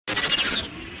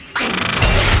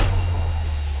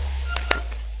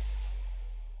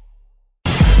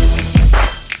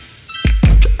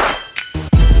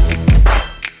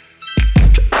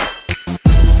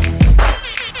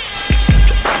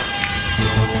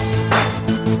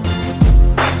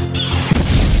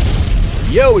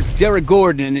Yo, it's Derek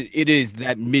Gordon, and it is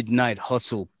that Midnight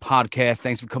Hustle podcast.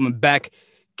 Thanks for coming back.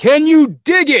 Can you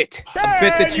dig it? I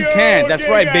bet that you can. That's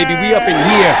right, baby. We up in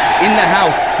here in the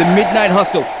house, the Midnight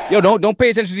Hustle. Yo, don't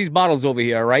pay attention to these bottles over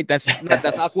here, all right? That's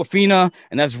Aquafina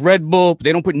and that's Red Bull.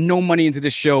 They don't put no money into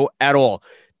this show at all.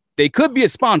 They could be a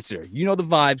sponsor. You know the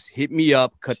vibes. Hit me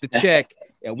up, cut the check,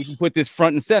 and we can put this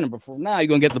front and center. But for now, you're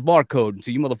going to get the barcode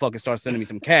until you motherfuckers start sending me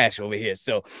some cash over here.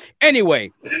 So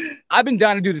anyway, I've been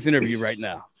down to do this interview right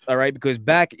now, all right? Because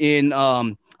back in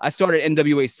I started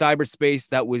NWA Cyberspace.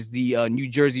 That was the New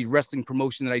Jersey wrestling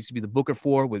promotion that I used to be the booker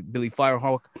for with Billy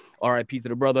Firehawk, R.I.P. to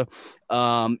the brother.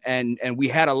 And we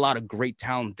had a lot of great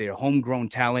talent there, homegrown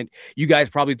talent. You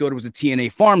guys probably thought it was a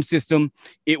TNA farm system.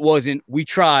 It wasn't. We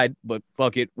tried, but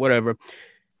fuck it, whatever.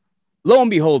 Lo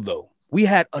and behold, though, we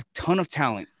had a ton of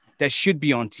talent that should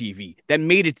be on TV, that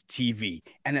made it to TV,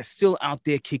 and that's still out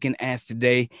there kicking ass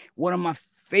today. One of my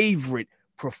favorite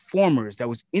performers that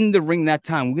was in the ring that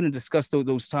time. We're going to discuss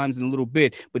those times in a little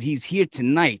bit, but he's here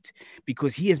tonight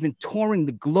because he has been touring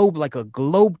the globe like a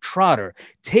globe trotter,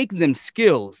 taking them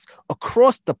skills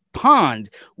across the pond,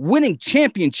 winning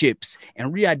championships,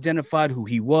 and re-identified who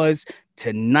he was.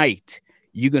 Tonight,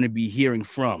 you're going to be hearing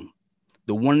from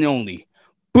the one and only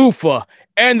Boofa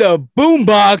and the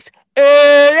Boombox.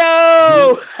 Hey,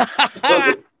 yo!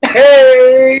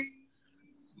 Hey!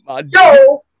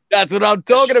 Yo! That's what I'm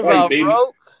talking about, baby.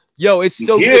 Bro. Yo, it's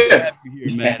so good to have you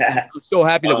here, man. I'm so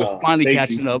happy that we're finally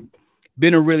catching up.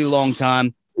 Been a really long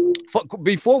time.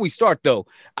 Before we start, though,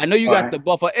 I know you got the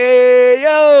buffer. Hey,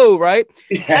 yo, right?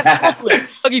 That's Brooklyn.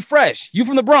 Dougie Fresh. You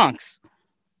from the Bronx.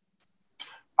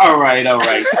 All right. You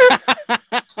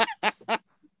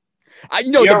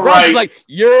know, the Bronx is like,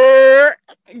 you're,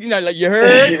 you know, like you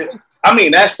heard. I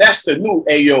mean, that's the new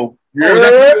Ayo.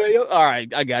 All right,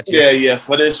 I got you. Yeah,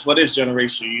 for this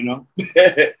generation, you know.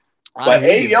 But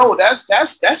Ayo, that's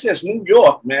just New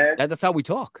York, man. That's how we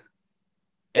talk.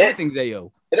 Everything's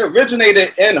Ayo. It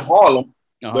originated in Harlem,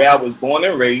 where I was born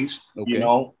and raised. Okay. You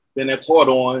know, then it caught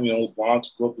on, you know, Bronx,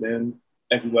 Brooklyn,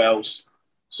 everywhere else.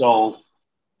 So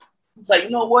it's like, you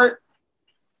know what?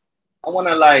 I want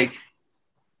to like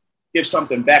give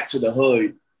something back to the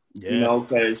hood. Yeah. You know,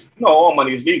 because all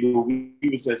money is legal. We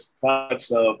was just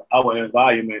products of our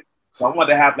environment. So I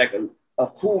wanted to have like a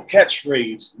cool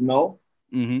catchphrase, you know?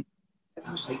 Mm-hmm. And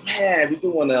I was like, man, we're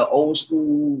doing an old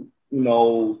school, you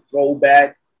know,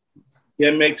 throwback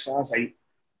gimmicks. So I was like,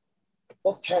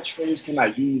 what catchphrase can I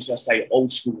use that's like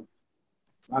old school?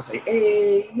 And I was like,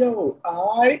 hey, yo,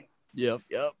 all right. Yep.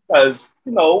 Because,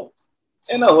 you know,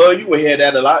 in the hood, you would hear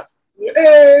that a lot.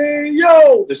 Hey,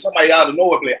 yo, there's somebody out of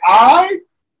nowhere like, all right.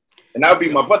 And that would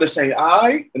be my brother saying,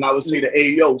 I, and I would say the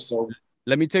Ayo. So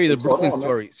let me tell you the Brooklyn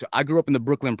story. So I grew up in the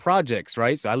Brooklyn projects,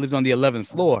 right? So I lived on the 11th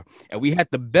floor, and we had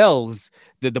the bells,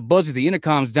 the buzzers, the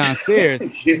intercoms downstairs.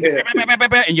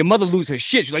 And your mother lose her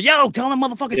shit. She's like, yo, tell them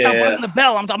motherfucker stop buzzing the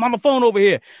bell. I'm on the phone over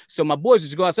here. So my boys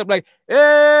used to go outside like,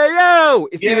 hey, yo.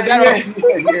 It's either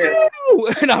that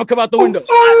or, and I'll come out the window.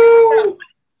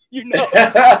 You know.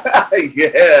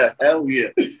 Yeah, hell yeah.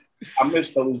 I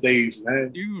miss those days,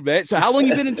 man. Dude, man. So how long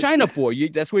you been in China for?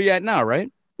 That's where you're at now,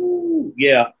 right? Ooh,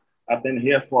 yeah. I've been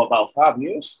here for about 5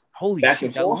 years. Holy back shit,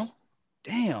 and forth. Long?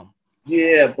 Damn.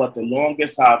 Yeah, but the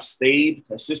longest I've stayed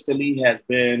consistently has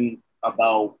been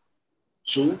about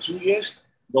 2 years,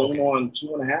 going on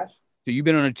 2.5. So you've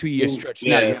been on a 2-year stretch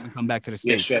now. You haven't come back to the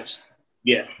States.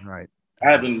 Yeah. Right. I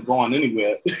haven't gone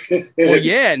anywhere. Well,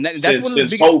 yeah, and that's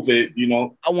since COVID, you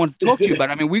know. I want to talk to you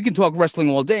about it. I mean, we can talk wrestling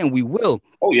all day, and we will.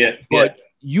 Oh, yeah. But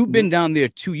you've been down there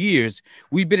 2 years.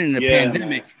 We've been in a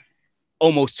pandemic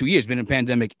almost 2 years, been in a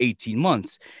pandemic 18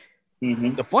 months.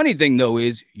 Mm-hmm. The funny thing, though,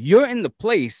 is you're in the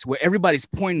place where everybody's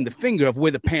pointing the finger of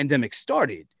where the pandemic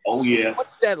started. Oh, yeah. So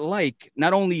what's that like,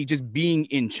 not only just being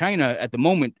in China at the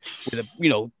moment, where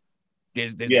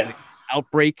there's an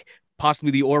outbreak,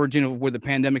 possibly the origin of where the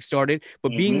pandemic started, but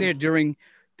being there during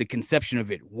the conception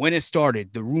of it, when it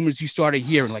started, the rumors you started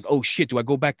hearing, like, oh shit, do I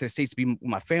go back to the States to be with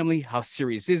my family? How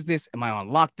serious is this? Am I on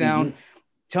lockdown? Mm-hmm.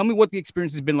 Tell me what the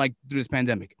experience has been like through this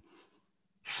pandemic.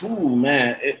 Ooh,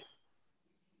 man,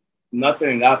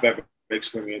 nothing I've ever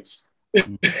experienced,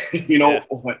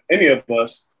 or any of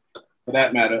us, for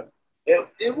that matter.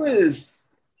 It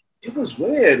was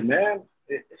weird, man,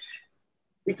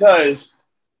 because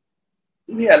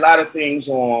we had a lot of things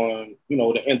on,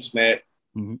 the internet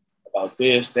about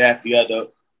this, that, the other.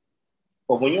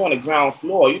 But when you're on the ground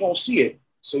floor, you don't see it.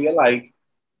 So you're like,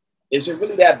 is it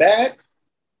really that bad?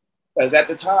 Because at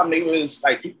the time, people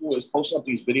was posting up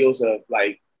these videos of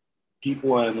like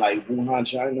people in like Wuhan,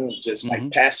 China, just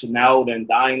like passing out and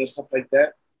dying and stuff like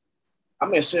that.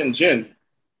 I'm in Shenzhen.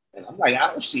 And I'm like, I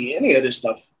don't see any of this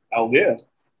stuff out here.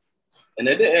 And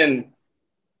it didn't.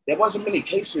 There wasn't many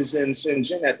cases in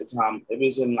Shenzhen at the time. It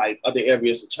was in like other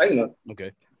areas of China.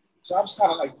 Okay. So I was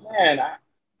kind of like, man, I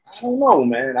don't know,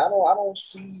 man. I don't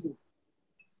see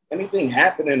anything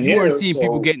happening here. You weren't seeing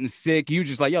people getting sick. You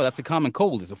just like, yo, that's a common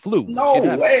cold. It's a flu. No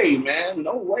way, man.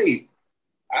 No way.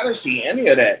 I didn't see any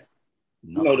of that.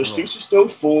 The streets are still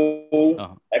full.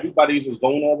 Uh-huh. Everybody's just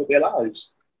going on with their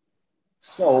lives.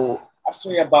 So I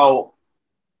say about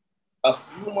a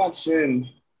few months in,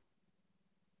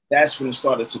 that's when it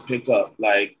started to pick up.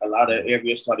 Like a lot of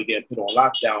areas started getting put on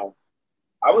lockdown.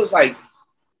 I was like,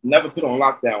 never put on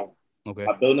lockdown. Okay.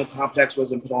 My building complex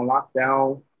wasn't put on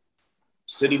lockdown.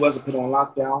 City wasn't put on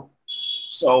lockdown.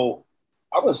 So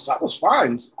I was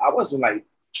fine. I wasn't like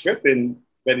tripping,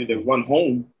 ready to run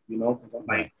home, because I'm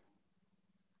like,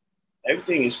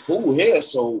 everything is cool here.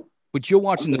 So but you're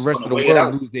watching the rest of the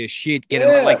world lose their shit,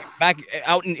 like back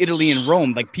out in Italy and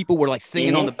Rome, like people were like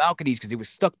singing on the balconies because they were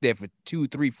stuck there for 2,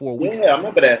 3, 4 weeks. Yeah, I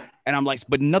remember that. And I'm like,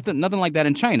 but nothing like that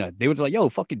in China. They were like, yo,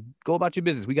 fuck it, go about your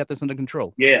business. We got this under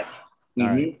control. Yeah. All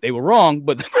right. They were wrong,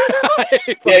 but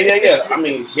yeah. I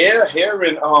mean, here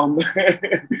in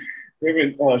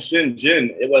Shenzhen,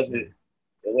 it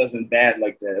wasn't bad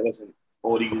like that. It wasn't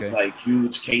all these like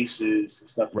huge cases and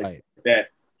stuff like that.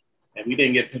 And we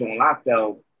didn't get put on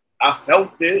lockdown. I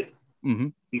felt it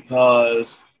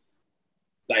because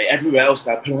like everywhere else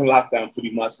got put on lockdown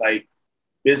pretty much. Like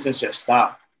business just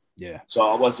stopped. Yeah. So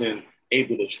I wasn't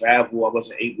able to travel. I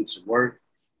wasn't able to work.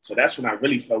 So that's when I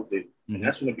really felt it. And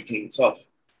that's when it became tough.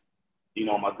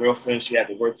 My girlfriend, she had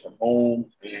to work from home,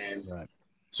 and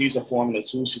she's a foreman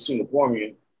too. She's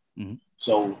Singaporean.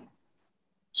 So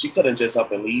she couldn't just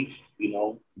up and leave,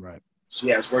 Right. She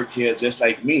has work here just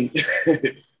like me.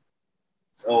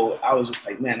 So I was just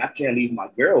like, man, I can't leave my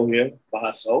girl here by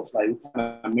herself. Like, what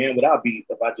kind of man would I be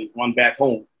if I just run back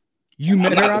home? You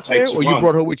met her out there, or you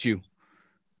brought her with you?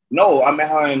 No, I met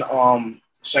her in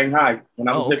Shanghai when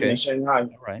I was living in Shanghai.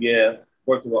 Right. Yeah,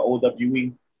 working with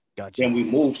OWE. Gotcha. Then we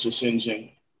moved to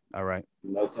Shenzhen. All right.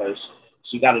 Because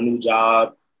she got a new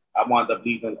job. I wound up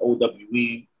leaving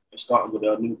OWE and starting with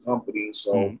a new company.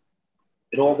 So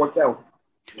it all worked out.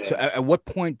 Yeah. So at what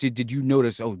point did you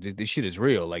notice, oh, this shit is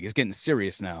real? Like, it's getting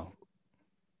serious now?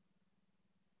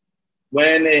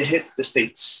 When it hit the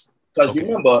States. Because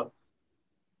remember,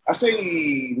 I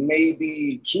say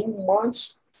maybe 2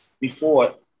 months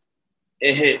before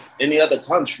it hit any other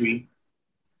country,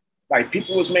 like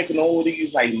people was making all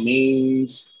these like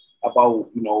memes about,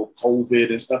 COVID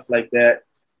and stuff like that.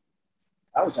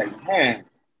 I was like, man,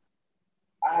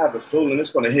 I have a feeling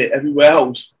it's going to hit everywhere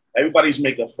else. Everybody's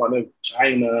making fun of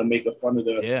China, making fun of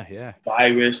the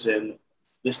virus and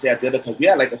this, that, the other, because we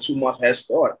had like a 2-month head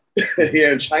start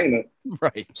here in China.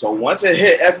 Right. So once it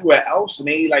hit everywhere else, and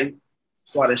they like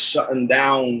started shutting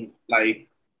down like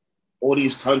all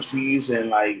these countries and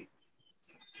like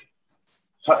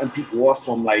cutting people off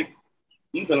from like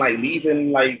even like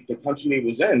leaving like the country they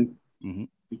was in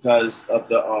because of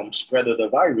the spread of the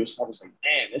virus. I was like,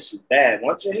 man, this is bad.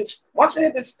 Once it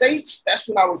hit the States, that's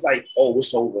when I was like, oh,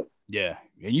 it's over. Yeah.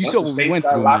 And you saw what we went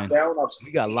through, man.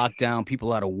 We got locked down,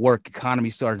 people out of work,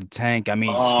 economy started to tank. I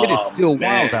mean, shit is still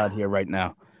wild out here right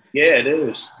now. Yeah, it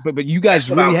is. But you guys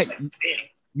really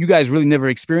you guys really never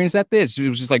experienced that there? It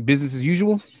was just like business as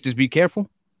usual? Just be careful?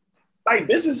 Like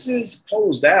businesses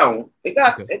closed down. It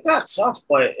got tough,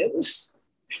 but it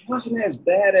wasn't as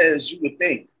bad as you would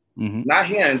think. Not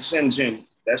here in Shenzhen,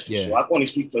 that's for sure. I can only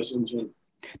speak for Shenzhen.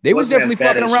 They were definitely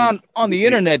fucking around on the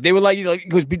internet. They were like,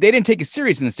 because they didn't take it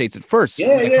serious in the States at first.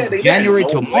 They January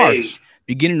to March,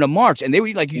 beginning of March, and they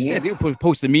were like you said, they were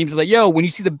posting memes like, "Yo, when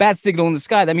you see the bat signal in the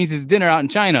sky, that means it's dinner out in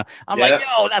China." I'm like,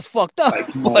 "Yo, that's fucked up."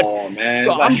 Like, come on, man.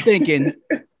 So I'm thinking,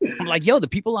 I'm like, "Yo, the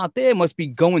people out there must be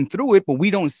going through it, but we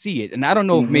don't see it." And I don't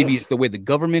know if maybe it's the way the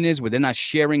government is, where they're not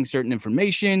sharing certain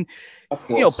information. Of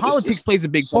course, politics plays a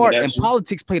big part, and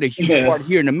politics played a huge part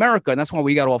here in America, and that's why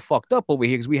we got all fucked up over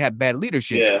here because we had bad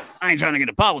leadership. Yeah. I ain't trying to get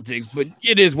into politics, but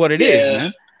it is what it is,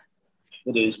 man.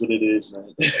 It is what it is,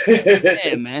 man.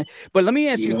 Yeah, man. But let me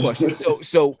ask you a question.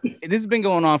 So this has been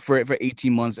going on for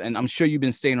 18 months, and I'm sure you've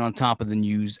been staying on top of the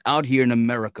news. Out here in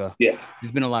America,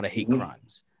 there's been a lot of hate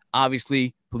crimes.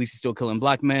 Obviously, police are still killing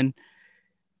black men.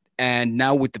 And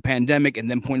now with the pandemic and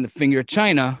then pointing the finger at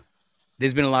China,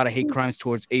 there's been a lot of hate crimes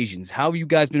towards Asians. How have you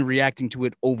guys been reacting to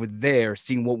it over there,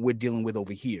 seeing what we're dealing with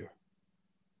over here?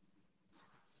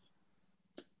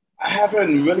 I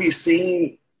haven't really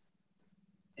seen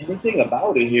anything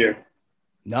about it here.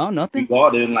 No, nothing?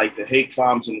 Regarding like the hate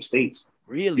crimes in the States.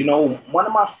 Really? One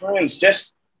of my friends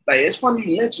it's funny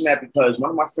you mention that because one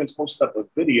of my friends posted up a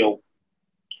video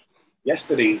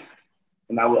yesterday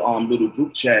in our little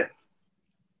group chat,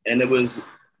 and it was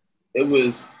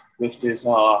with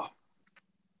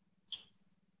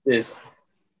this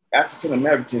African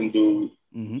American dude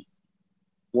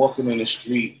walking in the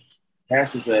street,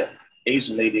 passes an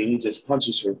Asian lady, and he just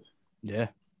punches her. Yeah.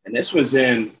 And this was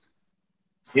in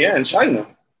China.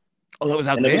 Oh, that was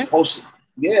out and there? It was posted.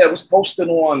 Yeah, it was posted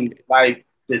on like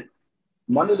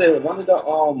one of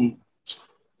the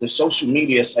social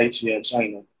media sites here in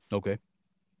China. Okay.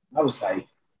 I was like,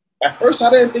 at first I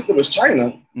didn't think it was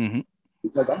China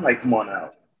because I'm like, come on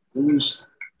now, who's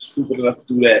stupid enough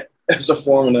to do that as a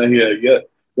foreigner here? Yeah,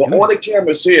 well, all the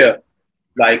cameras here.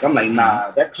 Like, I'm like,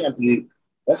 nah, that can't be.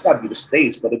 That's got to be the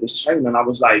States, but it was China, and I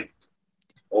was like,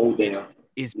 oh damn.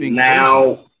 It's been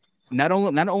now. Crazy. Not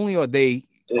only have they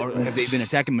been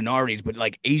attacking minorities, but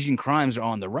like Asian crimes are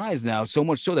on the rise now. So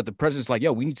much so that the president's like,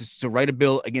 yo, we need to write a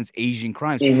bill against Asian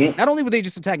crimes. Not only were they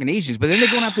just attacking Asians, but then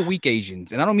they're going after weak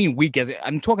Asians. And I don't mean weak as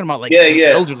I'm talking about like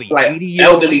elderly, like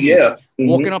 80-year-old elderly,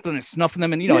 walking up and snuffing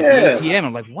them and, at the ATM.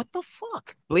 I'm like, what the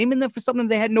fuck? Blaming them for something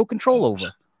they had no control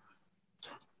over.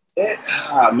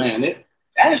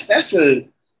 That's a.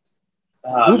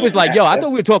 Rufus like, yo, I thought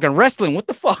we were talking wrestling. What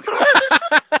the fuck?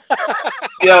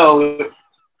 Yo,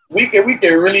 we can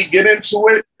really get into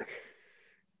it.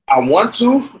 I want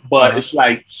to, but it's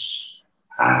like,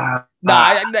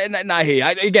 Nah, hey,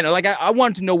 I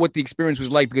wanted to know what the experience was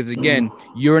like because again,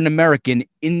 you're an American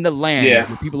in the land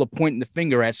where people are pointing the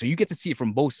finger at, so you get to see it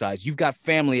from both sides. You've got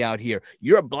family out here.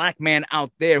 You're a black man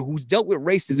out there who's dealt with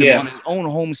racism on his own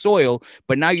home soil,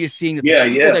 but now you're seeing that the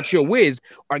people that you're with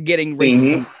are getting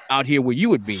racism out here where you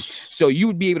would be. So you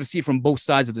would be able to see it from both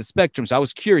sides of the spectrum. So I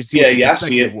was curious to see what the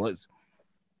perspective was.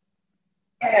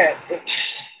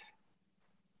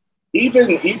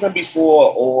 Even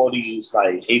before all these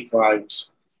like hate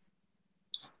crimes,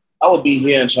 I would be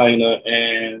here in China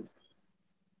and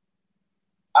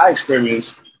I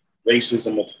experienced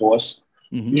racism, of course.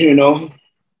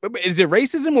 But is it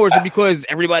racism or is it because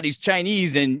everybody's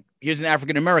Chinese and here's an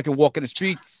African American walking the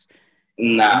streets?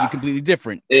 Nah, and you're completely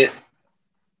different. It's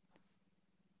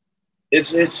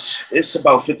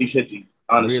about 50-50,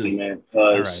 honestly, man.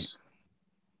 Because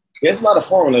there's a lot of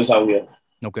foreigners out here.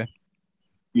 Okay.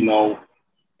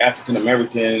 African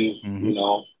American,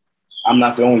 I'm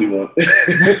not the only one.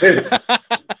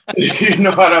 You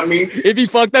know what I mean? If he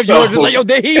fucked up, George was like, yo,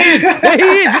 there he is.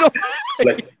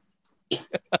 Like,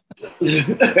 he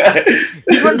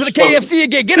runs to the KFC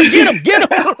again. Get him.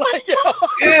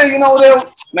 Like,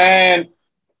 man,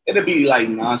 it'll be like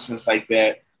nonsense like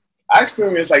that. I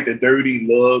experienced like the dirty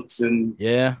looks and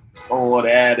all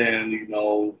that, and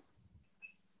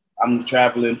I'm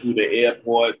traveling through the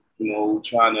airport,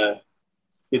 trying to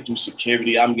get through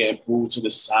security. I'm getting pulled to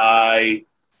the side,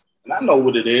 and I know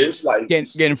what it is. Like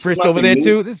getting frisked over there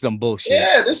too. This is some bullshit.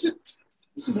 Yeah, this is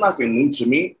nothing new to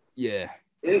me. Yeah,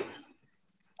 you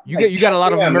got a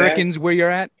lot of Americans where you're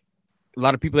at. A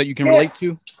lot of people that you can relate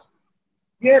to.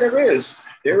 Yeah, there is.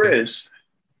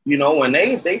 And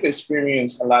they've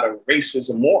experienced a lot of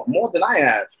racism more than I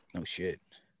have. Oh shit!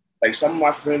 Like some of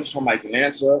my friends from like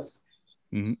Atlanta,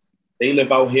 they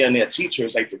live out here and they're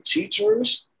teachers. Like the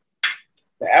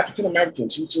African American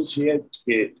teachers here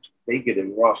get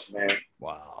it rough, man.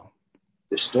 Wow.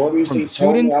 The stories they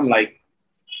tell me, I'm like,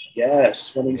 yes,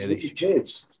 from these little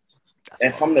kids.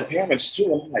 And from the parents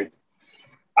too. I'm like,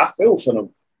 I feel for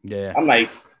them. Yeah. I'm like,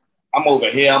 I'm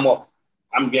over here.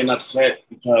 I'm getting upset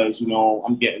because,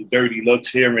 I'm getting dirty looks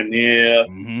here and there.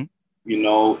 I'm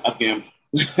getting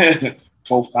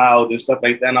profiled and stuff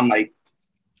like that. And I'm like,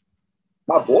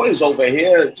 my boys over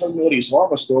here telling me all these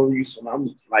horror stories. And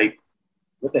I'm like,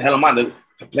 what the hell am I to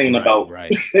complain about?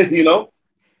 Right.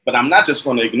 But I'm not just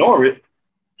going to ignore it.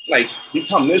 Like, we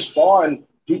come this far and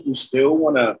people still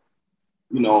want to,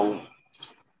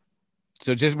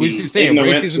 So just we should say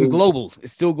racism is global.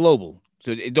 It's still global.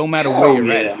 So it don't matter where you're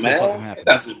at. It's man. It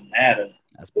doesn't matter.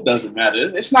 It doesn't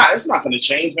matter. It's not going to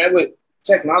change, man. With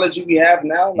technology we have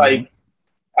now, like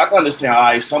I can understand. All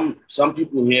right, some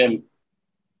people here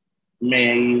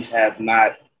may have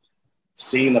not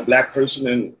seen a black person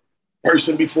in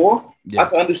person before. I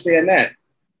can understand that.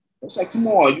 It's like, come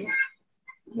on, you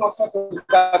motherfuckers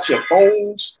got your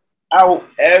phones out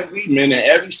every minute,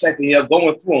 every second. You're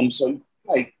going through them. So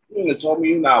like, you know, tell me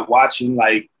you're not watching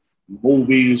like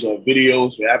movies or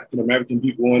videos with African American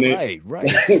people in it. Right.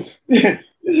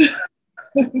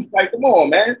 Like, come on,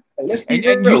 man. Like, let's be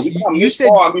real. We come this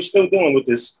far and we're still dealing with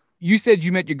this. You said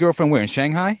you met your girlfriend where, in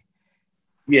Shanghai?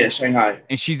 Yeah, Shanghai.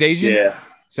 And she's Asian? Yeah.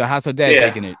 So how's her dad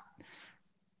taking it?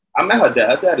 I met her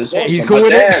dad. Her dad is awesome. He's cool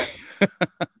with it?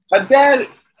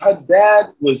 Her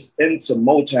dad was into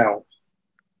Motown.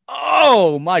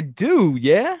 Oh, my dude,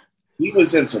 yeah. He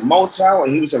was into Motown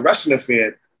and he was a wrestling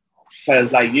fan.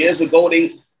 Because like years ago,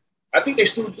 I think they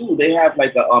still do. They have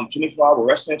like a 24-hour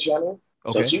wrestling channel.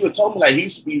 Okay. So she would tell me like he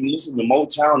used to be listening to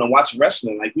Motown and watching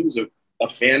wrestling. Like he was a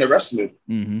fan of wrestling.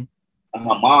 Mm-hmm. And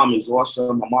her mom is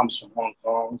awesome. My mom's from Hong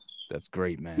Kong. That's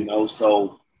great, man. You know,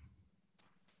 so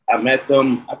I met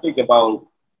them, I think about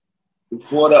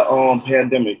before the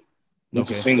pandemic. Went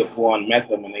to Singapore and met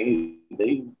them, and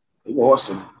they were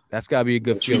awesome. That's gotta be a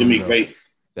good feeling. Treated me great.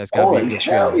 That's gotta be a good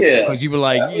hell yeah. Because you were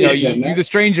like, you the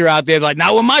stranger out there, like,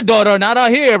 not with my daughter, not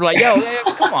out here. But like, yo,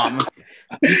 come on, man.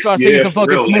 You start singing some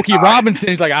fucking Smokey Robinson.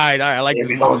 He's like, all right, I like this.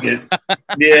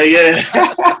 Yeah.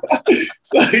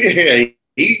 So yeah,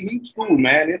 he's cool,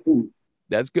 man. He's cool.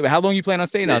 That's good. How long you plan on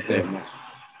staying out there?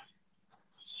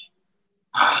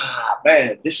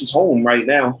 Man, this is home right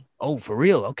now. Oh, for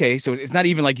real? Okay, so it's not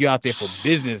even like you're out there for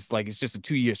business. Like it's just a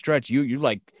 2-year stretch. You're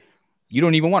like, you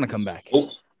don't even want to come back. Nope.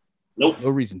 No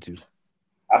reason to.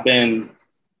 I've been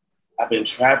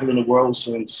traveling the world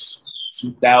since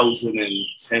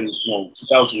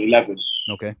 2011.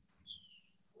 Okay.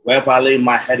 Wherever I lay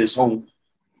my head is home.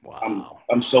 Wow.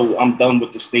 I'm done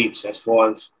with the States as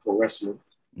far as pro wrestling.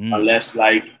 Unless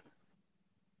like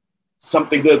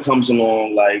something good comes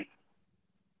along, like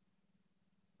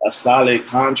a solid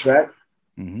contract,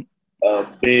 a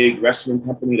big wrestling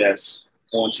company that's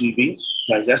on TV.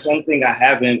 Because that's one thing I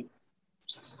haven't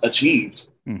achieved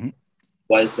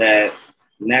was that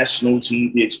national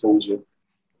TV exposure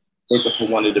working for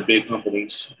one of the big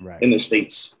companies in the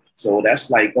States. So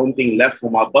that's like one thing left for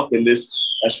my bucket list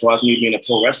as far as me being a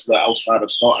pro wrestler outside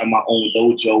of starting my own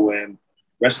dojo and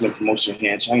wrestling promotion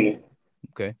here in China.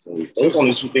 Okay. So those are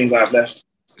only 2 things I've left.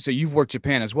 So you've worked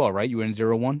Japan as well, right? You were in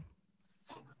 01?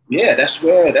 Yeah, that's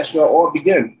where it all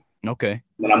began. Okay.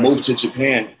 When I moved to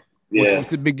Japan. Yeah. What's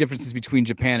the big differences between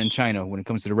Japan and China when it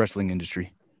comes to the wrestling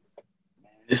industry?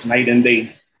 It's night and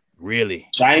day. Really?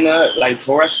 China, like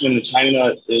pro wrestling in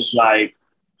China is like,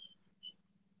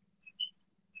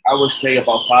 I would say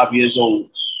about 5 years old.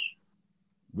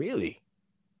 Really?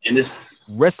 And it's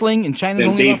wrestling in China is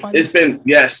only about 5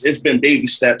 years? It's been baby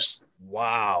steps.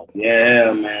 Wow.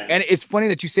 Yeah, man. And it's funny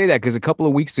that you say that because a couple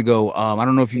of weeks ago, I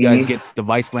don't know if you guys get the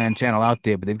Viceland channel out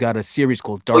there, but they've got a series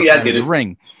called Dark Side of the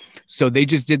Ring. So they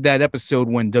just did that episode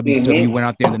when WCW went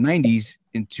out there in the 90s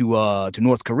into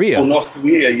North Korea. Oh, North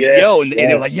Korea, yes. And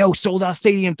they're like, sold out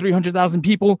stadium, 300,000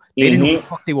 people. They didn't know what the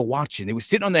fuck they were watching. They were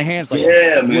sitting on their hands like,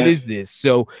 what is this?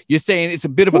 So you're saying it's a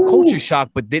bit of a culture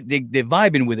shock, but they're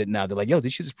vibing with it now. They're like, yo,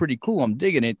 this shit is pretty cool. I'm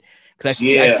digging it. Because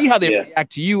I see how they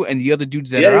react to you and the other dudes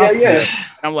that are out there. And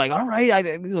I'm like, all right,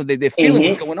 they're feeling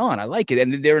what's going on. I like it.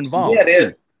 And they're involved.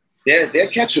 Yeah, they're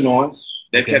catching on.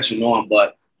 They're catching on.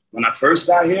 But when I first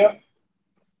got here,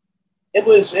 it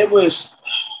was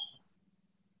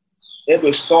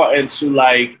starting to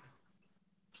like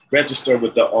register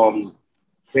with the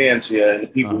fans here and the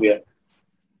people here,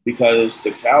 because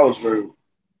the crowds were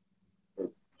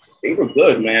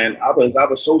good, man. I was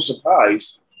so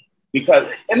surprised because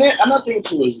and I think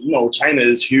too is China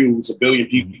is huge, 1 billion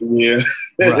people here,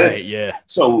 right? Yeah.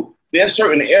 So there are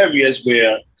certain areas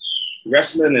where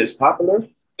wrestling is popular,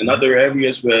 and other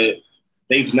areas where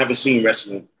they've never seen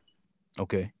wrestling.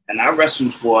 Okay. And I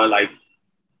wrestled for like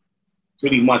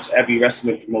pretty much every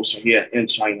wrestling promotion here in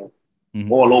China,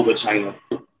 all over China.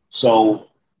 So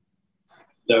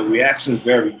the reactions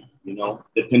vary,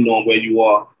 depending on where you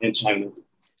are in China.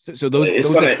 So those it's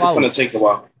gonna take a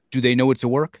while. Do they know it's a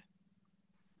work?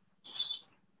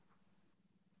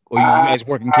 Or you guys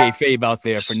working kayfabe out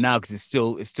there for now because it's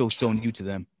still so new to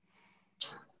them?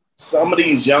 Some of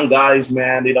these young guys,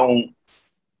 man, they don't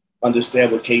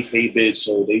understand what kayfabe is,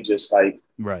 so they just like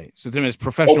so to them it's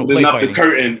professional opening play up fighting. The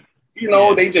curtain.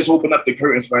 They just open up the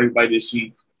curtain for everybody to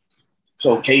see.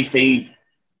 So kayfabe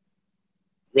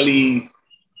really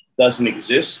doesn't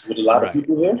exist with a lot of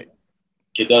people here.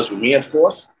 It does with me, of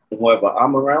course, and whoever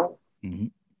I'm around.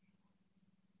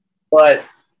 But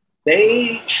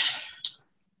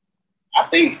I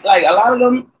think like a lot of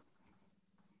them,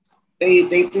 they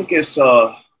think it's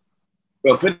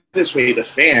put it this way, the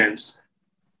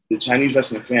Chinese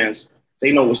wrestling fans,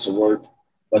 they know it's a work.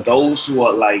 But those who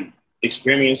are like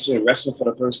experiencing wrestling for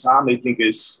the first time, they think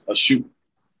it's a shoot.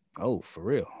 Oh, for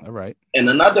real? All right. And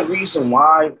another reason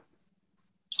why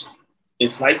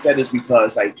it's like that is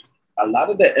because like a lot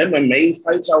of the MMA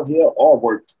fights out here are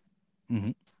worked.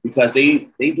 Because they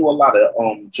do a lot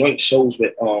of joint shows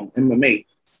with MMA.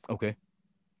 Okay.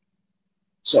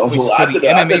 So the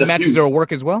MMA matches are a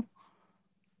work as well?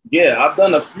 Yeah, I've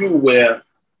done a few where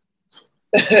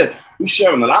we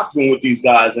sharing the locker room with these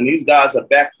guys, and these guys are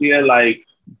back there like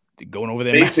going over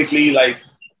there, basically like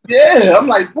Yeah, I'm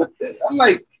like, what? I'm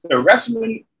like, the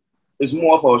wrestling is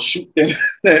more of a shoot than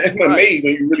MMA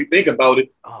when you really think about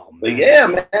it. Oh man. But yeah,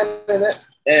 man,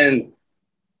 and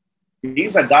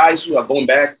these are guys who are going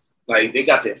back. Like they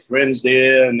got their friends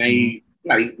there, and they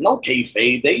like no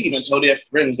kayfabe. They even told their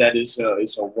friends that it's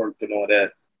a work and all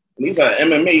that. And these are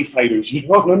MMA fighters, you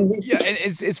know what I mean? Yeah, and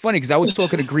it's funny because I was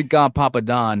talking to Greek God Papa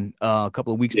Don a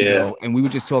couple of weeks ago, and we were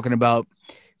just talking about,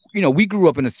 we grew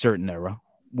up in a certain era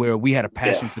where we had a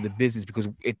passion for the business because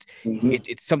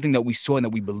it's something that we saw and that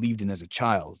we believed in as a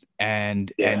child.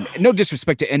 And no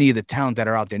disrespect to any of the talent that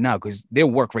are out there now, because their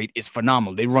work rate is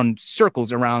phenomenal. They run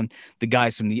circles around the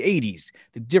guys from the 80s.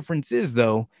 The difference is,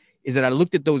 though, is that I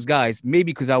looked at those guys,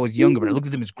 maybe because I was younger, but I looked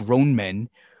at them as grown men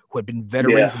who had been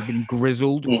veterans, who had been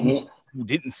grizzled, who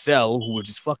didn't sell, who were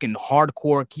just fucking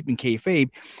hardcore, keeping kayfabe.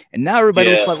 And now everybody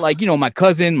looks like, my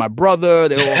cousin, my brother,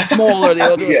 they're all smaller,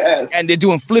 and they're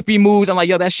doing flippy moves. I'm like,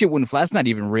 yo, that shit wouldn't fly. That's not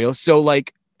even real. So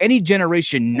like any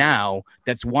generation now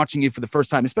that's watching it for the first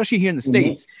time, especially here in the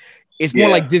States, it's more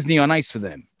like Disney on Ice for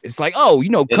them. It's like, oh,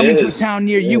 coming to a town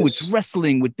near you, it's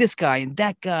wrestling with this guy and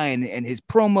that guy and his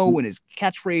promo and his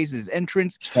catchphrase, his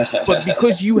entrance. But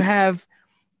because you have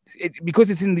because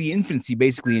it's in the infancy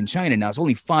basically in China now, it's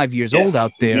only 5 years old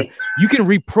out there, you can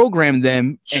reprogram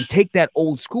them and take that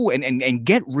old school and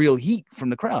get real heat from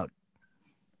the crowd.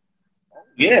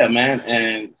 Yeah, man.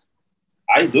 And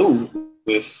I do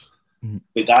with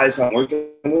the guys I'm working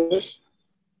with.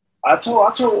 I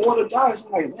told all the guys,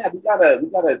 I'm like, man, we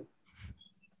gotta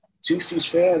teach these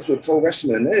fans what pro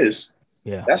wrestling is.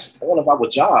 Yeah. That's all of our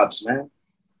jobs, man.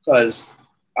 Because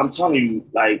I'm telling you,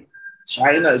 like,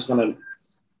 China is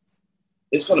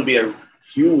it's gonna be a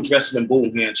huge wrestling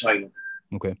boom here in China.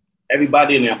 Okay.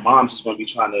 Everybody and their moms is gonna be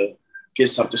trying to get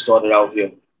something started out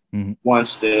here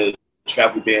once the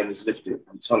travel ban is lifted.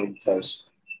 I'm telling you, because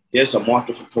there's a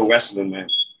market for pro wrestling, man,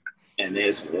 and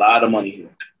there's a lot of money here.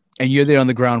 And you're there on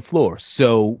the ground floor,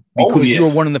 so because you were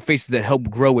one of the faces that helped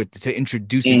grow it to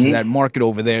introduce it to that market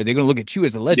over there, they're gonna look at you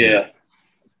as a legend. Yeah.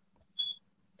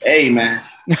 Hey, man.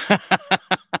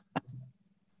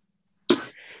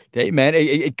 Hey, man,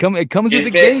 it comes with the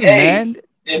game, man.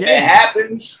 If it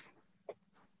happens,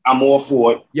 I'm all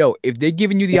for it. Yo, if they're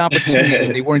giving you the opportunity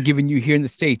that they weren't giving you here in the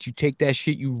States, you take that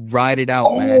shit, you ride it out,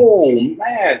 man. Oh,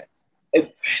 man.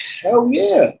 Hell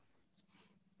yeah.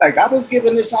 Like, I was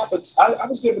given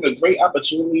a great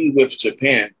opportunity with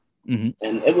Japan. And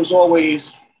it was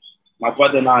always my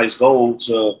brother and I's goal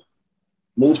to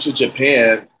move to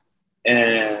Japan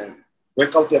and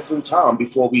work out there full time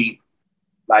before we,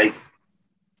 like,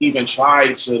 even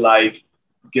tried to like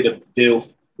get a deal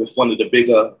with one of the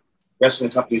bigger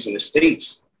wrestling companies in the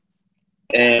States.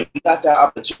 And we got that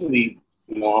opportunity,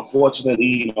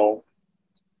 unfortunately,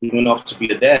 we went off to be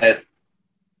a dad.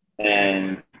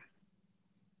 And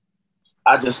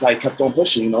I just like kept on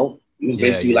pushing, It was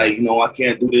basically like, I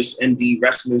can't do this indie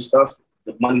wrestling stuff.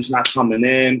 The money's not coming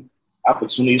in.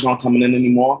 Opportunities aren't coming in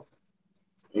anymore.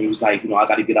 And he was like, I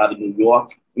got to get out of New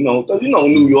York. Because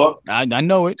New York. I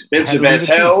know it. Expensive as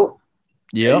hell.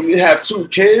 Yeah. You have 2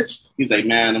 kids. He's like,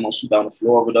 man, I'm going to shoot down to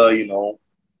Florida,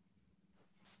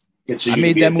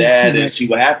 continue to be a dad and see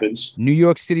what happens. New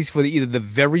York City's for either the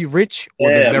very rich or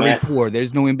the very poor.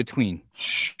 There's no in between.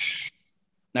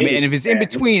 I mean, and if it's in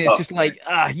between, it's just like,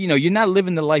 you're not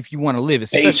living the life you want to live.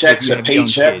 Paycheck's a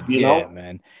paycheck, Yeah,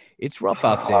 man. It's rough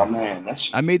out there. Oh, man.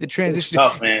 I made the transition. It's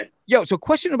tough, man. Yo, so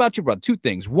question about your brother. 2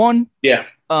 things. One,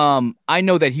 I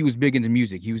know that he was big into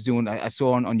music. He was doing, I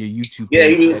saw on your YouTube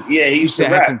page. He used to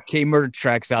have some K Murder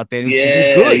tracks out there.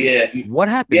 Yeah. What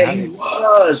happened? Yeah, he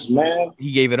was, man.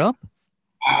 He gave it up?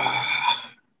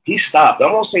 He stopped.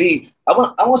 I won't say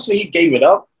he gave it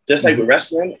up. Just like with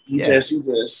wrestling, he just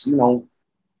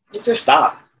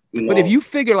stopped. But if you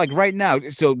figure like right now,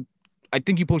 so I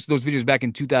think you posted those videos back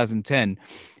in 2010.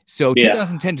 So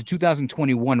 2010 to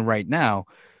 2021 right now,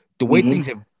 the way things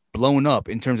have blown up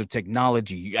in terms of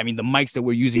technology. I mean, the mics that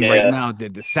we're using right now, the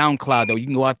SoundCloud, though, you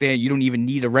can go out there, you don't even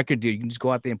need a record deal. You can just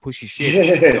go out there and push your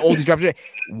shit. All these drops.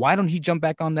 Why don't he jump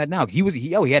back on that now? He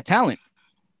had talent.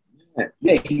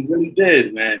 Yeah, he really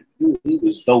did, man. He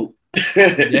was dope.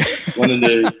 One of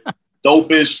the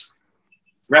dopest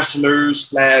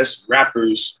wrestlers /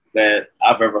 rappers that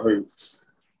I've ever heard.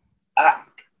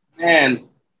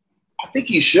 I think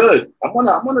he should. I'm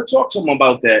gonna talk to him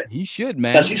about that. He should,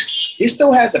 man. Because he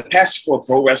still has a passion for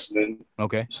pro wrestling.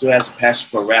 Okay. He still has a passion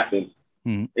for rapping.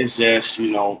 It's just,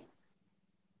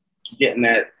 getting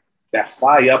that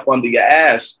fire up under your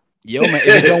ass. Yo, man,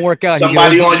 if it don't work out,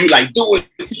 somebody on you like, do it.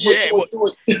 Do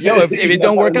it. Yo, if it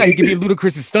don't work out, he could be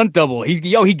Ludacris' stunt double.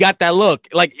 He got that look.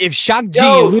 Like if Shock G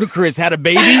and Ludacris had a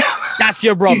baby, that's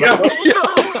your brother.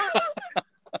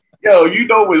 Yo, you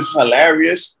know what's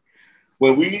hilarious?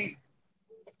 When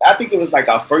I think it was like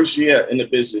our first year in the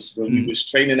business when we was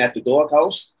training at the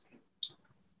Doghouse.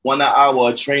 One of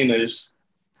our trainers,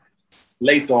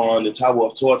 Lathon, the Tower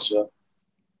of Torture,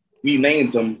 we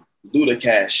named him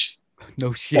Ludacash.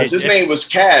 No shit. Because his name was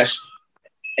Cash,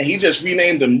 and he just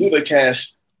renamed him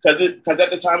Ludacash because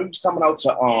at the time he was coming out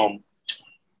to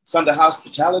Sunday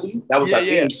Hospitality. That was our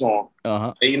theme song.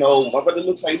 Uh-huh. And, you know, my brother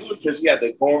looks like Ludacris. He had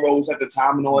the cornrows at the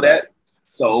time and all that.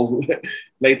 So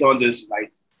Lathon just like,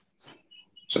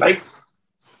 tonight,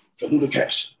 the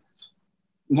Ludacash.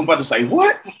 My brother's like,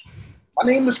 what? My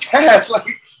name is Cash. Like,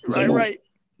 right.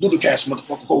 Ludacash,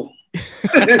 motherfucker. Go.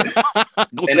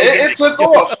 And it took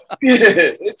off. Yeah,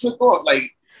 it took off.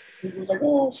 Like, he was like,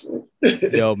 oh,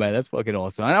 shit. Yo, man, that's fucking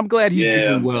awesome. And I'm glad he's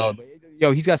doing well.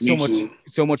 Yo, he's got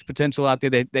so much potential out there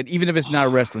that even if it's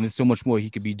not wrestling, there's so much more he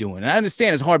could be doing. And I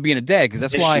understand it's hard being a dad because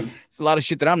that's why it's a lot of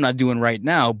shit that I'm not doing right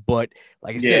now. But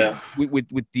like I said,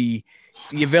 with the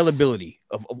availability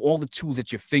of all the tools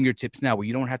at your fingertips now, where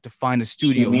you don't have to find a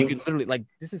studio, you can literally, like,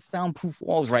 this is soundproof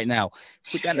walls right now.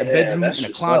 Put that in a bedroom, in a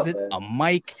closet, a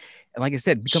mic, and like I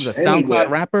said, becomes a SoundCloud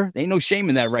rapper. There ain't no shame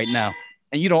in that right now,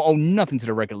 and you don't owe nothing to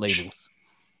the record labels.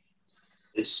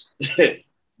 It's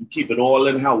you keep it all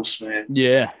in house, man.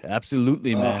 Yeah,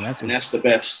 absolutely, man. That's the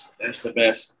best. That's the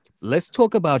best. Let's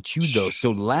talk about you though.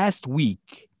 So last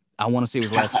week, I want to say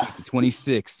it was last week, the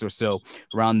 26th or so,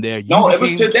 around there. It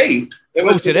was today. It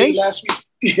was today last week.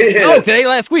 Yeah. Oh, today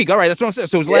last week. All right, that's what I'm saying.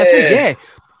 So it was last week. Yeah,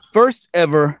 first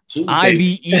ever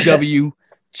Tuesday. IBEW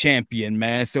champion,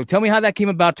 man. So tell me how that came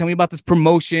about. Tell me about this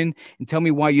promotion, and tell me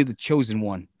why you're the chosen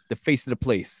one, the face of the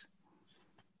place.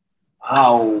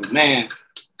 Oh man.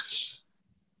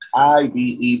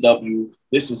 IBEW.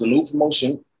 This is a new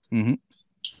promotion, and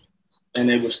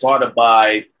it was started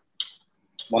by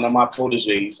one of my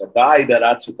proteges, a guy that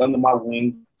I took under my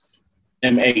wing,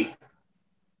 MA.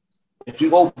 If you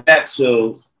go back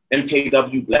to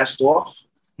MKW Blast Off,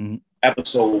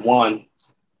 episode 1,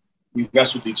 we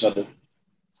wrestled each other,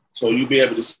 so you'll be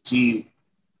able to see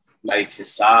like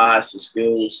his size, his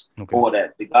skills, all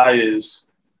that. The guy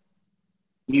he's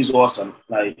awesome.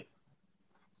 Like,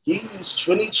 he's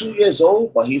 22 years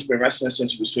old, but he's been wrestling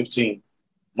since he was 15.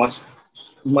 Much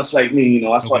like me, you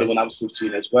know, I started when I was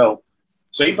 15 as well.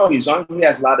 So even though he's young, he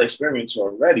has a lot of experience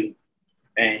already.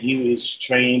 And he was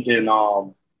trained in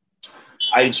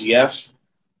IGF.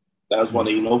 That was one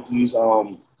of Inoki's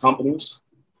companies.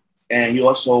 And he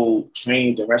also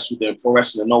trained and wrestled in Pro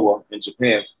Wrestling Noah in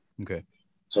Japan. Okay.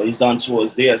 So he's done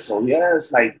tours there. So he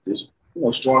has like this,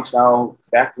 strong style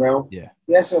background. Yeah.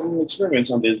 He has some experience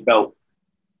under his belt.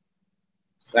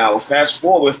 Now, fast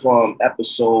forward from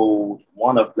episode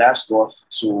 1 of Blast Off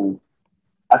to,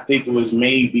 I think it was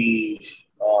maybe,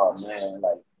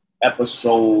 like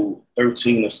episode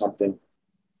 13 or something.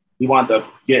 He wound up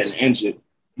getting injured.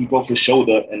 He broke his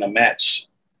shoulder in a match.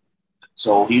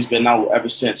 So he's been out ever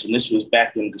since. And this was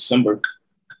back in December.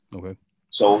 Okay.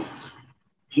 So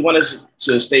he wanted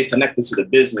to stay connected to the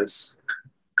business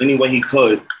any way he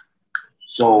could.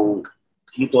 So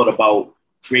he thought about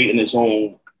creating his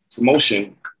own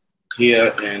promotion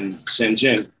here in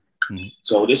Shenzhen.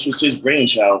 So this was his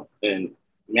brainchild. And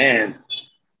man,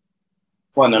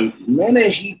 from the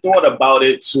minute he thought about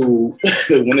it to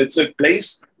when it took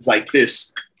place, it's like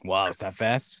this. Wow, it's that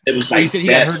fast? It was like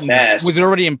that fast. Was it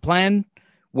already in plan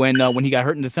when he got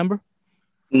hurt in December?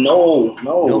 No,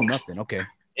 nothing. Okay.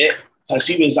 Because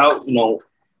he was out,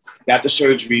 got the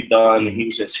surgery done, and he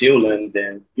was just healing.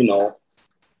 Then,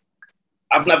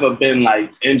 I've never been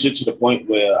like injured to the point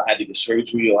where I had to get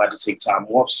surgery or I had to take time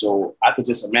off. So I could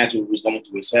just imagine what was going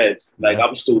through his head. Like, I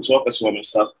was still talking to him and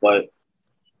stuff, but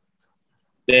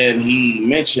then he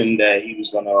mentioned that he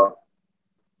was going to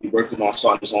be working on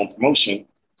starting his own promotion.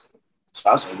 So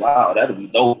I was like, wow, that'd be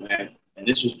dope, man. And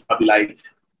this was probably like,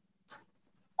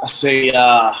 I say,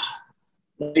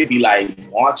 maybe like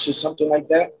March or something like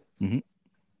that. I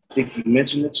think he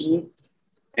mentioned it to me.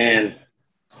 And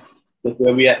look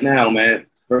where we at now, man.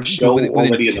 First show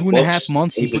already in the books. 2.5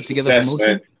 months he put together a promotion?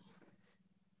 Man.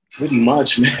 Pretty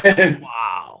much, man.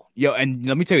 Wow. Yo, and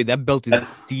let me tell you, that belt is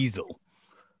diesel.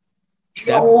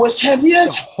 Yo, it's heavy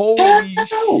as holy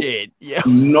shit. Yeah.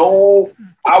 No,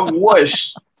 I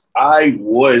wish I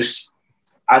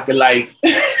could like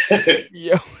hit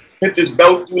this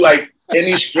belt through like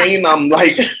any strain I'm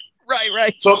like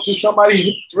right. Talk to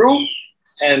somebody through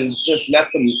and just let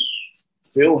them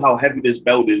feel how heavy this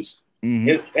belt is.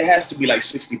 It has to be like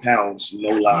 60 pounds,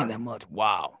 no lie. That much.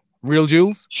 Wow. Real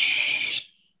jewels?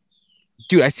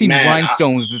 Dude, I seen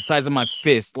rhinestones the size of my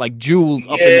fist, like jewels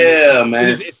up in the... man.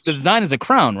 It's the design is a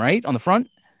crown, right? On the front?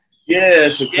 Yeah,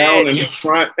 it's a crown in the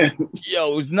front.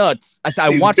 Yo, it was nuts.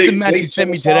 I watched the match you sent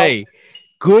me today.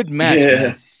 Good match,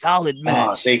 man. Solid match.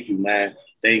 Oh, thank you, man.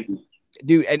 Thank you,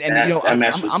 dude. And that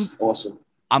match was awesome.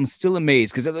 I'm still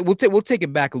amazed because we'll take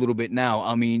it back a little bit now.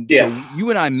 I mean, so you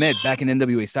and I met back in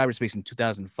NWA Cyberspace in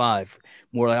 2005.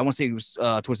 More like I want to say it was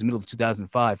towards the middle of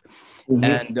 2005,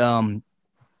 and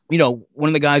one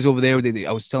of the guys over there,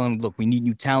 I was telling him, look, we need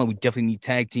new talent. We definitely need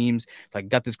tag teams. Like,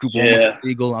 got this group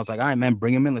Eagle. I was like, all right, man,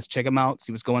 bring him in. Let's check him out,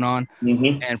 see what's going on.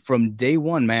 And from day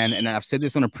one, man, and I've said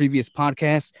this on a previous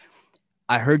podcast,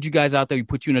 I heard you guys out there. We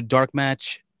put you in a dark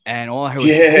match, and all I heard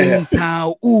was boom,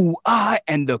 pow, ooh, ah,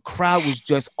 and the crowd was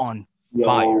just on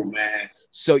fire, man.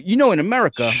 So, in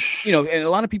America, and a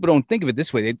lot of people don't think of it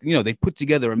this way. They put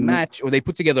together a match or they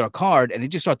put together a card and they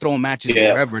just start throwing matches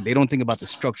wherever. They don't think about the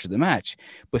structure of the match.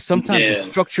 But sometimes the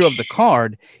structure of the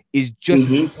card is just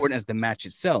as important as the match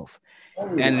itself.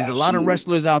 And there's a lot of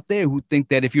wrestlers out there who think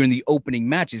that if you're in the opening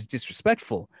match, it's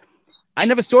disrespectful. I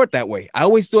never saw it that way. I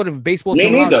always thought of baseball.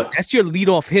 That's your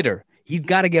leadoff hitter. He's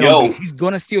got to get on base. He's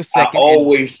going to steal second. I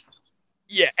always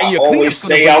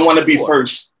say I want to be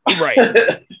first. Right.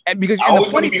 And because the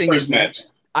funny thing is,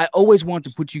 I always want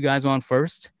to put you guys on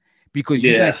first because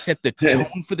you guys set the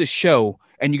tone for the show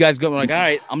and you guys go like, all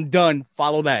right, I'm done.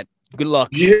 Follow that. Good luck.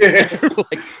 Yeah.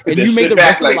 And you made the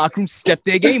rest of the locker room step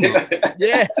their game up.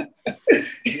 Yeah.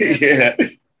 Yeah.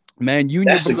 Man,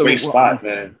 that's a great spot,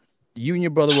 man. You and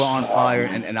your brother were on fire,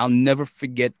 and I'll never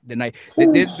forget the night.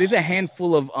 There's a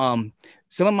handful of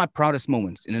some of my proudest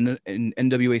moments in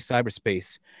NWA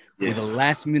cyberspace were the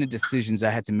last minute decisions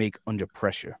I had to make under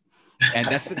pressure. And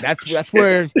that's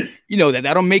where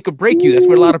that'll make or break you. That's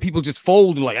where a lot of people just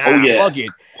fold and like, fuck it.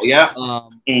 We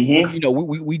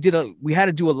had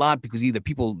to do a lot because either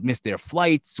people missed their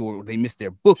flights or they missed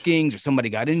their bookings or somebody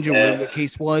got injured, whatever the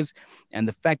case was. And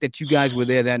the fact that you guys were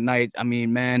there that night, I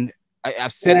mean, man,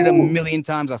 I've said it a million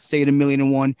times. I'll say it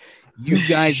 1,000,001. You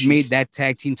guys made that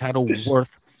tag team title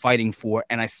worth fighting for,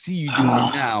 and I see you doing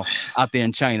it now out there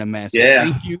in China, man. So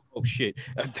thank you. Oh shit,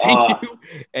 thank you.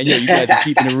 And you guys are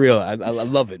keeping it real. I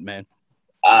love it, man.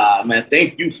 Man,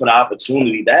 thank you for the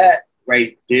opportunity. That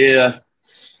right there,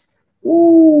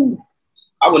 ooh,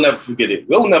 I will never forget it.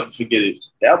 We'll never forget it.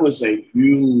 That was a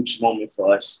huge moment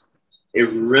for us.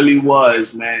 It really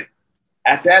was, man.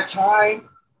 At that time,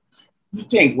 you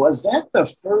think, was that the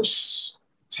first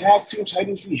tag team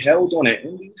titles we held on the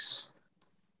Indies?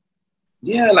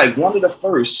 Yeah, like one of the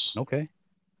first. Okay.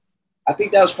 I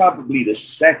think that was probably the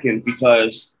second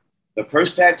because the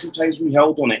first tag team titles we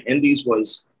held on the Indies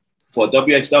was for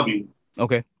WXW.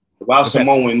 Okay. The Wild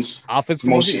Samoans. Office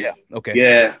promotion? Yeah. Okay.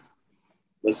 Yeah.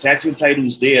 The tag team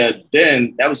titles there,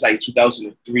 then that was like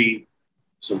 2003.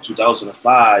 So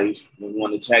 2005, when we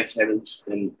won the tag titles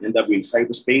in NWA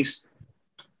Cyberspace.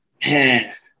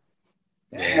 Man,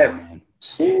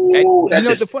 that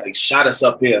just shot us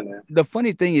up here, man. The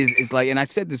funny thing is like, and I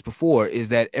said this before, is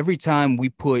that every time we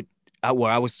put out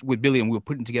where I was with Billy and we were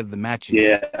putting together the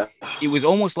matches, it was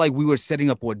almost like we were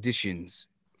setting up auditions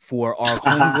for our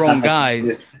homegrown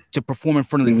guys to perform in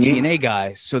front of the TNA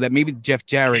guys, so that maybe Jeff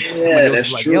Jarrett,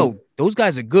 that's like, true. yo, those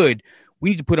guys are good. We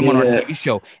need to put them on our TV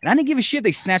show. And I didn't give a shit.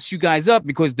 They snatched you guys up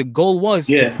because the goal was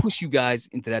to push you guys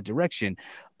into that direction.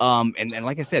 And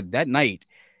like I said, that night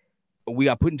we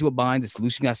got put into a bind. The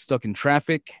solution got stuck in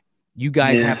traffic. You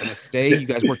guys happened to stay. You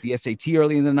guys worked the SAT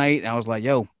early in the night. And I was like,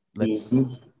 yo,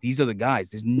 these are the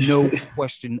guys. There's no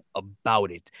question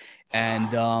about it.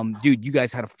 And dude, you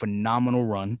guys had a phenomenal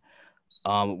run.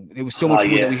 There was so much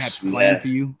more that we had planned for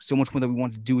you, so much more that we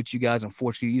wanted to do with you guys.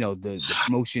 Unfortunately, the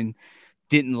promotion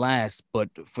didn't last, but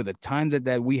for the time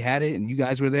that we had it and you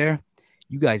guys were there,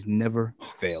 you guys never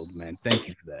failed, man. Thank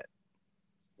you for that.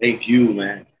 Thank you,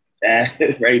 man.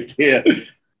 That right there.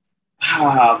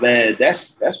 Man,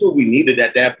 that's what we needed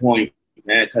at that point,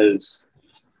 man, because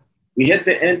we hit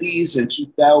the Indies in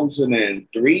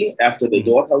 2003 after the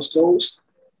Doghouse closed,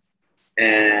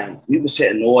 and we was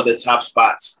hitting all the top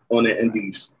spots on the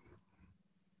Indies.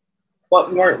 But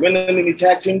we weren't winning any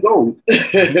tag team gold.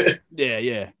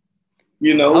 Yeah.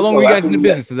 How long were you guys in the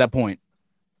business at that point?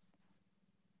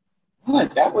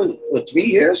 What? That was 3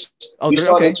 years? We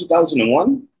started in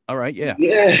 2001. All right, yeah.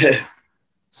 Yeah.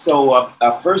 So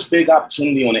our first big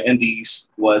opportunity on the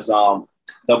Indies was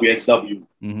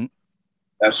WXW.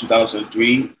 That's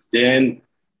 2003. Then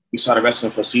we started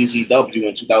wrestling for CZW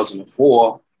in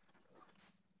 2004.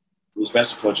 We was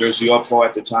wrestling for Jersey All Pro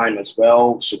at the time as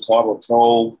well, Chicago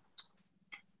Pro.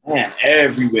 Man,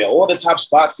 everywhere. All the top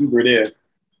spots, we were there.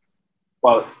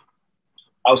 But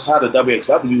outside of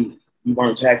WXW, we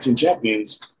weren't tag team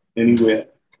champions anywhere.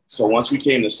 So once we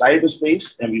came to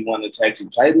Cyberspace and we won the tag team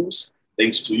titles,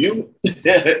 thanks to you,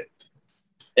 it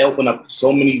opened up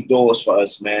so many doors for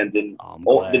us, man. Then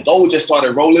the gold just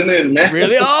started rolling in, man.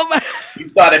 Really? Oh, man. We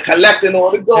started collecting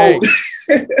all the gold.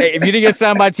 Hey, if you didn't get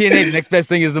signed by TNA, the next best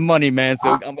thing is the money, man. So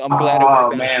I'm glad.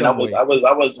 Oh man, I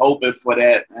was hoping for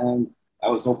that, man. I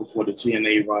was hoping for the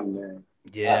TNA run, man.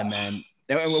 Yeah, man.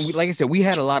 Like I said, we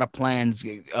had a lot of plans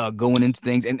going into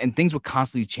things, and things were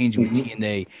constantly changing with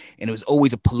TNA, and it was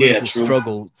always a political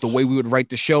struggle. The way we would write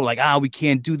the show, like, we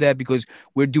can't do that because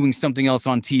we're doing something else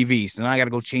on TV. So now I got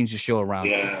to go change the show around.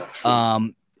 Yeah.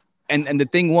 And the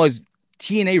thing was,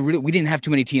 TNA really, we didn't have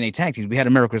too many TNA tag teams. We had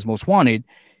America's Most Wanted,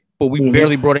 but we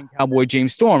barely brought in Cowboy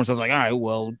James Storm. So I was like, all right,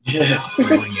 well,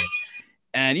 bring it.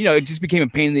 And it just became a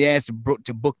pain in the ass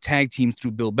to book tag teams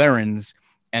through Bill Behrens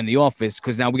and The Office,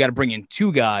 because now we got to bring in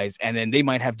two guys, and then they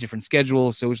might have different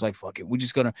schedules. So it's like, fuck it,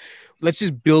 let's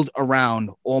just build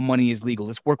around All Money Is Legal.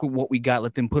 Let's work with what we got.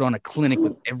 Let them put on a clinic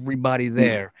with everybody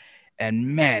there.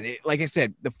 And man, like I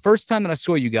said, the first time that I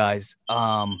saw you guys,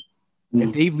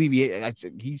 Dave Levy,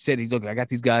 he said, look, I got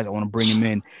these guys, I want to bring them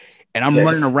in. And I'm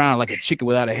running around like a chicken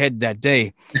without a head that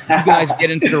day. You guys get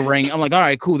into the ring. I'm like, all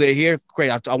right, cool. They're here. Great.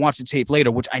 I'll watch the tape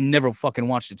later, which I never fucking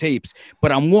watch the tapes.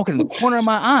 But I'm walking in the corner of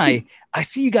my eye. I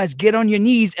see you guys get on your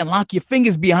knees and lock your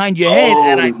fingers behind your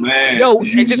head. And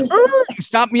it just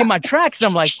stopped me in my tracks. And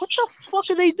I'm like, what the fuck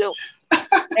are they doing?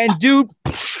 And dude,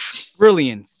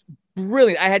 brilliant.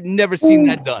 I had never seen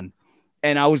that done.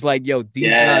 And I was like, yo, these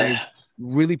guys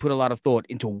really put a lot of thought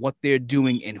into what they're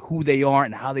doing and who they are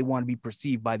and how they want to be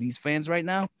perceived by these fans right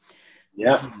now.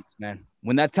 Yeah, jeez, man.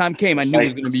 When that time came, I knew it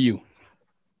was going to be you.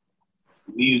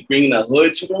 We was bringing the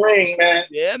hood to the ring, man.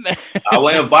 Yeah, man.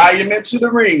 Our environment to the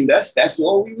ring. That's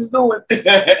what we was doing,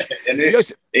 and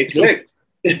it clicked.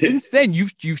 Since then,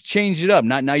 you've changed it up.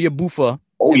 Now you're Buffa.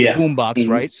 Oh yeah, Boombox,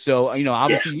 right? So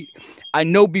obviously, I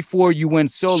know before you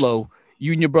went solo,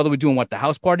 you and your brother were doing what, the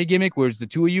house party gimmick? Where's the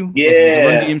two of you? Yeah,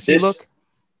 Run DMC look.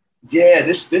 Yeah,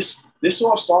 this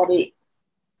all started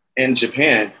in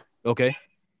Japan. Okay.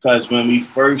 Because when we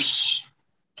first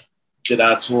did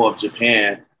our tour of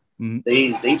Japan,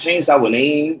 they changed our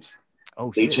names.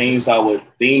 Oh, they changed our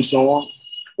theme song.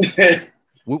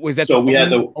 Was that so we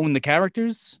had to own the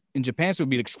characters in Japan, so it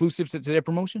would be exclusive to their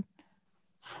promotion?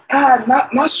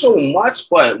 Not so much,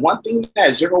 but one thing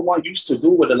that 01 used to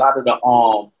do with a lot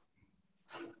of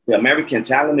the American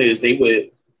talent is they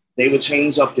would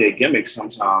change up their gimmicks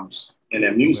sometimes in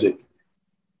their music,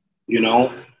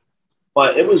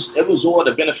 But it was all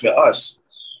to benefit us.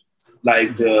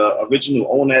 Like the original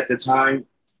owner at the time,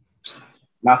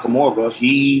 Nakamura,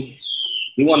 he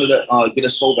wanted to get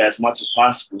us over as much as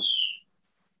possible.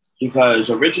 Because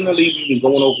originally we was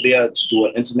going over there to do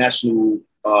an international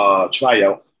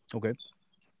tryout. Okay.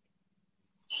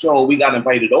 So we got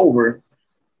invited over.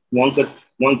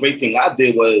 One great thing I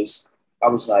did was I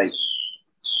was like,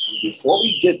 before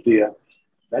we get there,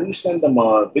 let me send them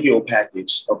a video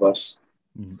package of us.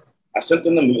 Mm-hmm. I sent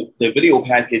them the video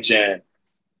package, and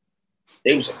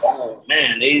they was like, oh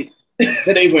man, they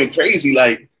went crazy.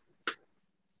 Like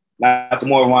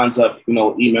Nakamura winds up,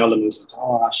 emailing me. He's like,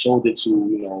 oh, I showed it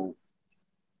to,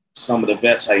 some of the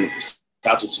vets, like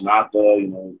Sato Tanaka,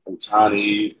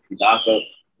 Otani, Hidaka,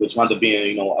 which wound up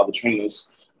being, our trainers.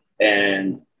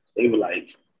 And they were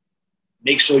like,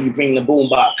 make sure you bring the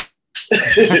boombox.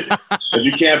 If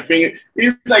you can't bring it,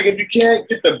 he's like, if you can't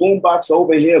get the boombox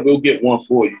over here, we'll get one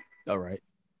for you. All right.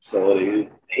 So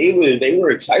they were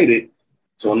excited.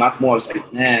 So Nakamura was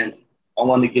like, man, I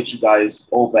want to get you guys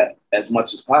over as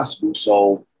much as possible.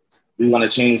 So we want to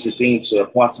change the theme to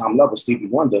Part-Time Lover, Stevie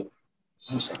Wonder.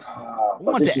 I was like,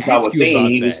 but this is our theme.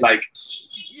 He was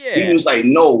like,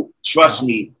 no, trust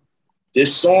me.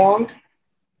 This song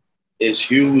is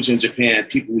huge in Japan.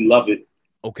 People love it.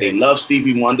 Okay. They love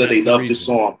Stevie Wonder. They love this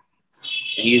song.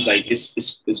 And he's like,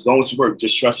 it's going to work.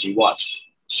 Just trust me. Watch.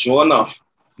 Sure enough.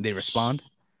 They respond?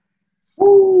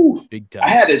 Woo. Big time. I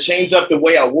had to change up the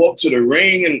way I walked to the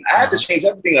ring, and I had to change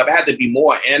everything up. I had to be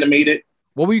more animated.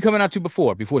 What were you coming out to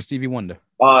before Stevie Wonder?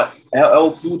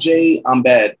 LL Cool J, I'm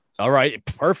Bad. All right.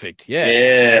 Perfect. Yeah.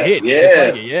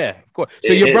 Yeah. Yeah. Of course.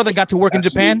 So your brother got to work in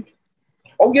Japan?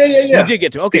 Oh, yeah. You did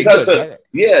get to. Okay, because good.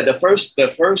 The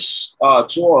first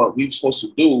tour we were supposed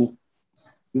to do,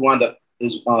 we wound up,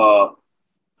 his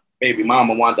baby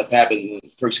mama wound up having the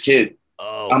first kid.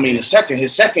 Oh, I mean, his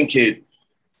second kid,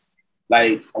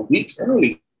 like a week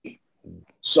early.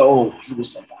 So he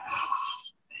was like,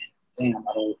 damn,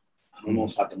 I don't know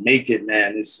if I can make it,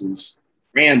 man. This is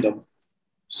random.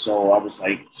 So I was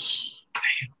like,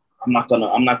 damn, I'm not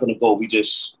gonna go.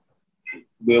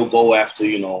 We'll go after,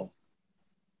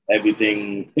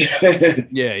 everything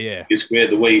yeah gets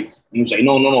squared away. He was like,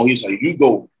 no. He was like, you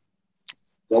go.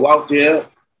 go out there.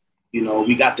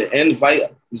 We got the invite.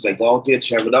 He was like, go out there,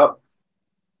 tear it up.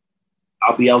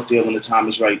 I'll be out there when the time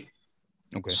is right.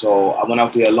 Okay. So I went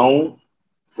out there alone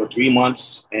for 3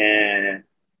 months and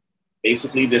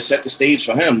basically just set the stage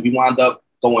for him. We wound up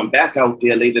going back out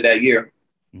there later that year.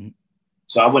 Mm-hmm.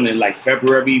 So I went in like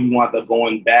February. We wound up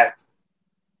going back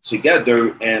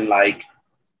together in like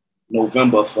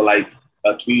November for like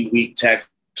a 3-week tag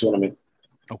tournament.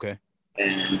 Okay.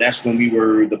 And that's when we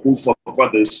were the Buffa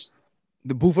brothers.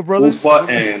 The Buffa brothers? Buffa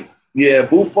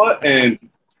and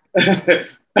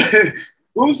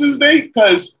what was his name?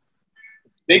 Because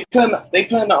they couldn't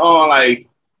like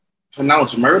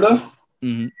pronounce Murder.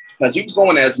 Mm-hmm. Because he was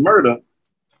going as Murder.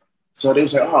 So they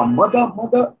was like, oh,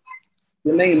 Mother,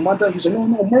 your name Mother? He said, no,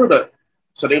 Murder.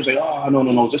 So they was like, oh,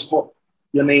 no, just call,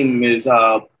 your name is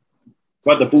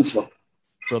Brother Buffa.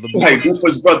 Brother Buffa. Like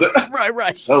Buffa's brother.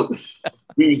 Right. So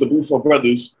we was the Buffa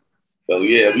brothers. So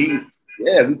yeah, we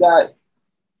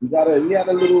had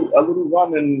a little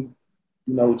run in,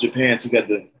 Japan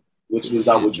together, which was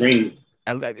our dream.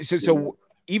 So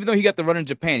even though he got the run in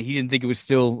Japan, he didn't think it was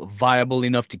still viable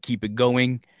enough to keep it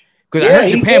going. Because I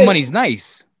heard Japan money's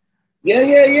nice.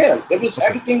 Yeah. It was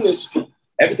everything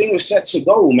was set to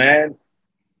go, man.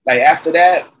 Like after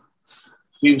that,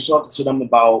 we was talking to them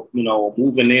about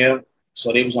moving there,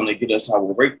 so they was gonna get us our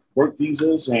work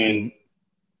visas, and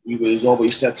we was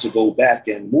always set to go back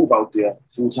and move out there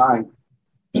full time.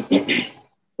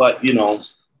 But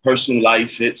personal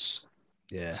life, he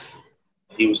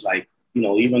was like,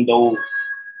 even though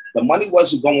the money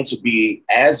wasn't going to be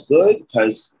as good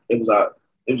because it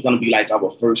was going to be like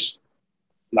our first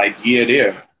like year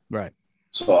there. Right.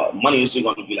 So money isn't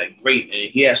going to be like great. And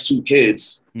he has 2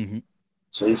 kids. Mm-hmm.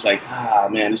 So he's like,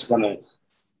 man, it's gonna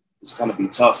be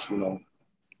tough,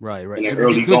 Right.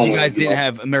 Because you guys didn't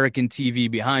have American TV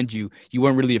behind you, you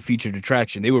weren't really a featured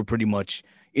attraction. They were pretty much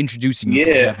introducing you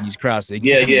to the Japanese crowd. So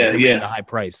the high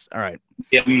price. All right.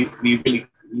 Yeah, we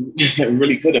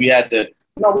really could have. We had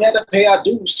to pay our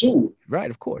dues too. Right,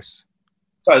 of course.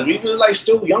 Because we were like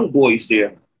still young boys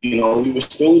there. We were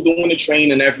still doing the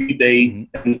training every day,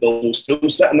 mm-hmm. and those still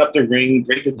setting up the ring,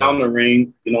 breaking down the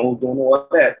ring, doing all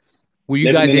that. Were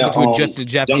you guys able to adjust to the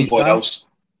Japanese style?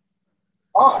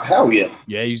 Oh, hell yeah.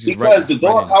 Yeah, because the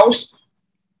doghouse,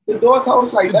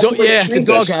 like that's the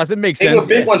doghouse. It makes sense.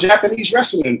 They were big on Japanese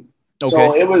wrestling,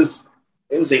 so it was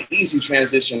an easy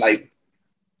transition. Like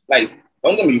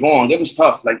don't get me wrong, it was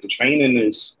tough. Like the training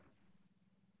it's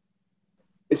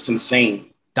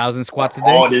insane. 1,000 squats a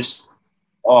day. All this,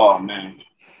 oh man,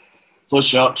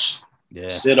 push-ups,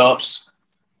 sit-ups.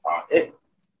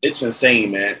 It's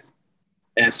insane, man.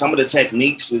 And some of the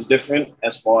techniques is different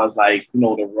as far as like,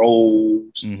 the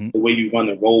rolls, mm-hmm. the way you run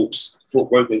the ropes,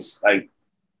 footwork is like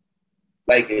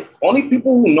only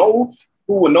people who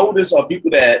will know this are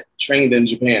people that trained in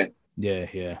Japan.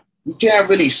 Yeah. You can't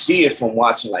really see it from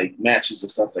watching like matches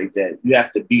and stuff like that. You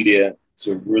have to be there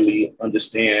to really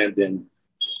understand and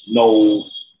know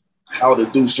how to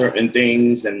do certain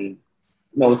things. And,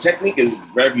 the technique is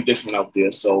very different out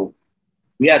there. So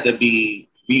we had to be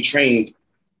retrained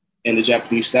in the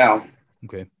Japanese style.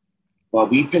 Okay. But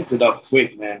we picked it up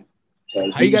quick, man.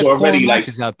 How you guys calling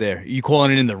matches out there? Are you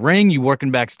calling it in the ring? You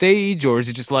working backstage? Or is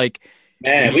it just like...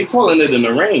 Man, we calling it in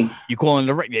the ring. You calling it in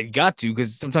the ring? Yeah, you got to,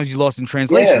 because sometimes you lost in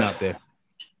translation out there.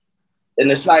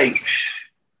 And it's like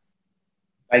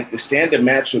the standard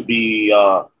match would be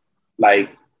like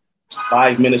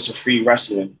 5 minutes of free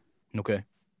wrestling. Okay.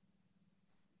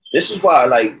 This is why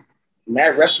like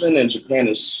mat wrestling in Japan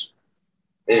is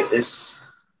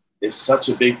such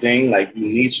a big thing. Like you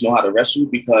need to know how to wrestle,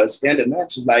 because standard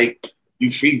match is like you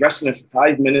free wrestling for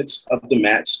 5 minutes of the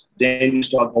match, then you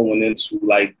start going into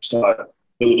start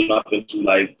building up into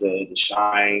like the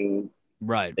shine,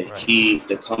 right, the heat,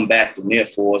 the comeback, the near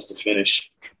falls, the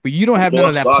finish. But you don't have none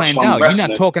of that planned out. You're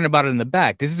not talking about it in the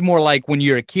back. This is more like when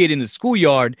you're a kid in the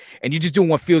schoolyard and you're just doing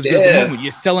what feels good at the moment.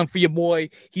 You're selling for your boy,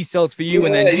 he sells for you,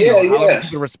 and then how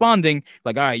people are responding,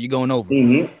 like, all right, you're going over.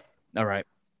 Mm-hmm. All right.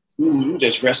 You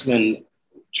just wrestling,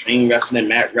 train wrestling,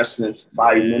 mat wrestling for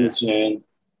 5 minutes, and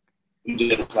you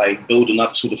just like building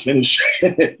up to the finish.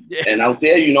 And out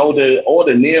there, all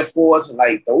the near falls,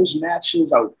 like those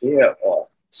matches out there are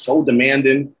so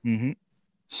demanding, mm-hmm.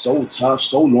 so tough,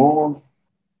 so long.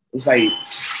 It's like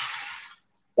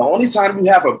the only time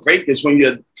you have a break is when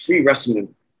you're free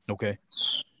wrestling. Okay.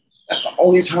 That's the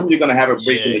only time you're gonna have a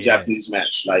break in the Japanese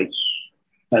match. Like,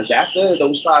 because after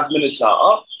those 5 minutes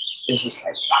are up, it's just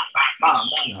like bang, bang,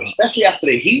 bang, bang. Especially after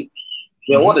the heat,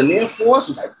 where all the near force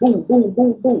is like boom, boom,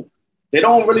 boom, boom. They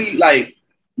don't really like.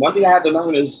 One thing I had to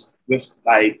learn is with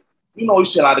like you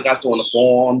see a lot of guys throwing the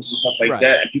forms and stuff like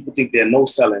that, and people think they're no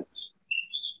selling.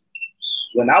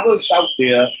 When I was out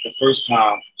there the first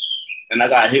time and I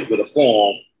got hit with a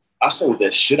form, I sold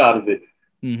that shit out of it.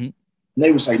 Mm-hmm. And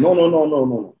they was like,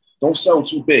 no. Don't sell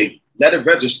too big. Let it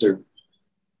register.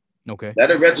 Okay.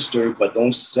 Let it register, but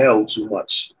don't sell too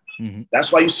much. Mm-hmm.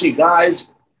 That's why you see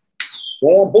guys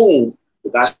going boom.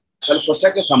 The guy sell it for a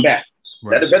second, come back.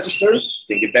 Let it register,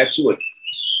 then get back to it.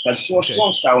 Because it's so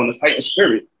strong style in the fighting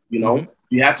spirit, you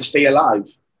have to stay alive.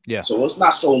 Yeah. So it's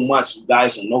not so much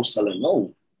guys are no selling,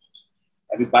 no.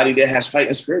 Everybody there has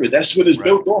fighting spirit. That's what it's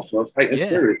built off of, fighting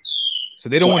spirit. So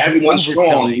they don't want everyone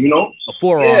strong, a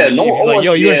forearm. Yeah, no, like,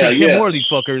 yo, you're gonna take 10 more of these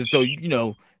fuckers. So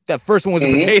that first one was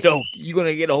a potato. You're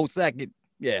gonna get a whole sack.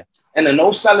 Yeah. And the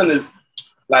no selling is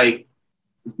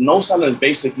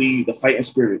basically the fighting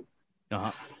spirit.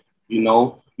 Uh-huh.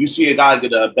 You see a guy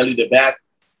get a belly to back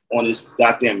on his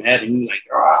goddamn head, and he's like,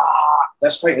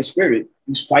 that's fighting spirit.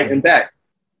 He's fighting back.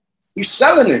 He's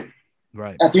selling it.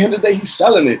 Right. At the end of the day, he's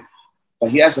selling it. But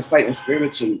he has a fighting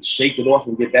spirit to shake it off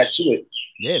and get back to it.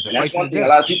 Yeah, and that's one thing a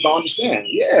lot of people don't understand.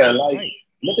 Yeah,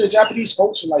 look at the Japanese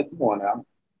folks and like, come on now.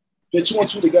 Get 2 and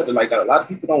 2 together. Like, a lot of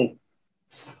people don't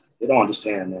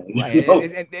understand, man. Right.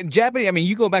 And Japanese, I mean,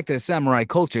 you go back to the samurai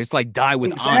culture, it's like die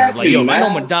with honor. Like, yo, if I know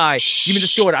I'm gonna die, give me the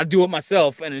sword, I'll do it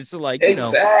myself. And it's like,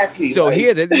 exactly. So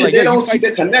here, they're like, they don't see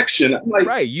the connection. I'm like,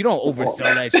 right, you don't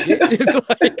oversell that shit. It's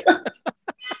like...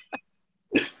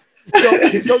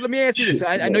 So let me ask you this.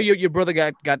 I know your brother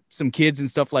got some kids and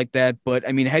stuff like that, but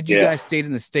I mean, had you guys stayed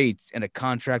in the States and a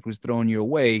contract was thrown your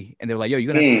way and they're like, yo,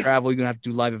 you're going to have to travel, you're going to have to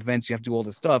do live events, you have to do all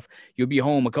this stuff, you'll be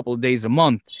home a couple of days a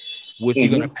month. Was he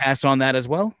going to pass on that as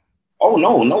well? Oh,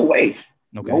 no way.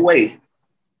 Okay. No way.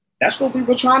 That's what we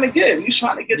were trying to get. We were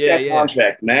trying to get that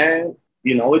contract, man.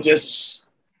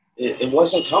 It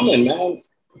wasn't coming, man.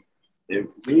 It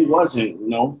really wasn't,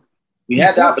 We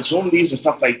had the opportunities and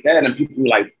stuff like that, and people were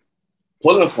like,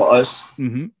 pulling for us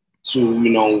to,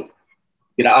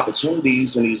 get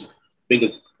opportunities in these bigger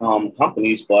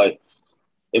companies, but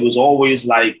it was always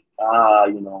like,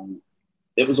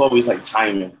 it was always like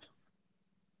timing.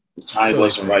 The time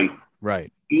wasn't right.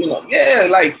 Right.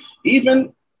 Like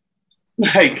even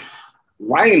like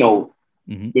Rhino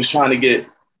was trying to get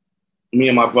me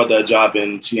and my brother a job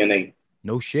in TNA.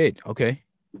 No shit. Okay.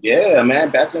 Yeah,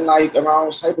 man. Back in like around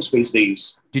cyberspace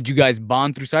days. Did you guys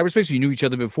bond through cyberspace or you knew each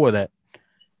other before that?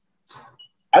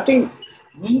 I think,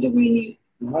 when did we meet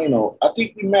Rhino? I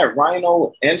think we met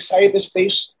Rhino in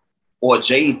cyberspace or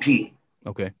JP.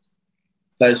 Okay.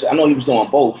 Because I know he was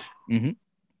doing both. Mm-hmm.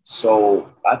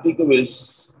 So I think we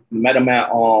met him at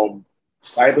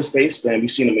cyberspace, then we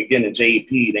seen him again in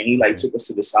JP. Then he like took us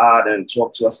to the side and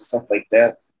talked to us and stuff like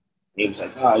that. And he was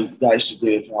like, you guys should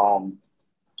give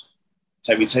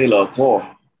Terry Taylor a call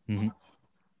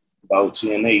about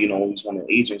TNA, he's one of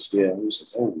the agents there. And he was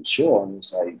like, oh, sure. And he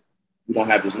was like, we don't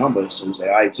have his number. So he was like,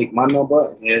 all right, take my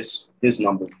number, and here's his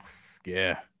number.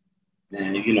 Yeah.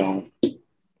 And,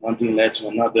 one thing led to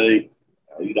another.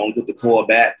 You don't get the call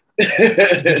back.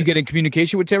 Did you get in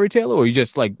communication with Terry Taylor, or you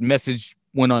just like message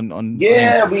went on?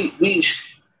 Yeah, we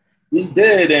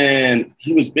did, and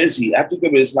he was busy. I think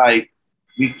it was like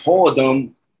we called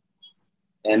him,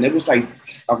 and it was like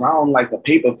around like a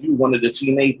pay-per-view, one of the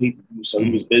TNA pay-per-views. So he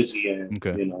was busy, and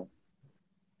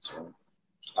So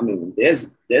I mean, there's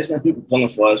been people pulling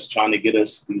for us, trying to get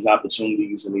us these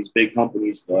opportunities and these big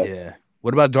companies. But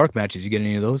what about dark matches? You get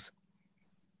any of those?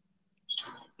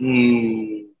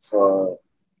 For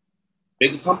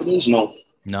bigger companies, no.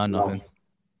 No, nothing.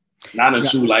 Not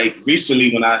until like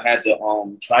recently when I had the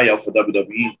tryout for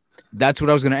WWE. That's what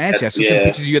I was going to ask you. I saw some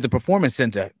pictures of you at the Performance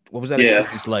Center. What was that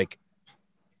experience like?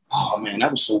 Oh man,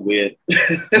 that was so weird.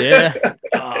 Yeah,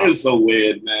 it was so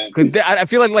weird, man. Because I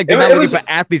feel like they're not looking for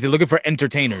athletes; they're looking for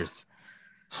entertainers.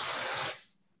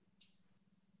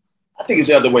 I think it's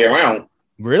the other way around.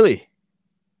 Really?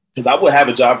 Because I would have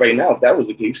a job right now if that was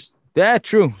the case. Yeah,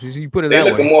 true. You put it They're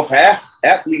that way. They're looking more for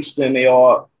athletes than they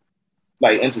are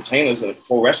like entertainers and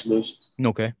pro wrestlers.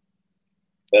 Okay.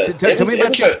 Tell me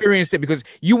about your experience there, because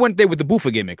you went there with the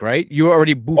Buffa gimmick, right? You were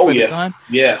already Buffa at the time?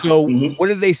 Yeah. So what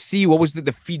did they see? What was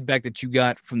the feedback that you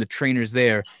got from the trainers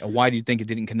there? And why do you think it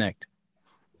didn't connect?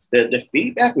 The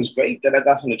feedback was great that I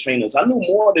got from the trainers. I knew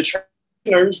more of the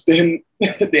trainers than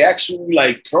the actual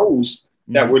like pros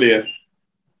that were there.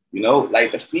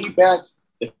 Like the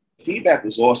feedback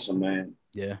was awesome, man.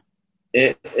 Yeah.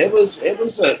 It was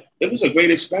a great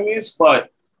experience,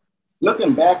 but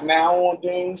looking back now on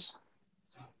things,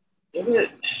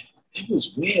 it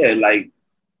was weird, like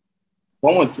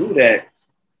going through that,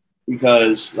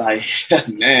 because like,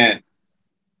 man,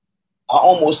 I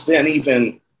almost didn't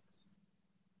even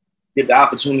get the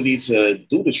opportunity to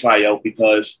do the tryout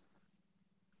because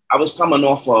I was coming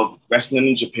off of wrestling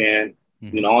in Japan.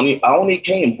 Mm-hmm. You know, I only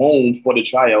came home for the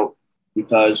tryout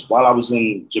because while I was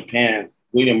in Japan,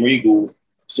 William Regal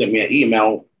sent me an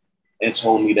email and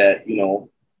told me that, you know,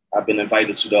 I've been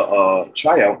invited to the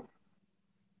tryout.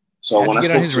 So when I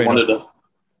spoke to one of the,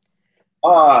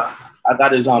 I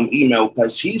got his email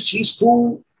because he's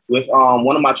cool with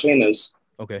one of my trainers.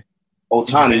 Okay.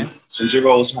 Otani,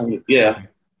 Sanjiro Otani. Yeah. Okay.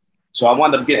 So I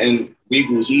wound up getting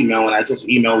Regal's email and I just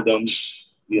emailed them,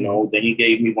 you know, then he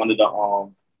gave me one of the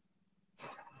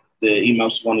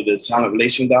emails to one of the talent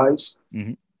relation guys.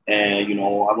 Mm-hmm. And, you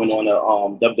know, I went on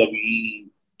the WWE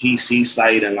PC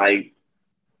site and like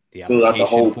filled out the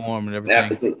whole form and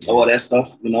everything. All that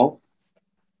stuff, you know.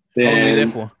 Then, how long were you there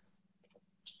for?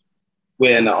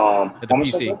 We're in the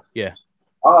Performance Center? Yeah.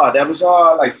 That was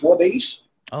like 4 days.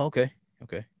 Oh, okay.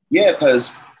 Okay. Yeah,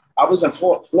 because I was in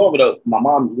Florida. My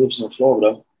mom lives in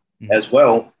Florida as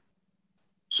well.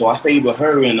 So I stayed with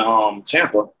her in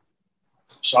Tampa.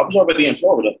 So I was already in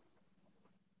Florida.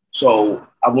 So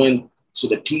I went to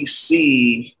the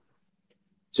PC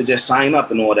to just sign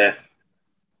up and all that.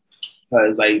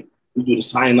 Because like we do the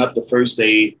sign up the first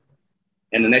day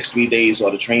and the next 3 days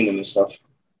are the training and stuff.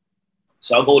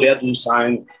 So I'll go there, do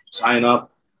sign up.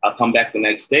 I'll come back the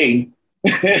next day.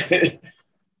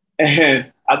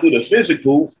 And I do the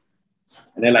physical.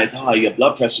 And they're like, oh, your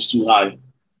blood pressure's too high.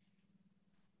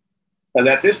 Because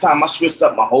at this time, I switched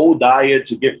up my whole diet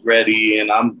to get ready.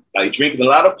 And I'm like drinking a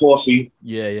lot of coffee.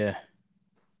 Yeah, yeah.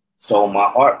 So my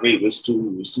heart rate was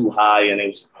too high. And it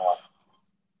was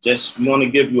just, we want to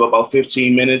give you about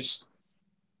 15 minutes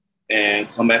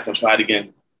and come back and try it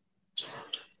again.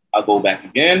 I'll go back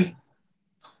again.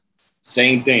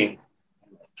 Same thing.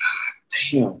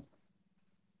 Damn.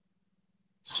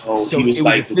 So he was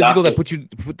like, the physical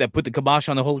that put the kibosh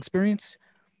on the whole experience?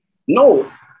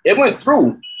 No, it went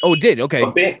through. Oh, it did?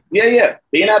 Okay. Yeah.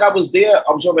 Being that I was there,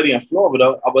 I was already in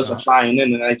Florida. I wasn't flying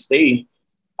in the next day.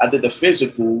 I did the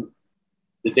physical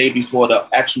the day before the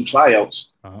actual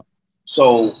tryouts. Uh-huh.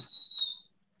 So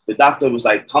the doctor was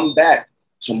like, come back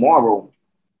tomorrow.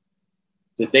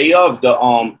 The day of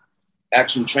the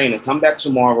actual training, come back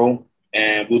tomorrow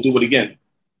and we'll do it again.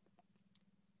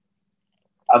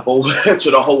 I go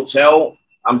to the hotel.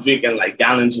 I'm drinking like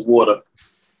gallons of water.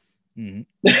 Mm-hmm.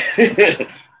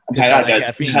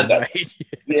 I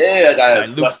gotta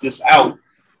flush this out.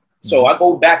 So I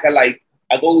go back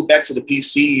to the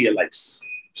PC at like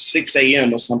 6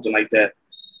 a.m. or something like that.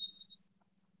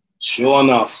 Sure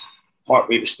enough, heart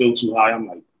rate is still too high. I'm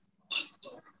like,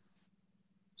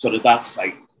 so the doctor's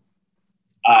like,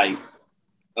 all right,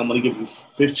 I'm gonna give you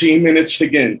 15 minutes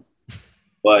again.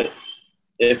 But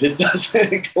if it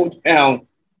doesn't go down,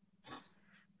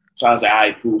 so I was like, all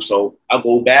right, cool. So I'll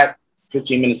go back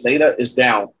 15 minutes later, it's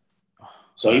down.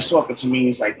 So he's talking to me.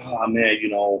 He's like, oh, man, you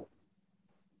know,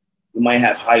 you might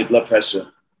have high blood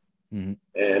pressure. Mm-hmm.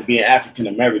 And being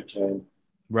African-American,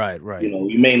 right. You know,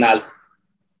 you may not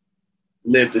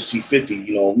live to see 50.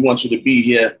 You know, we want you to be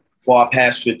here far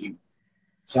past 50.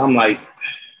 So I'm like,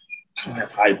 I don't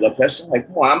have high blood pressure. Like,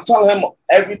 come on. I'm telling him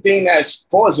everything that's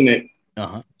causing it.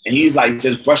 Uh-huh. And he's like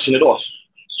just brushing it off.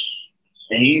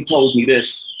 And he tells me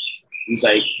this. He's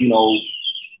like, you know,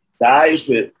 guys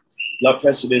with blood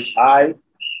pressure this high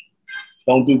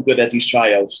don't do good at these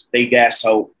tryouts. They gas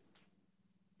out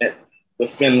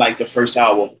within like the first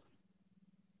hour.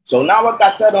 So now I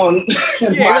got that on in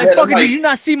my head. Fucking, did you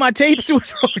not see my tapes?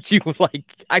 What's wrong with you? Like,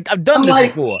 I've done this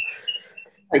before.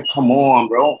 Like, come on,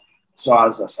 bro. So I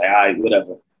was just like, all right,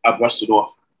 whatever. I brushed it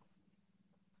off.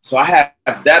 So I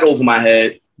have that over my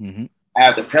head. Mm-hmm. I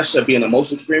have the pressure of being the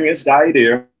most experienced guy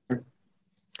there.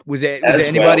 Was there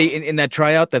anybody in that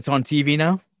tryout that's on TV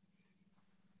now?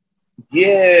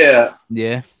 Yeah.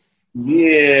 Yeah.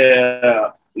 Yeah.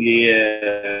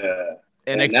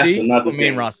 NXT or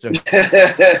main roster?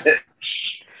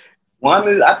 One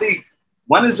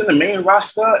is in the main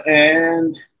roster,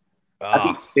 and I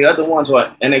think the other ones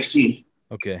are NXT.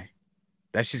 Okay.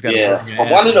 That's just got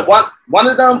but one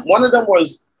of them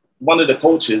was one of the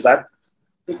coaches. I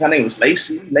think her name was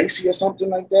Lacey or something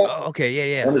like that. Oh,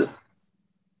 okay, yeah.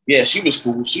 Yeah, she was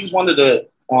cool. She's one of the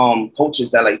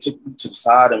coaches that like took me to the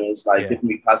side and was like giving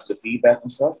me positive feedback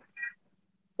and stuff.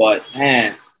 But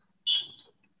man,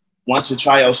 once the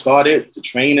tryout started, the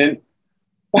training,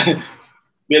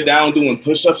 we're down doing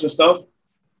push-ups and stuff.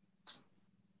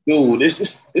 Dude,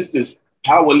 this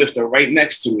power lifter right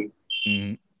next to me.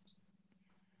 Mm-hmm.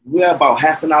 We're about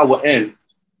half an hour in.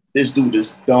 This dude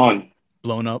is done.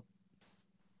 Blown up.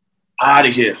 Out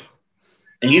of here.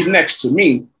 And he's next to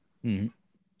me. Mm-hmm.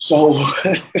 So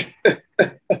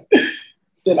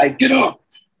They're like, get up.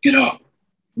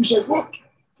 He's like, what?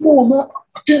 Come on, man,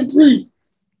 I can't breathe.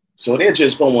 So they're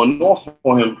just going off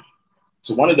on him.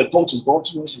 So one of the coaches go up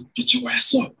to him and said, get your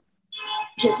ass up.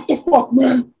 He's like, what the fuck,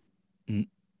 man?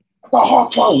 I got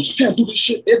heart problems. I can't do this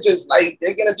shit. They're just like,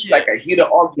 they get into like a heated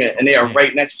argument and they are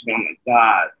right next to me. I'm like,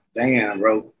 God damn,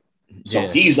 bro. So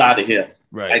he's out of here.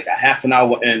 Right. Like a half an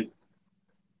hour in.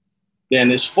 Then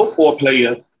this football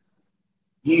player,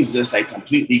 he's just like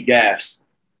completely gassed.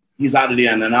 He's out of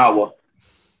there in an hour.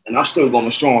 And I'm still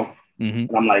going strong. And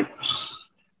I'm like,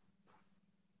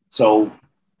 so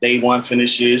day one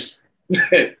finishes.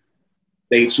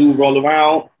 Day two roll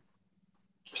around.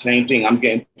 Same thing. I'm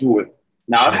getting through it.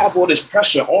 Now I have all this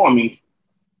pressure on me,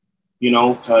 you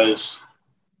know, because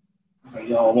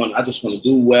I just want to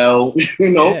do well,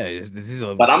 you know.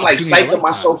 Yeah, but I'm like psyching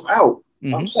myself out.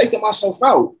 I'm psyching myself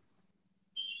out.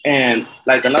 And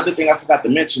like another thing I forgot to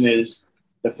mention is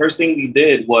the first thing we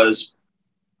did was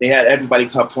they had everybody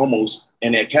cut promos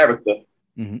in their character.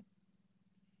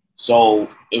 So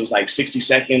it was like 60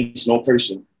 seconds, no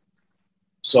person.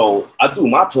 So I do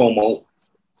my promo,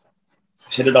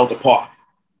 hit it out the park.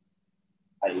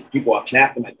 Like people are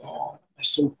clapping, like, oh, that's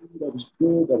so cool, that was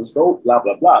good, that was dope, blah,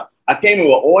 blah, blah. I came in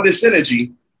with all this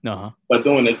energy, but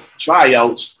during the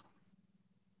tryouts,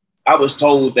 I was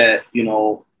told that, you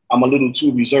know, I'm a little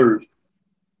too reserved.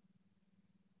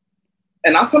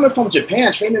 And I'm coming from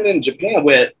Japan, training in Japan,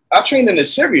 where our training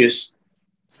is serious.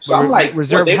 So I'm like,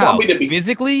 reserved they want me to be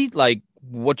physically, like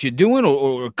what you're doing,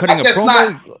 or cutting a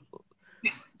promo?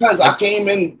 Because I came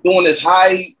in doing this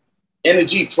high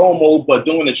energy promo, but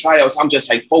doing the tryouts, I'm just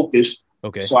like focused.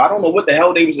 Okay. So I don't know what the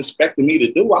hell they was expecting me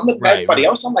to do. I'm looking at everybody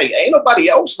else. I'm like, ain't nobody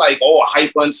else like all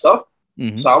hype and stuff.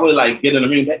 So I would like get in the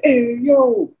ring, like, hey,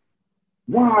 yo,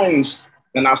 Wines.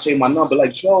 And I'll say my number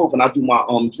like 12 and I do my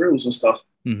drills and stuff.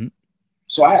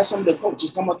 So I had some of the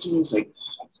coaches come up to me and say,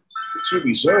 too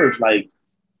reserved, like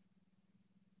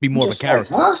be more of a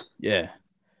character. Like, huh?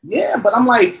 Yeah, but I'm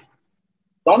like,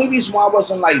 the only reason why I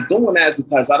wasn't like doing that is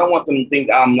because I don't want them to think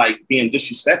I'm like being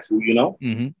disrespectful, you know?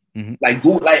 Like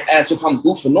as if I'm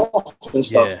goofing off and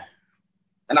stuff.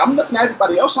 And I'm looking at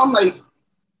everybody else, I'm like,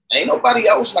 ain't nobody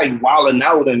else like wilding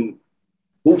out and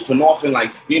goofing off and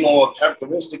like being all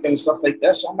characteristic and stuff like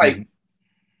that. So I'm like,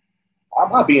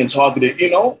 I'm not being targeted,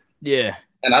 you know? Yeah.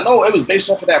 And I know it was based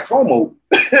off of that promo.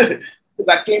 Because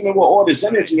I came in with all this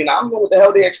energy and I don't know what the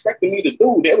hell they expected me to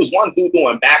do. There was one dude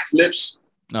doing backflips.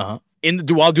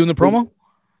 While doing the promo?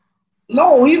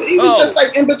 No, he was just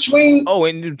like in between.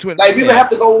 In between. Like we would have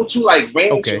to go to like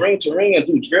ring to ring and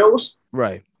do drills.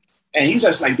 Right. And he's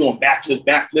just like doing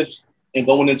backflips and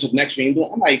going into the next ring.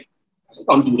 I'm like, I'm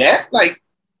gonna do that. Like,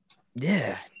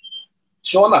 yeah.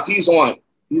 Sure enough, he's on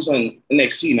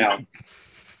NXT now.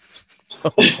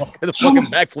 The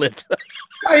fucking backflips.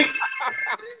 Like,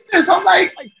 I'm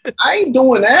like, I ain't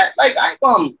doing that. Like, I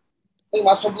make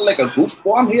myself look like a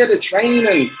goofball. I'm here to train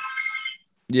and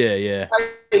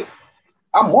like,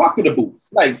 I'm marketable.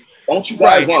 Like, don't you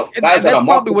guys want guys that are marketable? That's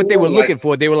probably what they were looking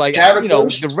for. They were like, characters. You know,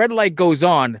 the red light goes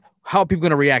on. How are people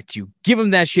going to react to you? Give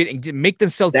them that shit and make them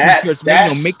sell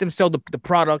t-shirts. Make them sell the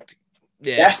product.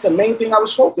 Yeah. That's the main thing I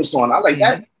was focused on. I like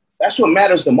that. That's what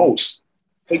matters the most.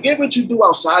 Forget what you do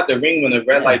outside the ring when the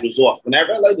red light was off. When that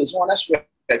red light is on, that's where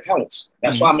that counts.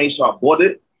 That's why I made sure I bought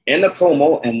it in the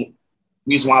promo and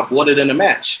reason why I bought it in the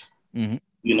match. You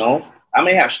know, I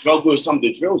may have struggled with some of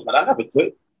the drills, but I never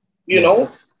quit. You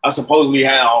know, I supposedly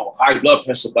had high blood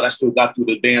pressure, but I still got through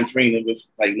the damn training with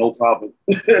like no problem.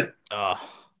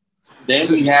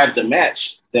 Then we have the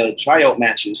match, the tryout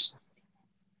matches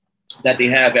that they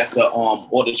have after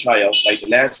all the tryouts. Like the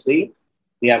last day,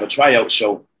 they have a tryout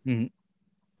show.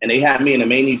 And they had me in the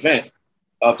main event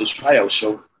of the tryout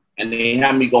show, and they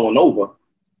had me going over.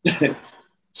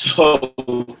 So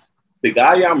the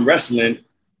guy I'm wrestling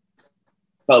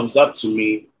comes up to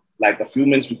me like a few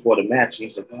minutes before the match, and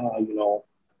he's like, oh, you know,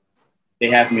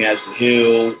 they have me as the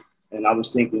heel, and I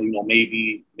was thinking, you know,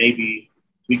 maybe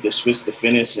we could switch the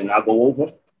finish and I'll go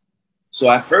over. So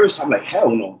at first, I'm like,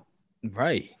 hell no.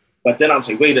 Right. But then I'm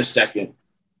like, wait a second.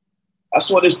 I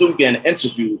saw this dude getting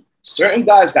interviewed. Certain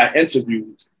guys got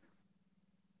interviewed,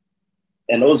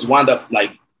 and those wound up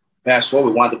like fast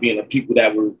forward wound up being the people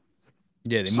that were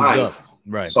they signed. moved up.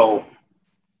 Right. So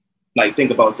like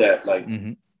think about that. Like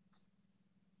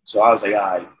so I was like, all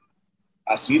right,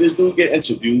 I see this dude get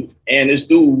interviewed, and this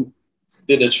dude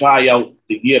did a tryout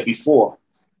the year before.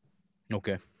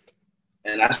 Okay.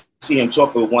 And I see him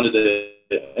talk with one of the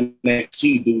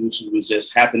NXT dudes who was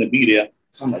just happened to be there.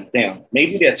 So I'm like, damn,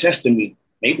 maybe they're testing me.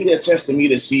 Maybe they're testing me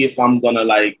to see if I'm gonna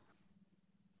like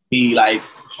be like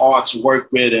hard to work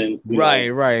with, and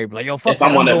right. Like, yo, fuck if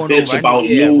I want to bitch about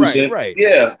losing,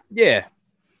 yeah.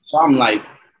 So I'm like,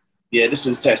 yeah, this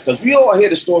is test, because we all hear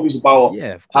the stories about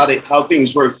how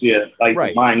things work there. Like,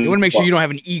 right. You want to make sure you don't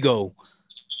have an ego.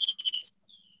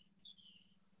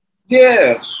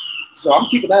 Yeah. So I'm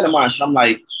keeping that in mind. So I'm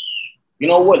like, you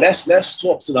know what? Let's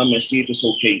talk to them and see if it's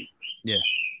okay. Yeah.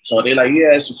 So they're like,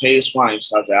 yeah, it's okay, it's fine.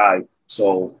 So I was like, all right.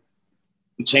 So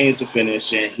we changed the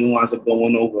finish, and he winds up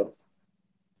going over.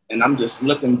 And I'm just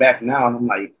looking back now, and I'm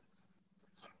like,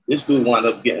 this dude wound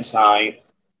up getting signed.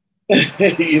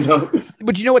 You know.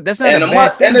 But you know what? That's not a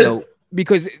bad thing, though,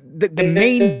 because the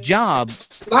main job,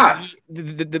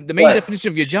 the main definition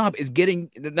of your job is getting,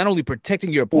 not only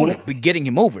protecting your opponent, but getting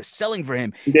him over, selling for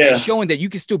him, and showing that you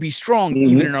can still be strong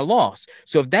even in a loss.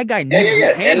 So if that guy needs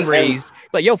his hand raised,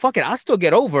 like, yo, fuck it, I'll still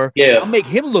get over. I'll make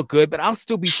him look good, but I'll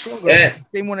still be stronger.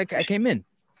 Same when I came in.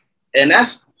 And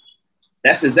that's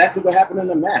exactly what happened in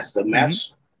the match. The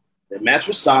match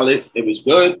was solid. It was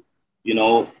good. You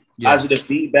know, positive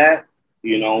feedback.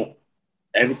 You know,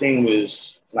 everything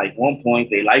was like on point.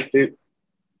 They liked it.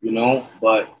 You know,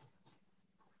 but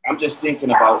I'm just thinking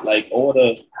about like all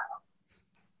the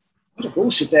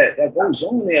bullshit that goes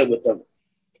on there with the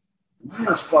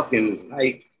man's fucking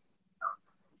like.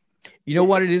 You know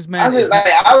what it is, man?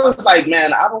 I was like,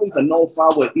 man, I don't even know if I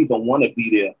would even want to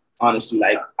be there. Honestly,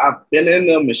 like, I've been in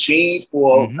the machine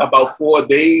for about 4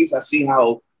 days. I see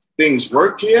how things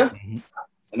work here,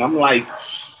 and I'm like,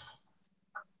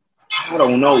 I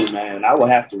don't know, man. I would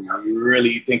have to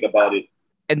really think about it.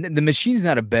 And the machine's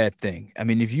not a bad thing. I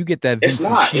mean, if you get that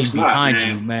machine behind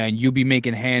you, man, you'll be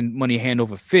making money hand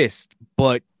over fist.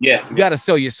 But you got to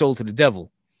sell your soul to the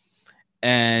devil.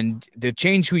 And to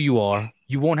change who you are,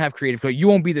 you won't have creative. You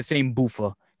won't be the same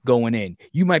boofer going in.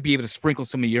 You might be able to sprinkle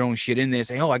some of your own shit in there,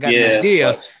 saying, oh, I got an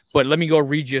idea, but let me go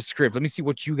read your script. Let me see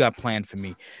what you got planned for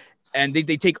me. And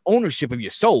they take ownership of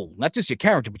your soul, not just your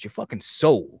character, but your fucking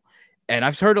soul. And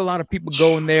I've heard a lot of people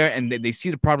go in there and they see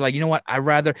the problem like, you know what, I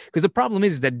rather, because the problem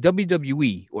is that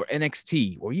WWE or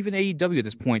NXT or even AEW at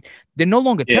this point, they're no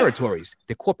longer territories,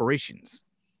 they're corporations.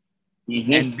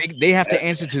 And they have to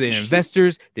answer to their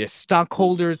investors, their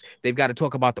stockholders. They've got to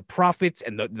talk about the profits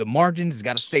and the margins. It's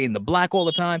got to stay in the black all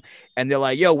the time. And they're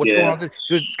like, yo, what's going on?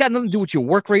 So it's got nothing to do with your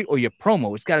work rate or your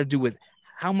promo. It's got to do with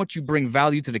how much you bring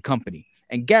value to the company.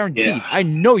 And guaranteed, I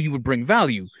know you would bring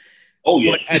value. Oh,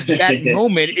 yeah. But at that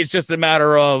moment, it's just a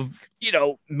matter of, you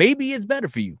know, maybe it's better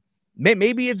for you.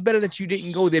 Maybe it's better that you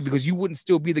didn't go there because you wouldn't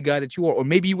still be the guy that you are. Or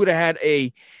maybe you would have had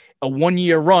a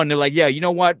 1-year run. They're like, yeah, you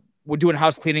know what? We're doing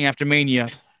house cleaning after Mania.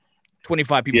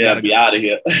 25 people. Yeah, be out of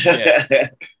here. It's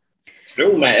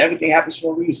true, man. Everything happens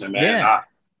for a reason, man. I'm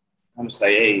gonna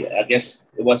say, hey, I guess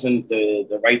it wasn't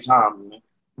the right time. Man.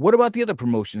 What about the other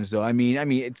promotions, though? I mean,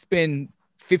 it's been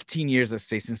 15 years, let's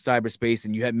say, since cyberspace,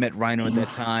 and you had met Rhino at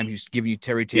that time. He was giving you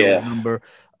Terry Taylor's number.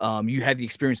 You had the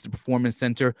experience at the Performance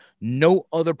Center. No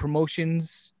other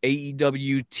promotions,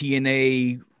 AEW,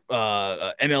 TNA,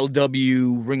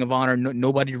 MLW, Ring of Honor,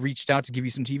 nobody reached out to give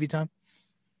you some TV time?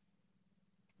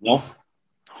 No.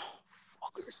 Oh,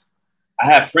 fuckers.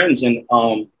 I have friends in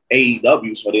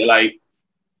AEW, so they're like,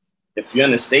 if you're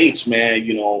in the States, man,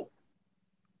 you know,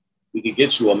 we could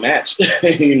get you a match,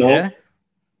 you know.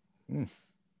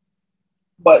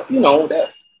 But, you know,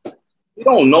 that you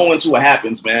don't know until it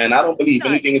happens, man. I don't believe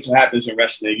anything until it happens in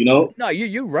wrestling, you know. No,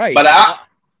 you're right. But I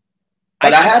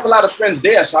have a lot of friends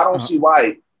there, so I don't see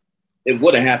why it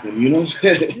wouldn't happen, you know?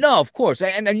 No, of course.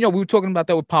 And, you know, we were talking about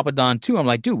that with Papa Don, too. I'm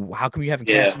like, dude, how come you haven't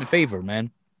cashed in the favor,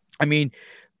 man? I mean,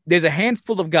 there's a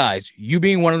handful of guys, you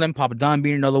being one of them, Papa Don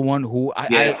being another one, who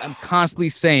I'm constantly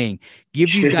saying,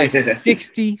 give you guys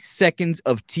 60 seconds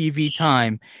of TV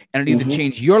time, and it'll either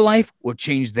change your life or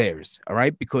change theirs, all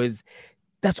right? Because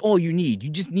that's all you need. You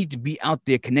just need to be out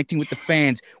there connecting with the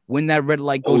fans. When that red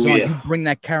light goes on, you bring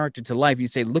that character to life. You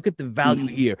say, look at the value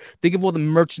here. Think of all the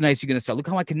merchandise you're going to sell. Look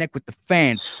how I connect with the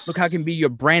fans. Look how I can be your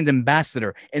brand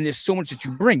ambassador. And there's so much that you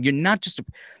bring. You're not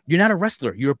a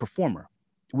wrestler. You're a performer,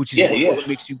 which is what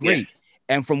makes you great.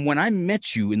 And from when I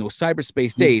met you in those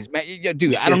cyberspace days, man,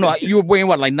 dude, I don't know, you were weighing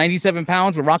what, like 97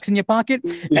 pounds with rocks in your pocket?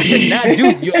 And now,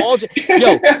 dude, you all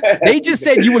they just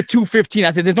said you were 215.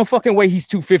 I said, there's no fucking way he's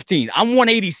 215. I'm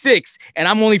 186 and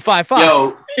I'm only 5'5".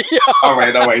 Yo. All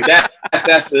right.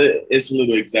 That's it's a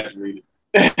little exaggerated.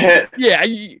 Yeah,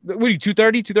 what are you,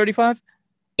 230, 235?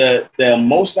 The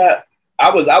most I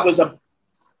was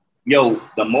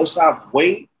the most I've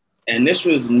weighed, and this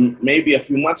was maybe a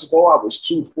few months ago, I was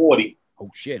 240. Oh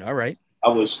shit! All right. I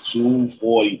was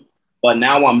 240, but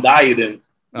now I'm dieting,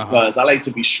 because I like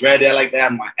to be shredded. I like to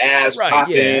have my ass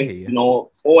popping, you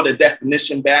know, all the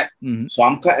definition back. So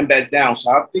I'm cutting back down.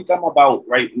 So I think I'm about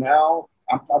right now.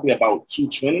 I'm probably about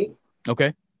 220.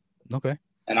 Okay.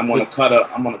 And I'm gonna cut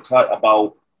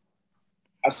about,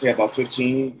 I say about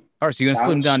 15. All right, so you're gonna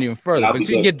slim down even further, but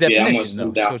you get definition. I'm gonna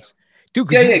slim down. So dude,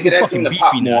 get everything to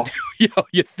pop more. Yo,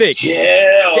 you're thick.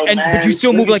 Yeah, and man, but you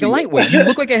still move like a lightweight. You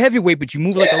look like a heavyweight, but you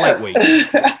move like a lightweight.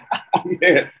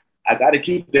 Yeah, I got to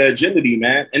keep the agility,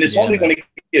 man, and it's only going to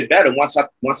get better once I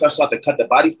start to cut the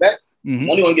body fat. I'm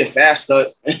only going to get faster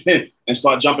and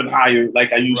start jumping higher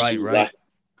like I used to. Right. Like,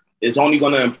 it's only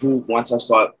going to improve once I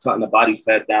start cutting the body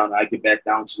fat down. I get back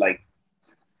down to like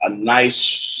a nice,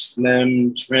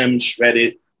 slim, trim,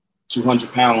 shredded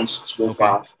 200 pounds,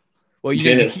 205. Okay. Well,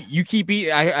 you keep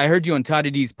eating. I heard you on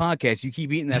Toddy D's podcast. You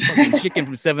keep eating that fucking chicken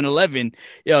from 7-Eleven.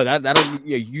 Yo,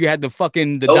 you had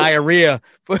the diarrhea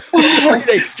for 3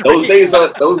 days straight.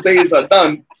 Those days are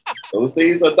done. Those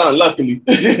days are done. Luckily.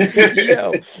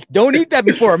 Yo, don't eat that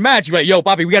before a match. You're like, yo,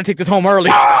 Bobby, we gotta take this home early.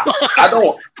 I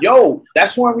don't. Yo,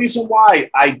 that's one reason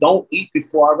why I don't eat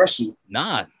before I wrestle.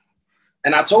 Nah.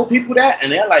 And I told people that,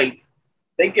 and they're like,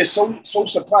 they get so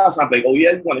surprised. I'm like, oh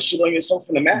yeah, you want to shit on yourself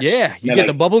in the match? Yeah, you get like,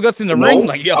 the bubble guts in the ring.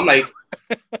 Like, yo. I'm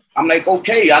like,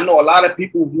 okay. I know a lot of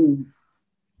people who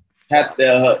had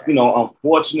the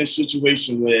unfortunate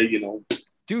situation where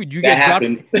dude, you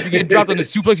get dropped on the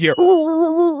suplex here.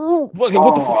 What the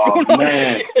fuck? Oh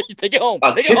man, you take it home.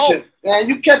 Man,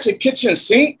 you catch a kitchen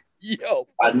sink. Yo,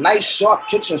 a nice sharp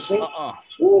kitchen sink.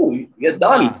 Ooh, you're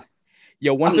done.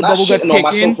 Yo, once the bubble guts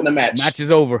kick in the match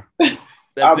is over.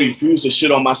 I refuse to shit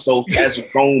on myself as a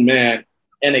grown man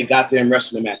in a goddamn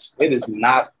wrestling match. It is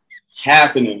not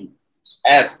happening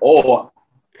at all.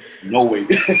 No way.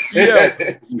 Yeah.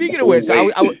 Speaking of which,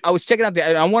 I was checking out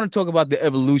I want to talk about the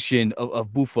evolution of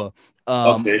Buffa.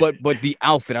 But the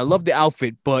outfit. I love the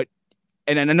outfit, but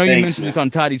and I know you mentioned this on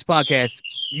Toddy's podcast.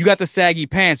 You got the saggy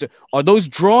pants. Are those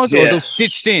draws or are those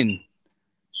stitched in?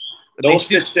 Those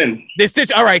stitched in. They're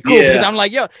stitched. All right, cool. Yeah. Because I'm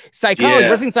like, yo, psychology,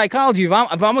 wrestling psychology.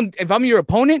 If I'm your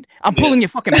opponent, I'm pulling your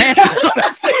fucking pants.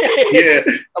 Yeah.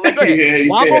 I'm like, hey,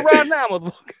 wobble around now,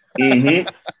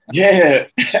 motherfucker. Yeah.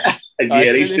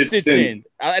 They stitched in.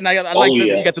 And I like that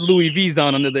you got the Louis V's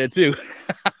on under there too.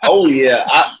 Oh yeah.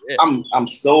 I'm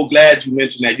so glad you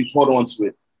mentioned that. You caught on to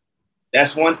it.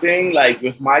 That's one thing. Like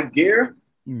with my gear,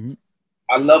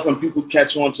 I love when people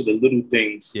catch on to the little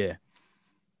things. Yeah.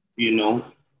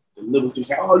 The little things.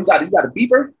 Like, oh, you got a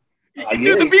beeper? Yeah,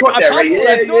 you caught that right.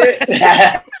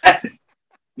 Yeah.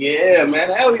 Yeah, man.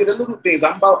 Hell yeah, the little things.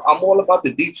 I'm all about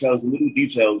the details, the little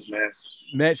details, man.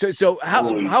 Man, so how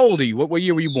old are you? What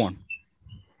year were you born?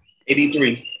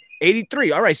 83.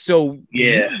 83. All right. So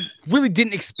yeah, you really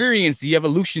didn't experience the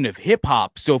evolution of hip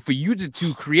hop. So for you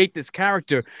to create this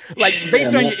character, like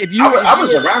based on I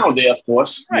was around there, of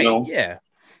course. Right. Yeah.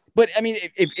 But I mean,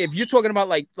 if you're talking about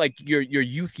like your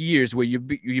youth years where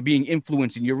you're being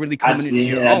influenced and you're really coming into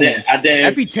your own,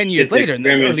 that'd be 10 years later in the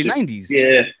early 90s.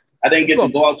 Yeah. I didn't get to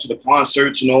go out to the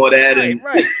concerts and all that.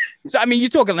 Right. So, I mean, you're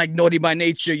talking like Naughty by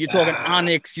Nature. You're talking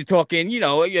Onyx. You're talking,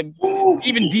 even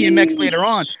DMX later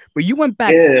on. But you went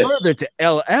back further to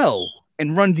LL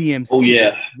and Run DMC. Oh,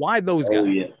 yeah. Why those guys? Oh,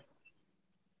 yeah.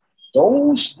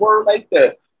 Those were like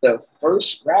the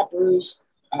first rappers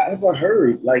I ever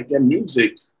heard, like their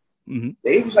music. Mm-hmm.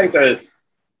 They was like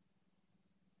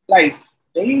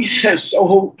they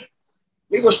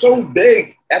were so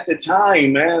big at the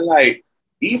time, man. Like,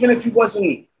 even if you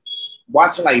wasn't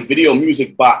watching like Video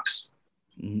Music Box,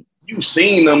 you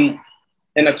seen them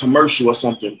in a commercial or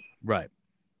something. Right.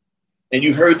 And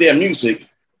you heard their music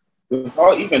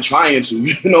without even trying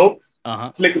to,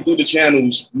 flicking through the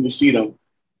channels, you would see them.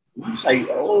 I was like,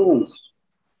 oh,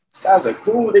 these guys are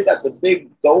cool. They got the big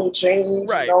gold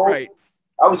chains. Right, right.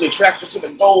 I was attracted to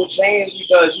the gold chains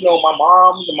because, my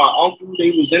moms and my uncle, they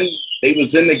was in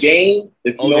the game,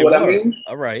 if you know what I mean.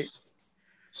 All right.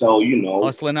 So,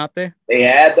 hustling out there. They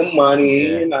had the money,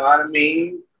 you know what I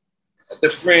mean? The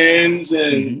friends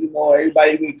and,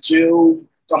 everybody would chill,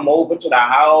 come over to the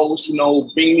house,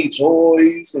 bring me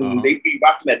toys, and they'd be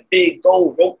rocking that big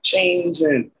gold rope chains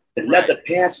and the leather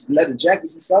pants, leather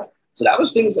jackets and stuff. So that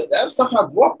was stuff I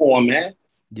grew up on, man.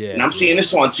 Yeah. And I'm seeing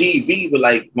this on TV with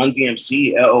like Run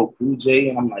DMC, LL Cool J,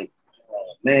 and I'm like,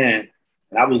 oh, man.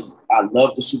 And I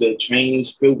love to see the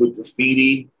trains filled with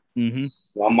graffiti. Mm-hmm.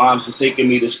 My mom's just taking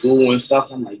me to school and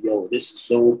stuff. I'm like, yo, this is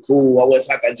so cool. I wish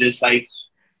I could just like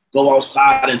go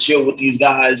outside and chill with these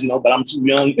guys, but I'm too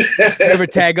young. You ever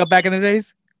tag up back in the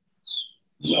days?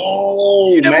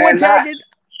 No, you never man. Went tagging?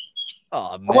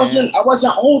 Oh, man. I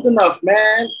wasn't old enough,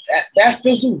 man. That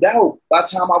fizzled out by the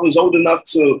time I was old enough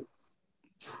to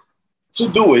to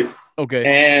do it.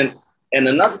 Okay. And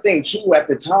another thing too, at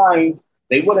the time,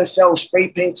 they wouldn't sell spray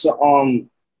paint to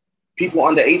people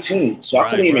under 18. So I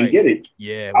couldn't even get it.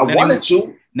 Yeah. I wanted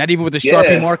to. Not even with the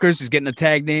Sharpie markers, just getting a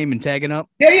tag name and tagging up.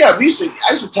 Yeah. I used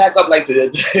to tag up like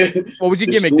the what was your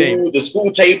gimmick name? The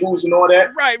school tables and all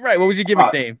that. Right. What was your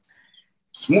gimmick name?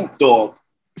 Smooth Dog.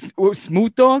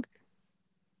 Smooth Dog?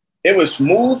 It was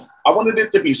smooth. I wanted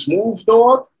it to be Smooth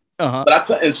Dog, but I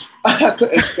couldn't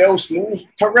spell smooth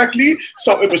correctly,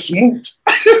 so it was smooth.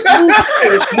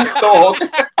 It was Smooth Dog.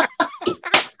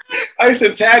 I used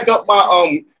to tag up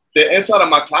my the inside of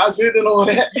my closet and all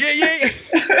that.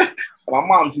 Yeah. My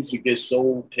mom used to get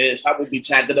so pissed. I would be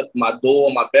tagging up my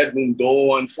door, my bedroom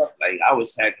door, and stuff. Like I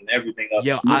was tagging everything up.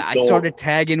 Yo, I started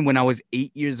tagging when I was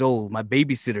 8 years old. My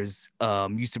babysitters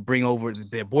used to bring over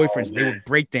their boyfriends. They were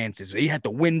break dancers. They had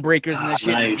the windbreakers and that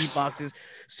shit, and beatboxes.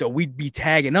 So we'd be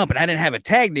tagging up, and I didn't have a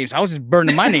tag name, so I was just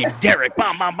burning my name, Derek,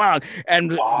 bam, bam, bam. And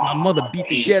my mother beat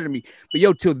the shit out of me. But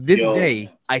yo, till this day,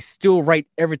 I still write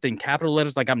everything capital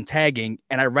letters like I'm tagging,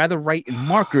 and I'd rather write in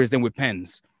markers than with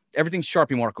pens. Everything's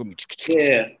Sharpie marker with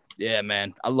me. Yeah,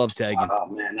 man. I love tagging. Oh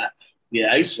man,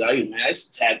 I used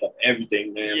to tag up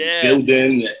everything, man. Yeah.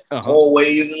 Building,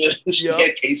 hallways,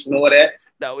 staircase, and all that.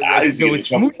 That was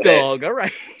Smooth Dog. All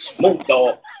right. Smooth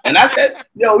Dog. And that's that.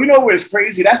 Yo, you know what's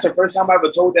crazy? That's the first time I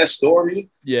ever told that story.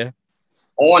 Yeah.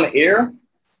 On air.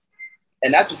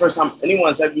 And that's the first time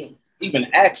anyone's ever even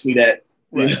asked me that.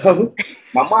 Right. You know?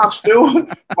 My mom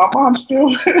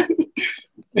still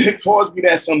it calls me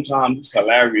that sometimes. It's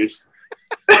hilarious.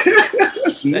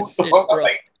 Smooth Dog.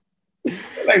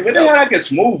 Like where the hell I get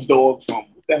Smooth Dog from?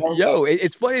 What the hell? Yo,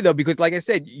 it's funny though, because like I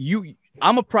said,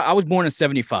 I was born in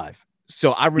 75.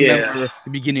 So I remember the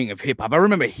beginning of hip hop. I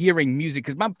remember hearing music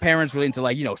because my parents were into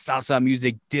salsa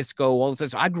music, disco, all this stuff.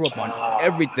 So I grew up on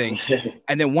everything.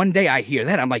 And then one day I hear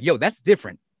that. I'm like, yo, that's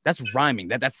different. That's rhyming.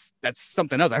 That's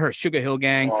something else. I heard Sugar Hill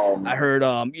Gang. I heard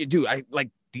I like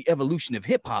the evolution of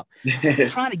hip hop. I'm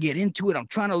trying to get into it. I'm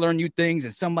trying to learn new things.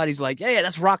 And somebody's like, yeah,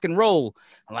 that's rock and roll.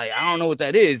 I'm like, I don't know what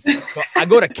that is. So I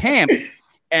go to camp.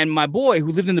 And my boy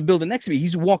who lived in the building next to me,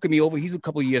 he's walking me over. He's a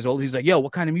couple of years old. He's like, yo,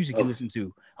 what kind of music you listen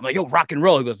to? I'm like, yo, rock and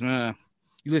roll. He goes, you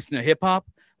listen to hip hop?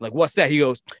 I'm like, what's that? He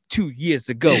goes, 2 years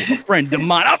ago, a friend of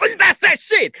mine. I was like, that's that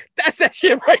shit. That's that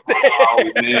shit right there.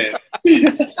 Oh, man.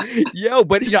 Yo,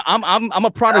 but I'm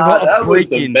a product of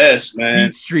breaking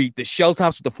Beat Street, the shell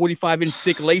tops with the 45-inch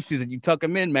thick laces, and you tuck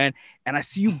them in, man. And I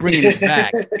see you bringing it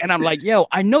back. And I'm like, yo,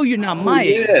 I know you're not my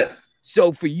age.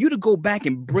 So for you to go back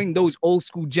and bring those old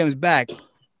school gems back,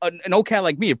 an old cat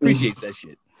like me appreciates that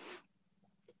shit.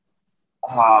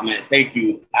 Oh man, thank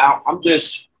you. I'm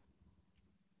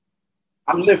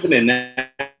living it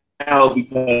now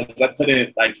because I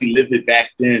couldn't live it back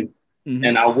then. Mm-hmm.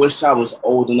 And I wish I was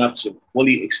old enough to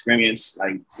fully experience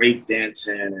like break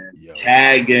dancing and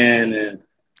tagging and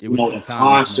the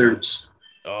concerts.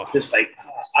 Just like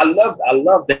I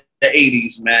love the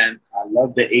 80s, man. I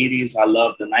love the 80s. I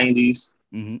love the 90s.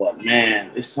 Mm-hmm. But man,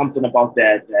 it's something about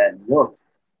that look.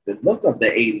 The look of the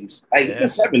 80s, like the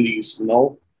 70s,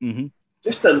 mm-hmm.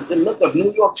 Just the look of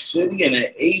New York City in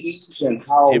the 80s and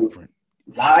how different.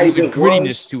 Live it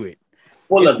grittiness to it.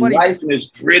 Full of life and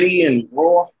it's gritty and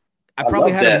raw. I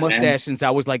probably had a mustache since I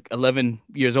was like 11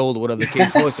 years old or whatever the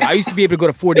case was. So I used to be able to go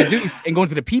to 40 Deuce and go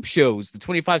into the peep shows, the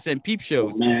 25-cent peep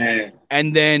shows. Man.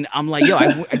 And then I'm like, yo,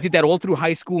 I did that all through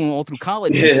high school and all through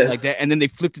college and shit like that. And then they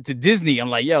flipped it to Disney. I'm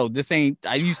like, yo, this ain't,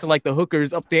 I used to like the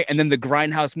hookers up there. And then the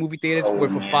Grindhouse movie theaters where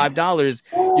for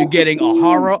 $5, you're getting a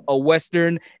horror, a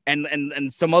Western,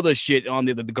 and some other shit on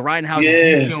the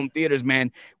Grindhouse film theaters,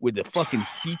 man, where the fucking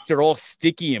seats are all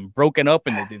sticky and broken up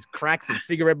and there's cracks and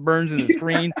cigarette burns in the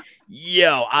screen.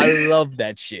 Yo, I love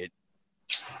that shit.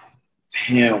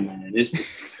 Damn, man. This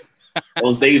is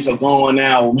those days are gone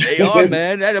now. They are,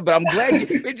 man. But I'm glad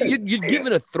you're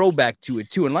giving a throwback to it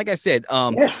too. And like I said,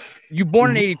 you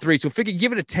born in 83, so figure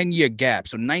give it a 10-year gap.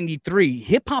 So 93,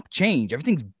 hip hop changed.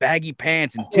 Everything's baggy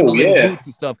pants and Timberland boots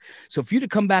and stuff. So for you to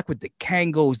come back with the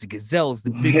Kangos, the Gazelles,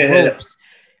 the big ropes,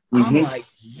 I'm like,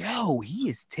 yo, he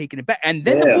is taking it back. And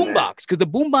then the boombox, because the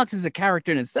boombox is a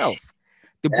character in itself.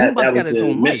 The boombox got its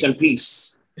own missing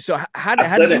piece. So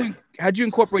how'd you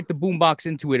incorporate the boombox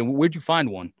into it, and where'd you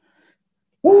find one?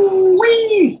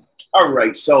 Woo-wee! All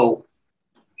right, so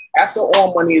after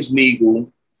All Money Is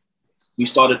Legal, we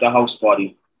started the house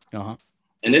party, and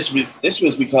this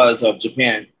was because of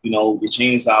Japan. We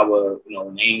changed our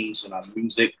names and our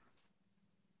music,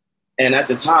 and at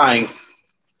the time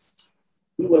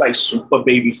we were like super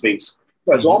babyface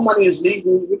because All Money Is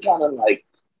Legal. We're kind of like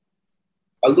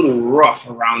a little rough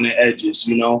around the edges,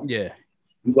 Yeah.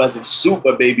 We wasn't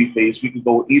super babyface. We could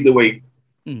go either way.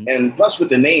 and plus with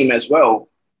the name as well.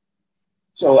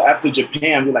 So after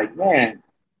Japan, we're like, man,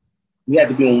 we had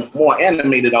to be more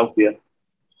animated out there.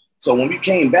 So when we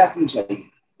came back, we was like,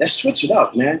 let's switch it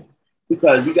up, man.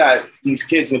 Because we got these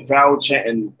kids in the crowd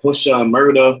chanting Pusha and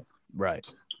murder. Right.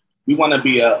 We want to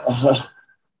be a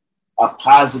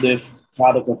positive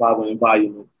product of our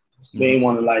environment. We ain't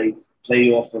want to like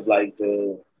play off of like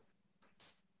the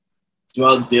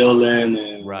drug dealing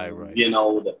and you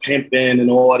know, the pimping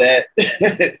and all that.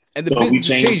 And the so business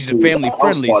changes to family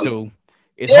friendly, so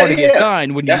it's hard to get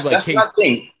signed when that's, you like. That's my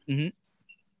thing.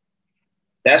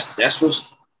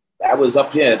 That was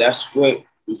up here. That's what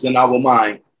was in our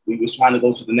mind. We was trying to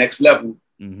go to the next level,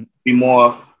 be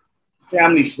more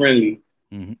family friendly.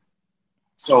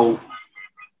 So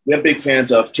we're big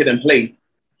fans of Kid and Play.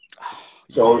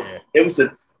 So it was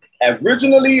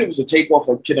originally it was a takeoff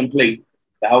of Kid and Play,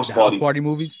 the house party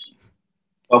movies.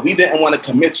 But we didn't want to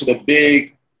commit to the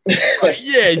big.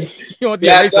 You want the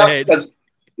Eraserhead. Because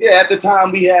at the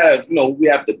time we have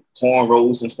the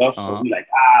cornrows and stuff. So we like,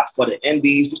 for the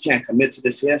indies, we can't commit to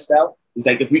this hairstyle. It's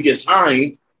like if we get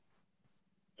signed,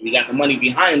 we got the money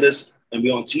behind us and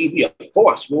we're on TV, of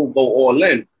course, we'll go all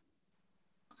in.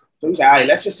 So we was like, all right,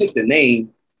 let's just take the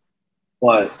name,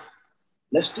 but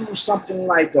let's do something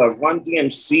like a Run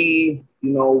DMC, you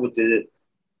know, with the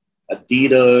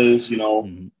Adidas, you know,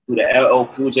 do the LL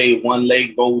Cool J one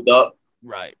leg rolled up.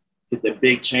 Right. Get the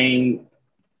big chain,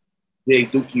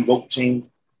 big dookie rope chain.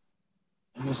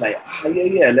 I was like,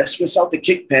 let's switch out the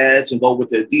kick pads and go with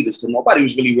the Adidas because nobody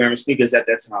was really wearing sneakers at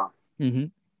that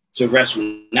time. To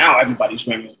wrestle. Now everybody's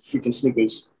wearing freaking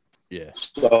sneakers. Yeah.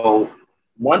 So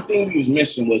one thing we was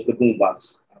missing was the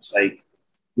boombox. I was like,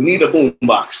 we need a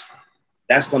boombox.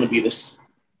 That's going to be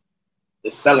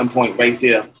the selling point right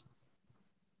there.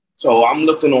 So I'm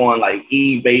looking on like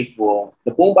eBay for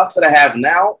the boombox that I have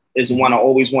now is the one I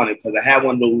always wanted because I had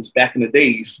one of those back in the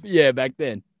days. Yeah, back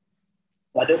then.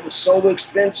 But it was so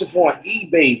expensive on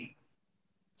eBay.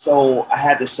 So I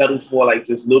had to settle for like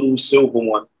this little silver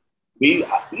one. We've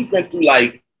been through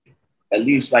like at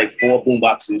least like 4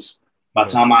 boomboxes by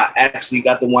the time I actually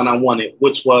got the one I wanted,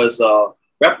 which was a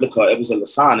replica. It was a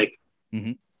Lasonic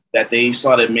that they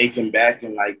started making back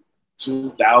in like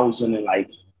 2000 and like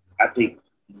I think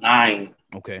 9.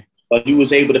 Okay. But you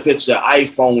was able to put your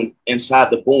iPhone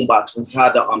inside the boombox,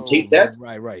 inside the tape deck.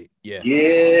 Right. Yeah.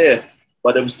 Yeah.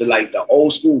 But it was the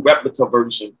old school replica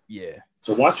version. Yeah.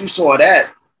 So once we saw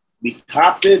that, we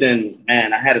copped it, and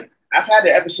man, I've had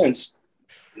it ever since.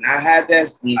 And I had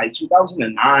that in like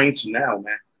 2009 to now,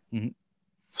 man.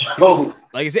 So,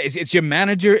 like I said, it's your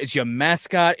manager, it's your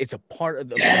mascot, it's a part of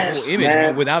the whole image.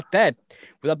 Man. Without the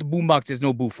boombox, there's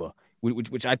no boofer.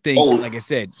 Which I think, like I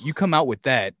said, you come out with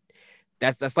that.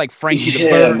 That's like Frankie the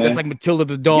bird. Man. That's like Matilda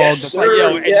the dog. Yes, that's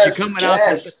sir. Like, you're coming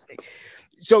out.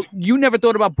 So you never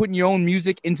thought about putting your own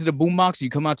music into the boombox? You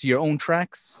come out to your own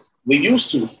tracks? We used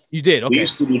to. You did? Okay. We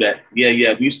used to do that.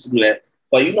 Yeah, we used to do that.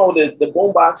 But you know, the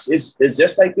boombox is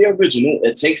just like the original.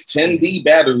 It takes 10D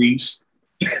batteries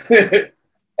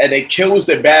and it kills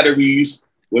the batteries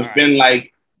within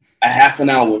like a half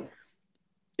an hour.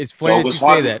 It's funny that you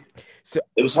say that. So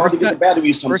it was hard to get the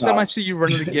batteries sometimes. First time I see you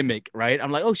running the gimmick, right?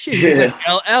 I'm like, oh shit, he's like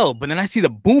LL. But then I see the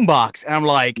boombox and I'm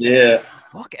like,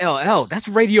 fuck LL. That's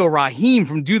Radio Raheem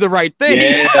from Do the Right Thing.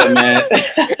 Yeah, man.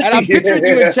 And I'm picturing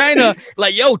you in China,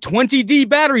 like, yo, 20D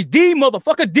batteries. D,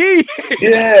 motherfucker, D.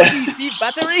 Yeah. D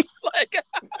battery. Like,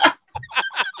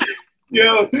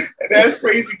 yo, that's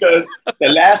crazy because the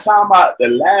last time I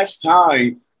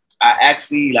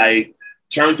actually like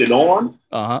turned it on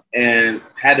and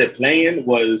had it playing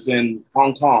was in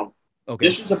Hong Kong. Okay.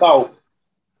 This was about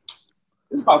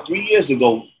 3 years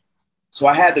ago. So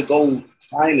I had to go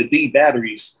find the D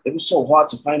batteries. It was so hard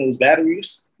to find those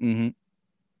batteries.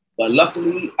 But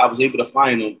luckily, I was able to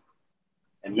find them.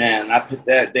 And man, I put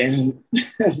that damn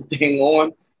thing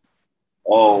on.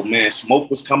 Oh man, smoke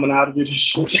was coming out of it.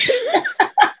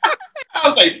 I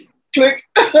was like, click.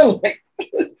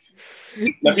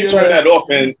 Let me turn that off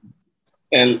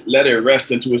and let it rest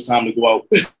until it's time to go out.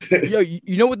 Yo,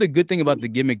 you know what the good thing about the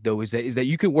gimmick though is that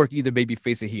you could work either baby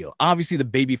face or heel. Obviously, the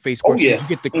baby face works. You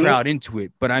get the crowd into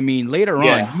it. But I mean, later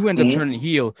on, you end up turning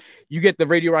heel. You get the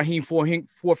Radio Raheem four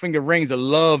finger rings of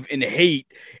love and hate,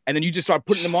 and then you just start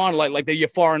putting them on like they're your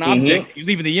foreign object. You're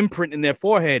leaving the imprint in their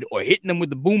forehead or hitting them with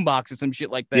the boombox or some shit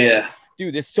like that. Yeah,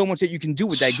 dude, there's so much that you can do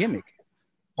with that gimmick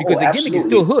because the gimmick is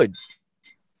still hood.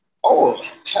 Oh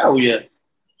hell yeah.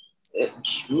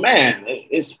 Man,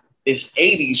 it's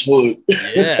 80s hood.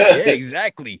 Yeah,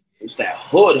 exactly. It's that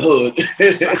hood.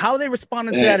 So how are they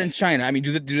responding to that in China? I mean,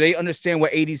 do they understand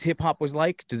what 80s hip hop was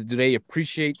like? Do they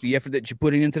appreciate the effort that you're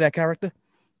putting into that character?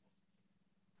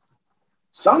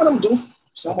 Some of them do.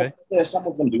 Some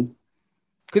of them do.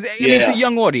 Because it's a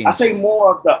young audience. I say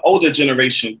more of the older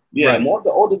generation. Yeah, more of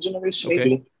the older generation. They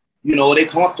do. You know, they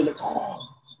come up to like, oh,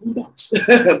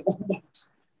 $1.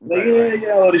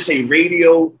 Yeah. Or they say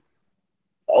radio.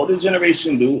 The older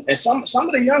generation do, and some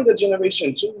of the younger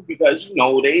generation too, because you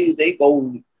know they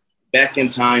go back in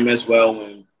time as well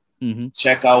and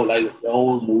check out like the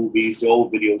old movies, the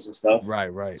old videos and stuff.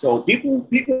 Right. So people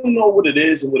know what it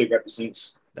is and what it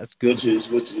represents. That's good.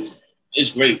 Which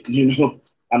is great. You know,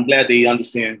 I'm glad they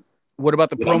understand. What about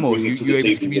the promos?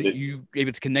 You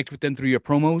able to connect with them through your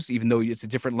promos, even though it's a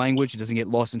different language, it doesn't get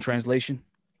lost in translation?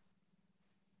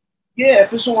 Yeah,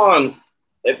 if it's on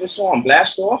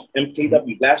Blast Off,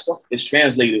 MKW Blast Off, it's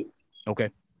translated. Okay.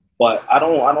 But I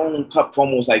don't cut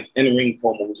promos like in-ring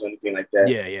promos or anything like that.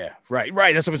 Yeah.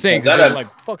 Right. That's what I'm saying. They're like,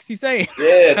 fuck's he saying?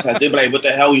 Yeah, because they'd be like, what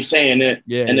the hell he's saying it?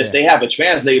 Yeah. And if they have a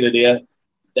translator there,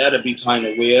 that'd be kind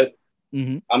of weird.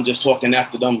 I'm just talking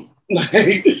after them.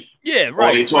 Yeah,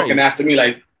 right. Or they talking after me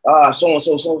like,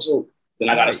 so. Then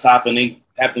I gotta stop and they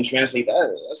have them translate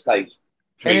that. That's like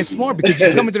crazy. And it's smart because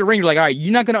you come into the ring, you're like, all right,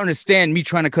 you're not gonna understand me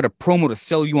trying to cut a promo to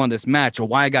sell you on this match or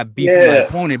why I got beef with my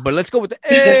opponent. But let's go with the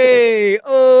hey,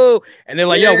 oh, and they're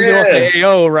like, yo, we lost the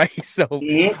AO, right? So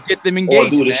get them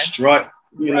engaged. Or do the strut.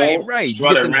 You know,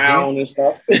 strut around and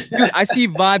stuff. I see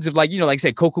vibes of like, you know, like I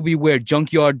said, Coco Beware,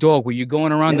 Junkyard Dog, where you're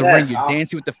going around the ring, you're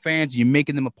dancing with the fans, you're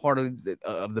making them a part of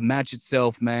the match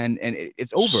itself, man, and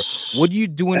it's over. What are you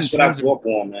doing? That's what I grew up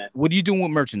on, man. What are you doing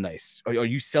with merchandise? Are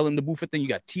you selling the booth thing? You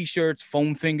got T-shirts,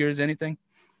 foam fingers, anything?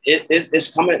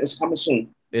 It's coming. It's coming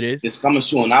soon. It is. It's coming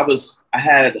soon. I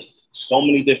had so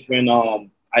many different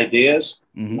ideas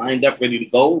lined up, ready to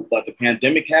go, but the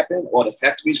pandemic happened or the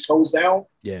factories closed down.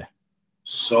 Yeah.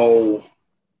 So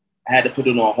I had to put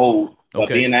it on hold. But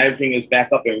being that everything is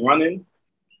back up and running,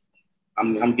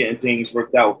 I'm getting things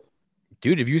worked out.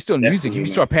 Dude, if you're still in music, you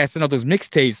can start passing out those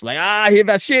mixtapes. Like, hear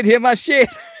my shit.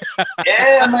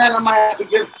 Yeah, man. I might have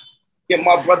to get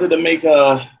my brother to make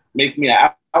me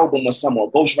an album or something,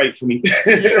 or ghostwrite for me.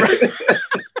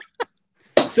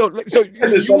 So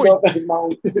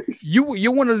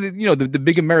you're one of the the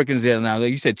big Americans there now.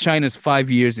 Like you said, China's 5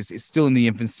 years. It's still in the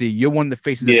infancy. You're one of the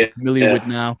faces that I'm familiar with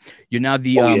now. You're now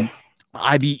the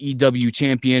IBEW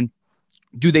champion.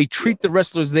 Do they treat the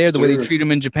wrestlers there the way they treat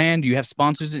them in Japan? Do you have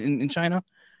sponsors in China?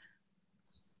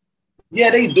 Yeah,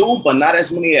 they do, but not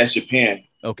as many as Japan.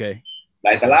 Okay.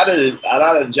 Like a lot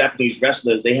of Japanese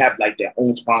wrestlers, they have like their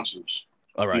own sponsors.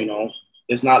 All right. You know,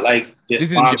 it's not like they're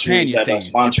sponsors that are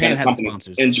sponsoring a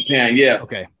company. In Japan, yeah.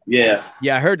 Okay. Yeah.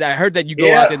 Yeah, I heard that you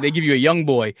go out there, they give you a young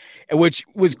boy, which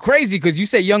was crazy because you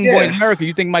say young boy in America,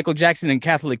 you think Michael Jackson and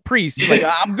Catholic priests. Like,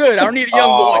 I'm good. I don't need a young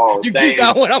boy. You keep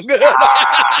that one. I'm good.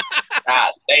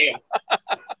 God damn.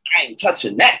 I ain't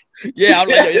touching that. Yeah, I'm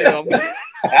like,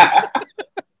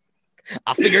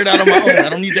 I'll figure it out on my own. I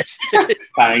don't need that shit.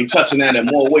 I ain't touching that in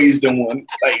more ways than one.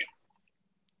 Like,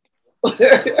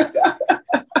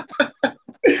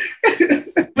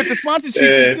 but the sponsors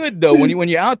treat you good though when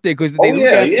you're out there because they look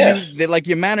at you, they're like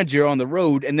your manager on the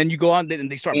road, and then you go out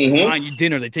and they start buying you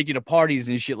dinner. They take you to parties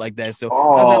and shit like that. So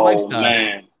how's that lifestyle?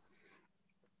 Man,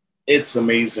 it's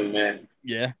amazing, man.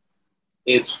 Yeah,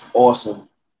 it's awesome.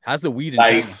 How's the weed in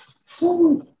China?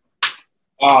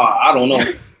 I don't know.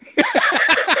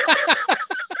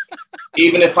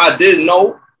 Even if I didn't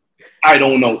know, I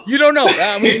don't know. You don't know.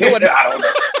 I mean, you know what? I don't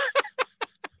know.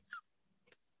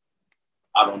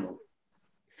 I don't know.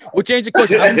 We'll change the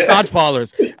question. Massage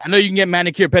parlors. I know you can get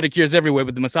manicure, pedicures everywhere,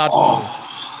 but the massage parlors,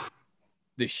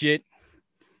 the shit.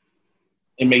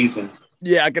 Amazing.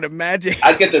 Yeah, I can imagine.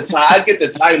 I get the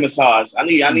Thai massage. I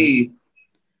need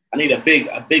a big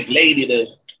lady to,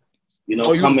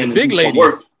 come in and do some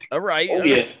work. All right.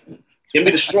 Yeah. Give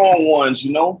me the strong ones,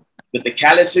 with the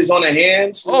calluses on the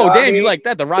hands. Damn, you like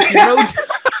that? The Rocky Roads?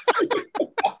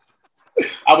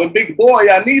 I'm a big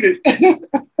boy. I need it.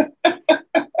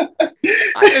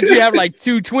 I heard you have like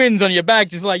two twins on your back,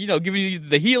 just like, giving you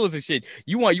the heels and shit.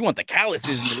 You want the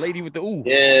calluses and the lady with the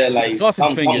Yeah, like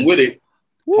sausage fingers. Come with it.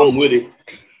 Woo. Come with it.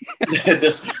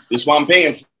 This what I'm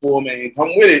paying for, man.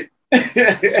 Come with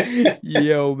it.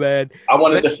 Yo, man. I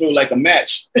wanted to feel like a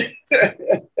match.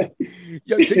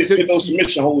 Yo, Put those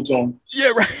submission holds on.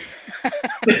 Yeah, right.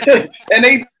 And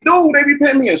they be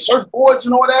putting me in surfboards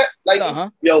and all that. Like,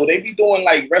 they be doing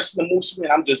like wrestling moves to me,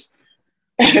 and I'm just,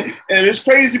 and it's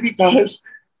crazy because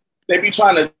they be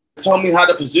trying to tell me how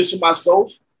to position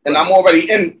myself, and I'm already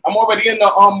in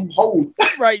the hold.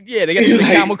 Right? Yeah, they got the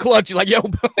camel clutch. You're like, yo,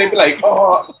 bro. They be like,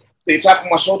 they tap on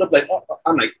my shoulder, like,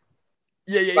 I'm like,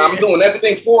 I'm doing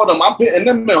everything for them. I'm putting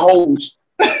them in holds.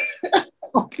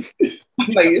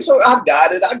 I'm like, I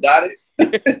got it.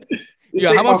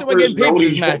 Yeah, how much am I getting paid for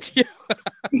this match?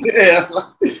 Yeah.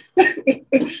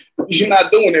 You're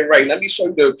not doing it right. Let me show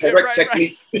you the correct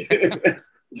technique. Right.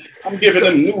 I'm giving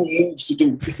them new moves to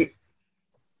do.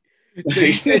 So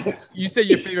you said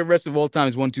your favorite wrestler of all time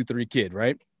is 1, 2, 3 Kid,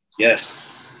 right?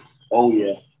 Yes. Oh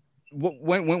yeah.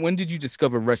 When did you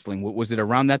discover wrestling? Was it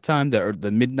around that time, the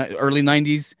early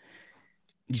 90s?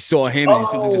 You saw him and you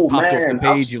just popped off the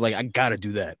page. You're like, I gotta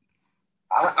do that.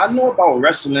 I know about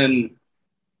wrestling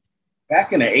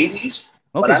back in the 80s,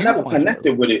 but I never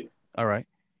connected with it. All right.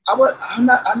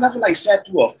 I never like sat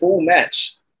through a full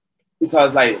match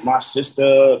because like my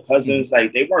sister, cousins,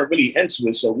 like they weren't really into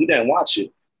it, so we didn't watch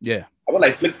it. Yeah. I would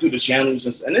like flick through the channels,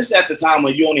 and this is at the time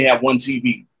when you only have one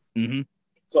TV. Mm-hmm.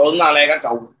 So it's not like I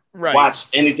could watch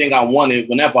anything I wanted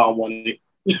whenever I wanted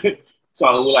it. So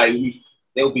I would like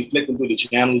they would be flicking through the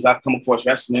channels. I'd come across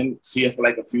wrestling, see it for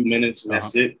like a few minutes, and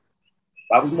that's it.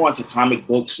 But I was more into comic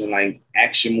books and like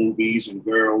action movies and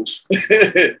girls.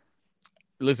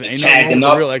 Listen, ain't nothing wrong with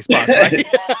the real Xbox, right?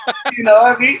 You know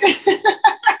what I mean?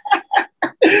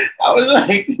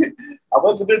 I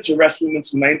wasn't into wrestling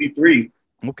until 93.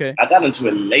 Okay. I got into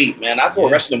it late, man. I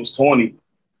thought wrestling was corny.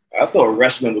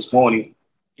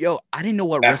 Yo, I didn't know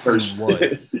what wrestling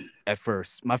was at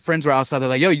first. My friends were outside. They're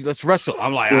like, yo, let's wrestle.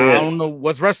 I'm like, I don't know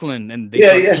what's wrestling. And they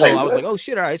I was like, oh,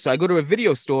 shit, all right. So I go to a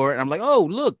video store, and I'm like, oh,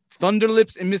 look, Thunder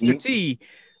Lips and Mr. T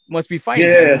must be fighting.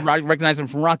 Yeah. I recognize him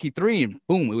from Rocky 3, and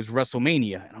boom, it was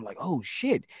WrestleMania. And I'm like, oh,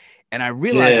 shit. And I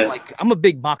realized, like, I'm a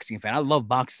big boxing fan. I love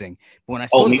boxing. But when I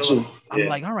saw I'm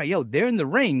like, all right, yo, they're in the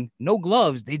ring, no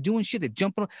gloves. They doing shit. They're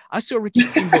jumping. I saw Ricky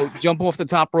Steamboat jump off the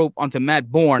top rope onto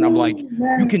Matt Bourne. I'm like,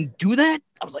 you can do that?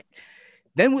 I was like,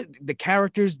 then with the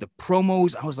characters, the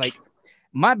promos, I was like,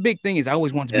 my big thing is I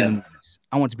always want to be in the movies.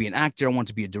 I want to be an actor. I want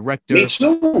to be a director. Me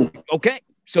too. Okay.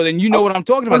 So then you know what I'm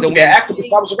talking about. I was an actor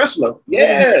before I was a wrestler.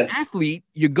 Yeah. An athlete,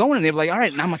 you're going and they're like, all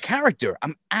right, now I'm a character.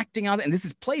 I'm acting out, and this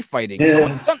is play fighting. Yeah.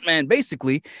 I'm a stuntman,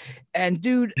 basically. And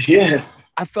dude,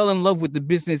 I fell in love with the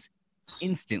business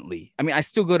instantly. I mean, I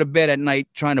still go to bed at night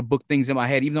trying to book things in my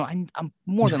head, even though I'm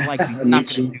more than likely not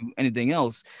going to do anything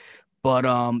else. But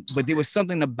there was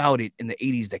something about it in the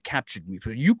 80s that captured me. So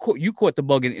you caught the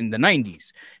bug in the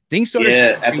 90s. Things started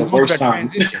at the first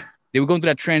time. They were going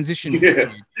through that transition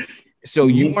period. So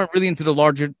you weren't really into the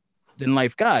larger than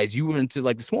life guys. You were into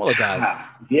like the smaller guys.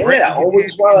 I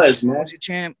always was, man. Was your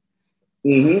champ?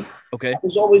 Mm-hmm. Okay. I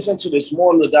was always into the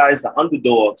smaller guys, the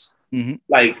underdogs. Mm-hmm.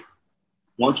 Like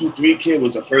 1, 2, 3 Kid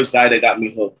was the first guy that got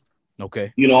me hooked.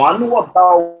 Okay. You know, I knew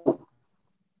about,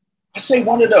 I'd say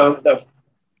one of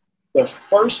the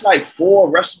first like 4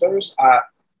 wrestlers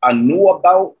I knew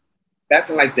about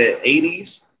back in like the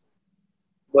 80s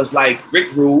was like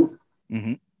Rick Rude.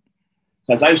 Mm-hmm.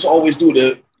 Because I used to always do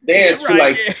the dance to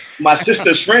like my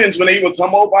sister's friends when they would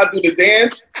come over. I do the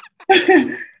dance.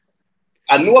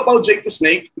 I knew about Jake the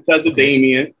Snake because of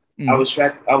Damien. Mm-hmm. I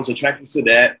was attracted to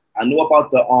that. I knew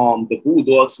about the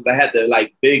Bulldogs because I had the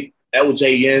like big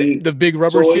LJN, the big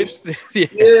rubber toys.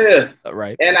 Shits. Yeah,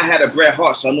 right. And I had a Bret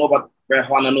Hart, so I know about Bret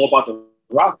Hart. And I know about the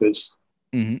Rockers.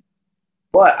 Mm-hmm.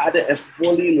 But I didn't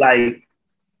fully like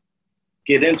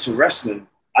get into wrestling.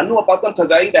 I knew about them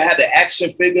because I either had the action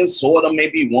figures, saw them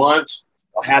maybe once,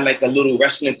 or had like a little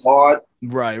wrestling card.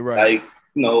 Right. Like,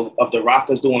 you know, of the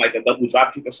Rockers doing like a double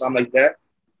drop kick or something like that.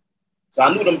 So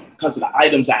I knew them because of the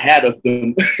items I had of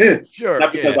them. Sure.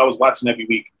 Not because I was watching every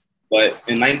week. But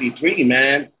in 93,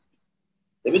 man,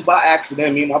 it was by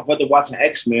accident. Me and my brother watching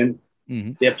X-Men.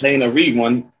 Mm-hmm. They're playing a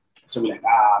rerun. So we're like,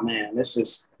 man, let's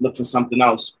just look for something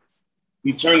else.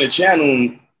 We turned the channel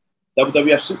and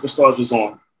WWF Superstars was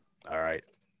on. All right.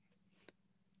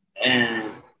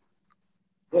 And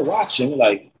we're watching,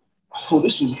 like, oh,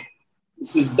 this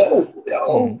is dope.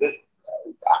 Yo,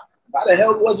 why the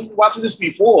hell wasn't watching this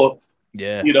before?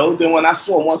 Yeah. You know, then when I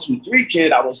saw 1, 2, 3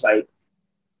 Kid, I was like,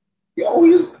 yo,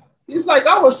 he's like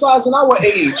our size and our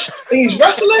age. And he's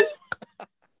wrestling?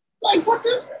 Like, what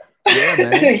the? Yeah,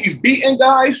 man. He's beating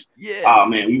guys? Yeah. Oh,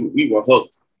 man, we were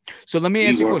hooked. So let me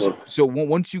ask you a question. So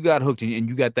once you got hooked and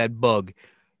you got that bug,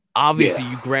 obviously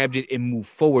you grabbed it and moved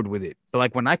forward with it. But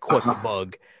like when I caught the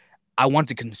bug, I wanted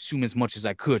to consume as much as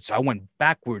I could. So I went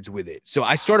backwards with it. So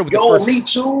I started with me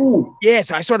too. Yeah,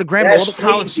 so I started grabbing all the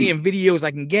Coliseum videos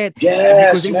I can get.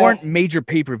 Because they weren't major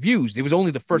pay-per-views. It was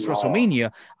only the first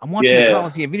WrestleMania. I'm watching the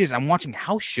Coliseum videos. I'm watching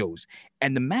house shows.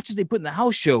 And the matches they put in the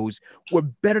house shows were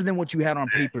better than what you had on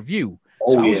pay-per-view.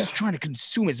 So I was just trying to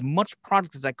consume as much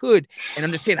product as I could and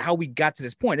understand how we got to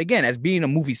this point. Again, as being a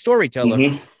movie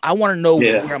storyteller, I want to know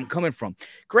where I'm coming from.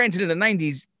 Granted, in the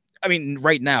 90s, I mean,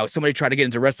 right now, somebody tried to get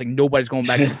into wrestling. Nobody's going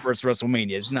back to the first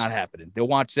WrestleMania. It's not happening. They'll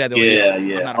watch that. I'm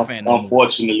not a fan.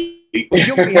 Unfortunately.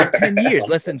 You only had 10 years,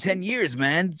 less than 10 years,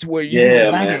 man. To where you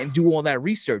go back and do all that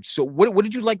research. So what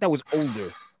did you like that was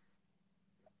older?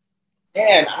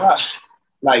 Man,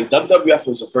 like WWF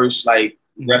was the first like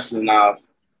wrestling I've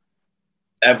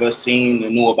ever seen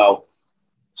and knew about.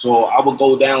 So I would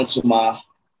go down to my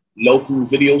local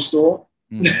video store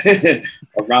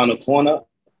around the corner.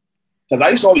 Because I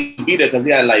used to always be there because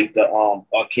he had like the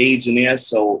arcades in there.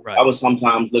 So I would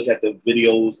sometimes look at the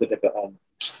videos, look at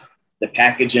the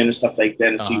packaging and stuff like that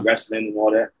and see wrestling and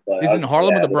all that. But this is in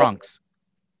Harlem or the Bronx?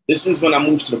 This is when I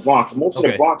moved to the Bronx. I moved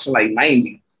to the Bronx in like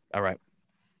 90. All right.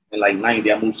 In like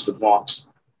 90, I moved to the Bronx.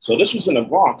 So this was in the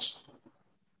Bronx.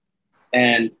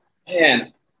 And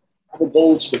man, I would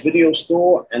go to the video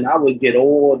store and I would get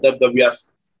all WWF,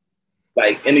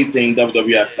 like anything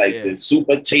WWF, like the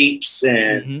super tapes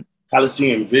and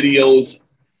Coliseum videos,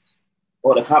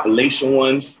 or the compilation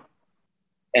ones.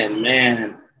 And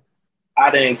man,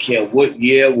 I didn't care what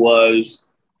year it was,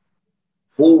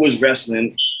 who was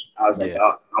wrestling. I was like,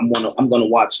 I'm gonna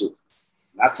watch it.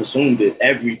 I consumed it,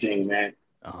 everything, man.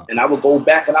 And I would go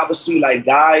back and I would see like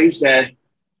guys that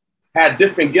had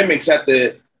different gimmicks at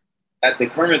the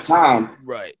current time.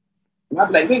 Right. And I'd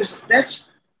be like, wait,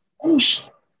 that's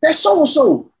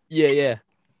so-and-so. Yeah.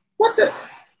 What the?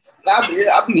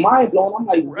 I'd be mind blown. I'm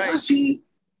like, why does he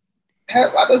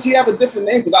have a different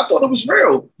name? Because I thought it was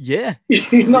real. Yeah.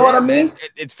 You know what I mean?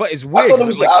 It's fun. It's weird. I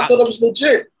thought it was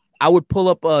legit. I would pull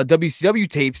up WCW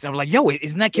tapes. And I'm like, yo,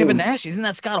 isn't that Kevin Nash? Isn't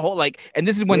that Scott Hall? Like, and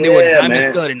this is when they were Diamond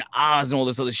Stud and Oz and all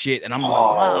this other shit. And I'm like,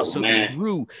 wow, so they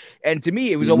grew. And to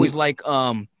me, it was always like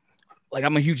I'm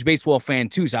a huge baseball fan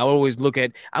too. So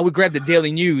I would grab the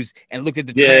Daily News and look at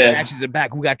the transactions in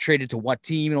back, who got traded to what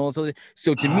team and all this other.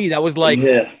 So to me, that was like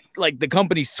the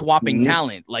company swapping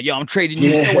talent. Like, yo, I'm trading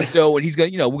you so-and-so, and he's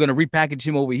gonna, we're gonna repackage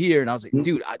him over here. And I was like,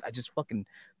 dude, I just fucking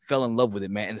fell in love with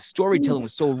it, man. And the storytelling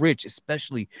was so rich,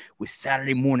 especially with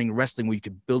Saturday morning wrestling, where you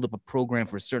could build up a program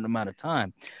for a certain amount of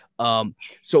time.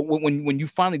 So when you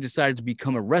finally decided to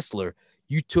become a wrestler,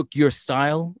 you took your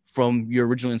style from your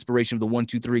original inspiration of the 1,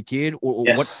 2, 3 Kid, or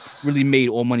what really made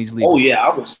All Money's Legal? Oh yeah,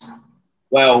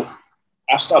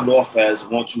 I started off as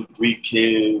 1, 2, 3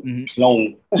 Kid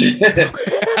clone.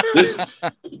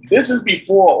 This is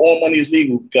before All Money's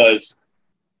Legal, because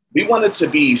we wanted to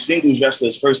be singles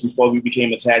wrestlers first before we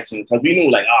became a tag team, because we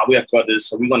knew like, we are brothers,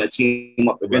 so we're gonna team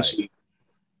up eventually.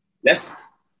 Right.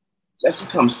 Let's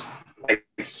become like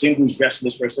singles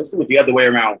wrestlers first. Let's do it the other way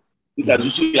around, because you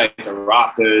see like the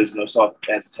Rockers, start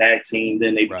as a tag team,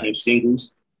 then they became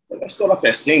singles. But let's start off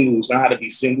as singles, learn how to be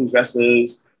singles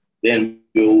wrestlers, then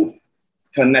we'll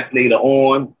connect later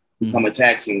on, become a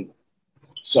tag team.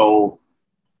 So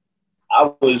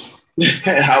I was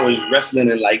wrestling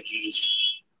in like these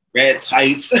red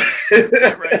tights,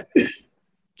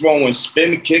 throwing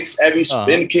spin kicks. Every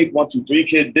spin kick 1, 2, 3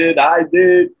 Kid did, I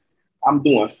did. I'm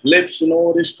doing flips and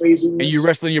all this craziness. And you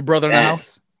wrestling your brother in the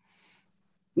house?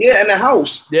 Yeah, in the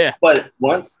house. Yeah. But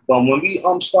when we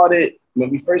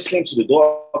first came to the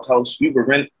Doghouse, we would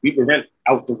rent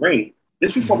out the ring.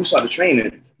 This before we started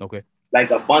training. Okay.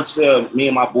 Like a bunch of me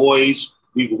and my boys,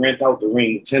 we would rent out the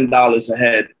ring, $10 a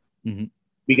head.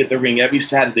 We get the ring every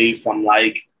Saturday from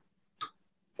like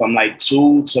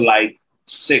 2 to like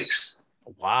 6.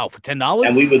 Wow, for $10?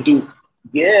 And we would do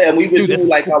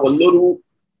like our little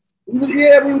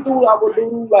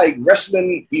like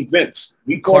wrestling events.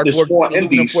 We called it small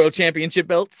indies. World Championship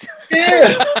belts.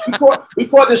 Yeah, we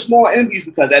called it small indies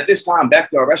because at this time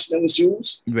backyard wrestling was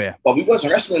huge. Yeah, but we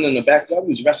wasn't wrestling in the backyard. We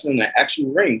was wrestling in an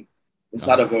actual ring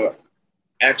inside of a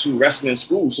actual wrestling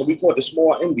school. So we called it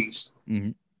small indies.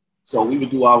 So we would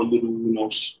do our little,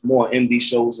 small indie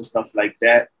shows and stuff like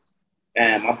that.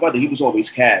 And my brother, he was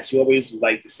always cast. He always was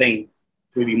like the same,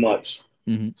 pretty much.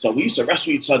 So we used to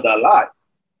wrestle each other a lot.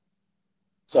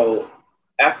 So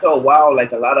after a while,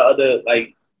 like a lot of other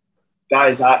like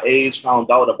guys our age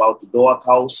found out about the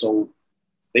Doghouse. So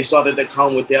they started to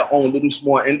come with their own little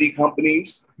small indie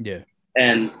companies. Yeah.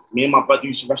 And me and my brother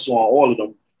used to wrestle on all of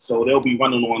them. So they'll be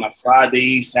running on a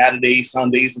Friday, Saturday,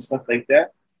 Sundays, and stuff like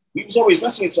that. We was always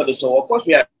wrestling each other. So of course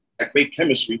we had great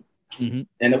chemistry. And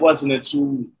it wasn't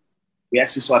until we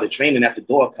actually started training at the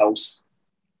Doghouse,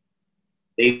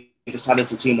 they decided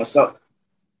to team us up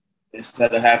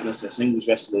instead of having us as singles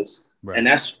wrestlers. Right. And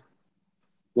that's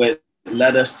what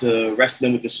led us to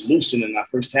wrestling with the Solution in our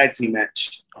first tag team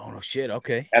match. Oh, no shit.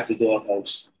 Okay. At the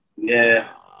Doghouse. Yeah.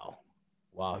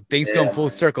 Wow. Things come full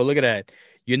circle. Look at that.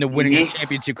 You end up winning the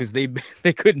championship because they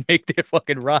couldn't make their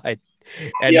fucking ride.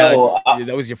 And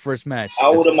that was your first match. I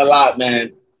owe them a lot,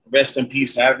 man. Rest in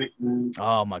peace, Havoc.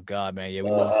 Oh, my God, man. Yeah,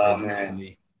 we lost him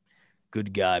recently.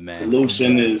 Good guy, man.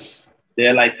 Solution is...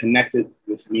 they're like connected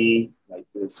with me like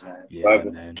this, man. Yeah,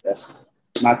 forever. Man. That's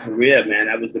my career, man.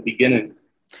 That was the beginning.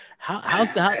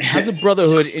 How's the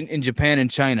brotherhood in Japan and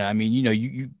China? I mean,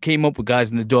 you came up with guys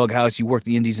in the doghouse. You worked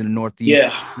the Indies in the Northeast.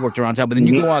 Yeah. You worked around town, but then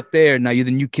you go out there. Now you're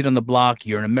the new kid on the block.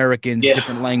 You're an American,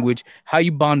 different language. How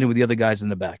you bonding with the other guys in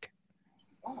the back?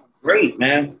 Great,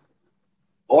 man.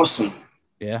 Awesome.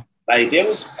 Yeah. Like there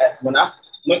was, when I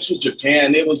went to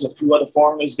Japan, there was a few other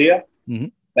foreigners there.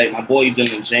 Like my boy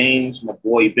Dylan James, my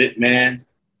boy Bitman.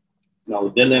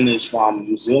 Dylan is from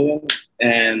New Zealand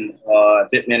and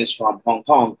Bitman is from Hong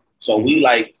Kong. So we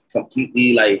like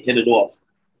completely like hit it off.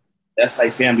 That's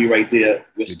like family right there.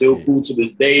 We're still cool to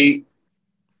this day.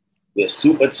 We're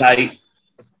super tight.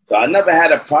 So I never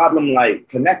had a problem like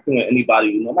connecting with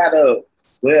anybody, no matter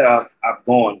where I've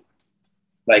gone.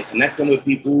 Like connecting with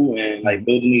people and like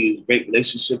building these great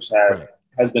relationships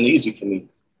has been easy for me.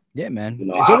 Yeah, man.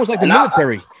 It's almost like the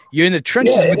military. You're in the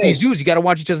trenches with these dudes. You got to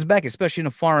watch each other's back, especially in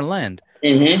a foreign land.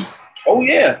 Oh,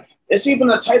 yeah. It's even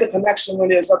a tighter connection when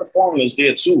there's other foreigners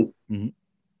there, too.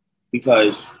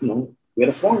 Because, we're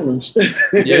the foreigners.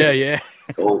 Yeah.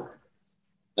 So,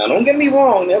 now don't get me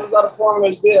wrong. There was a lot of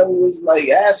foreigners there who was like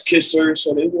ass kissers.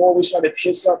 So they would always try to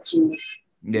kiss up to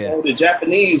the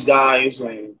Japanese guys.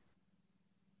 And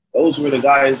those were the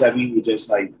guys that we would just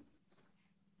like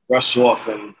brush off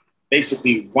and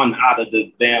basically run out of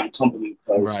the damn company.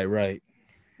 Right.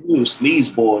 We were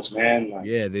sleazeboards, man.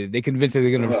 Like, they convinced they're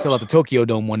going to sell out the Tokyo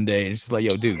Dome one day. And it's just like,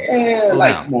 yo, dude. Yeah,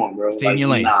 like, come on, bro. Stay in your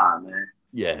lane. Nah, man.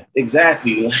 Yeah.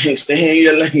 Exactly. Like, stay in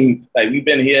your lane. Like, we've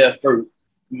been here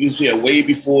we was here way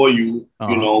before you.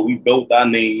 We built our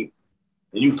name.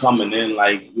 And you coming in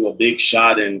like you're a big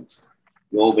shot and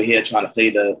you're over here trying to play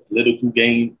the political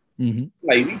game.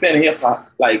 Like, we've been here for,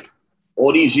 like,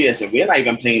 all these years, and we're not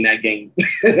even playing that game.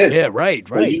 Yeah, right.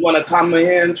 So you want to come in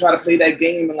here and try to play that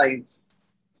game and like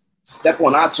step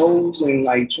on our toes and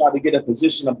like try to get a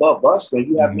position above us when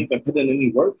you haven't even put in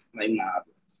any work? Like, nah.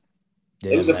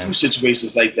 There was a few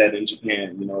situations like that in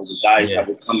Japan, with guys that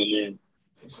were coming in.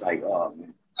 It's like, oh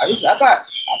man, I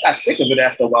got sick of it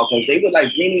after a while because they would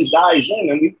like bring these guys in,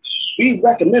 and we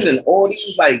recommending all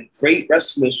these like great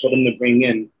wrestlers for them to bring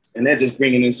in, and they're just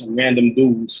bringing in some random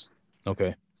dudes.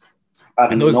 Okay.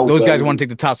 And those guys want to take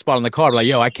the top spot on the card. Like,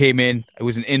 yo, I came in. It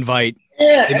was an invite.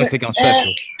 Yeah, they must think I'm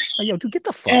special. Like, yo, dude, get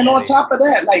the fuck. And on top of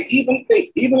that, like even if they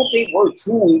were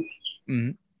cool,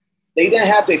 they didn't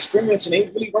have the experience and they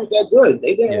really weren't that good.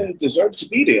 They didn't deserve to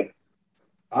be there.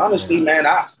 Honestly, man,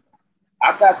 I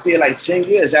got there like 10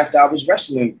 years after I was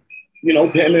wrestling,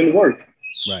 putting in work.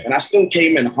 Right. And I still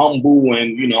came in humble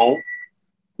and,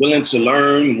 willing to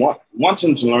learn,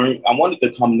 wanting to learn. I wanted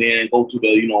to come there and go to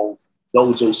the,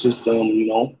 dojo system,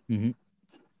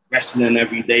 wrestling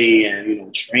every day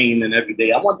and, training every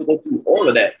day. I wanted to go through all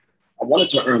of that. I wanted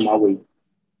to earn my way.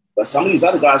 But some of these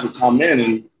other guys would come in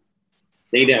and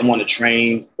they didn't want to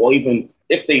train, or even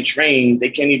if they train, they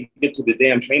can't even get to the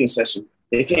damn training session.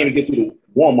 They can't even get to the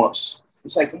warm-ups.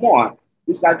 It's like, come on,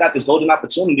 this guy got this golden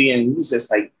opportunity and he's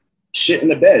just like shit in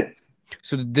the bed.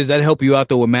 So does that help you out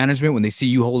though with management when they see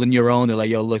you holding your own? They're like,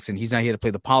 yo, listen, he's not here to play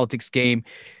the politics game.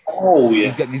 Oh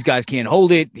yeah, these guys can't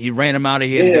hold it. He ran him out of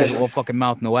here. Yeah. All fucking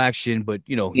mouth, no action. But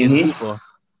he's for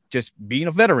just being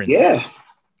a veteran. Yeah.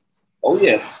 Oh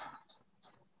yeah.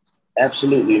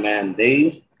 Absolutely, man.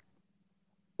 They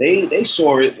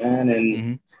saw it, man,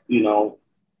 and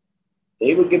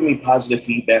they would give me positive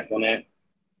feedback on that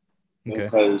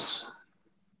because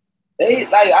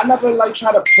I never like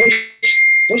try to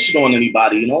push it on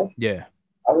anybody, Yeah.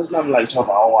 I was never like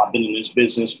talking about, I've been in this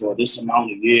business for this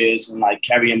amount of years and like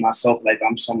carrying myself like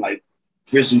I'm some like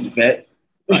grizzled vet,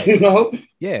 right.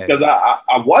 Yeah. Because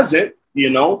I wasn't,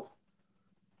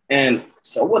 and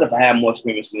so what if I had more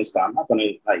experience than this guy? I'm not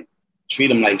gonna like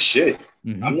treat him like shit.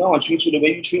 I'm not gonna treat you the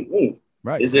way you treat me.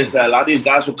 Right. It's just that a lot of these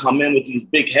guys will come in with these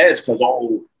big heads because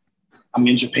I'm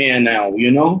in Japan now,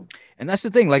 And that's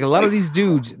the thing. Like a lot of these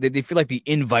dudes, they feel like the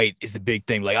invite is the big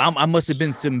thing. Like I must have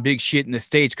been some big shit in the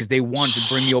States because they wanted to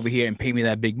bring me over here and pay me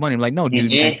that big money. I'm like, no,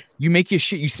 dude, you make your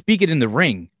shit. You speak it in the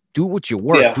ring. Do it with your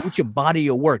work. Yeah. Do it with your body,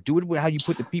 your work. Do it with how you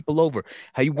put the people over,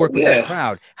 how you work with that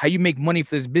crowd, how you make money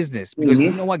for this business. Because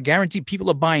you know what? Guaranteed people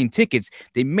are buying tickets.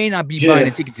 They may not be buying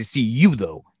a ticket to see you,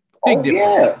 though. Big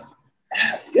difference.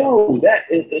 Yeah. Yo, that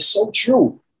is so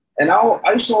true. And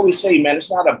I used to always say, man,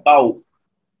 it's not about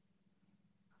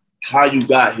how you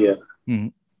got here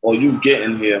or you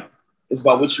getting here. It's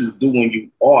about what you do when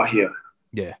you are here.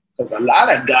 Yeah. Because a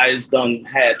lot of guys done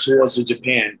had tours to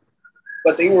Japan,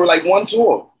 but they were like one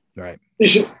tour. Right.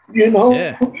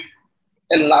 Yeah.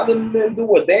 And a lot of them didn't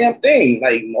do a damn thing.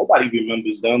 Like nobody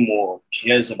remembers them or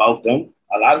cares about them.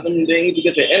 A lot of them didn't even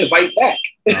get the invite back.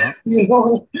 Uh-huh. You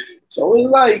know, so it's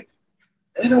like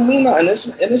it don't mean nothing.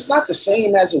 It's not the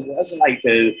same as it was in like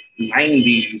the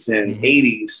 90s and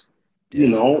 80s. You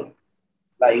know,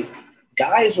 like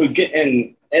guys were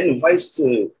getting invites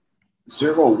to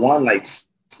 0-1 like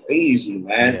crazy,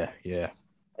 man. Yeah.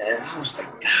 And I was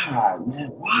like, God, man,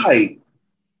 why?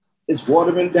 It's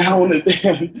watering down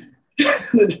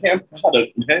the damn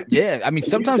product, man. Yeah, I mean,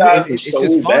 sometimes it's so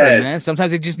just fodder, bad. man.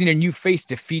 Sometimes they just need a new face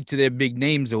to feed to their big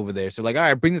names over there. So, like, all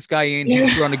right, bring this guy in.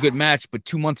 He's put on a good match, but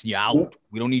 2 months and you're out.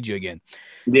 We don't need you again.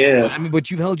 Yeah. I mean, but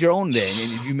you've held your own there,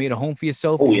 and you made a home for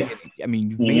yourself. Oh, yeah. I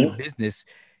mean, you've made a business,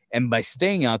 and by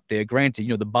staying out there, granted, you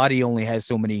know, the body only has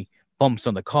so many bumps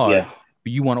on the card,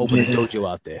 but you want to open a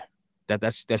dojo out there.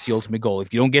 That's the ultimate goal.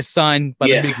 If you don't get signed by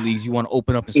the big leagues, you want to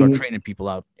open up and start training people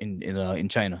out in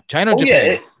China. China or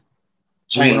Japan?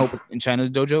 China. In China, the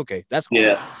dojo? Okay, that's cool.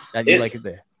 Yeah. That you like it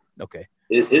there. Okay.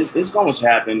 It's going to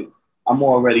happen. I'm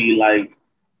already like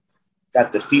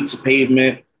got the feet to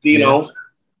pavement, you know.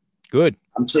 Good.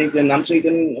 I'm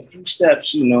taking a few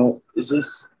steps, you know. It's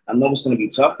just I know it's going to be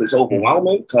tough. It's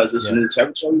overwhelming because it's new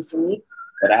territory for me.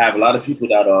 But I have a lot of people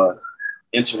that are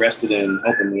interested in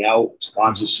helping me out,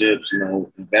 sponsorships, you know,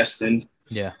 investing.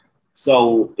 Yeah.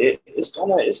 So it's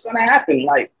gonna happen.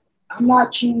 Like I'm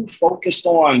not too focused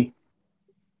on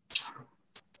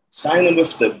signing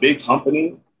with the big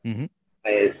company.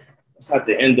 It's not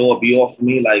the end all be all for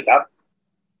me. Like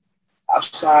I've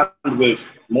signed with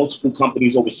multiple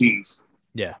companies overseas.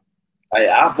 Yeah.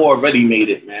 I've already made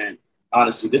it, man.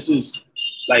 Honestly, this is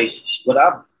like what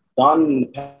I've done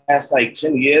in the past like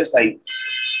 10 years, like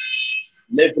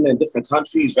living in different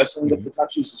countries, wrestling in different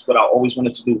countries is what I always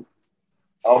wanted to do.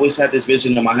 I always had this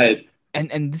vision in my head.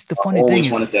 And this is the funny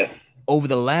thing. Over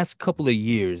the last couple of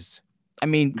years, I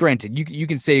mean, granted, you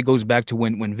can say it goes back to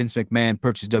when Vince McMahon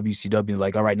purchased WCW.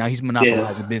 Like, all right, now he's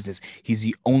monopolizing business. He's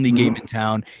the only game in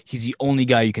town. He's the only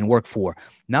guy you can work for.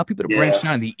 Now people are branching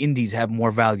out. The indies have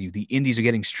more value. The indies are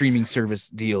getting streaming service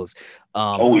deals.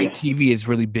 Fight TV is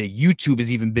really big. YouTube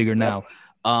is even bigger now.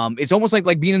 It's almost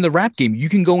like being in the rap game. You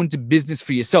can go into business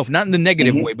for yourself, not in the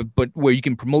negative way, but where you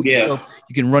can promote yourself,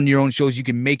 you can run your own shows, you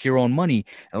can make your own money.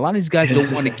 And a lot of these guys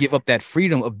don't want to give up that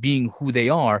freedom of being who they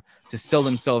are to sell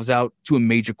themselves out to a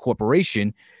major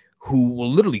corporation who will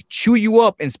literally chew you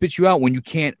up and spit you out when you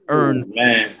can't earn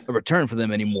a return for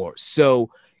them anymore.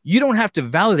 So you don't have to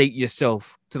validate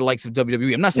yourself to the likes of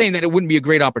WWE. I'm not saying that it wouldn't be a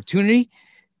great opportunity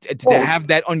to have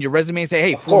that on your resume and say,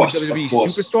 hey, former WWE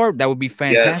superstar, that would be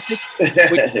fantastic.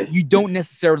 But you don't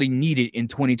necessarily need it in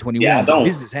 2021. Yeah, I don't.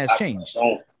 Business has changed.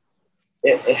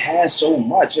 It has so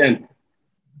much. And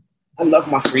I love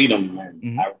my freedom,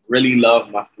 man. I really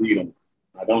love my freedom.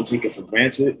 I don't take it for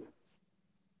granted.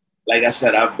 Like I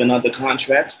said, I've been under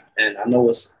contract, and I know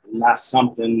it's not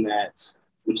something that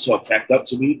would sort of cracked up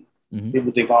to me.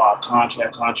 People think, oh,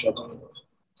 contract. I'm going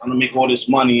to make all this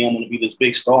money. I'm going to be this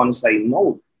big star. And it's like,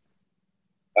 no.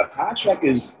 A contract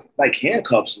is like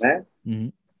handcuffs, man.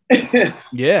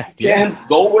 Yeah. You can't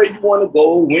go where you want to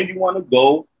go, when you want to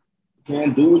go. You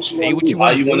can't do what you want to do, how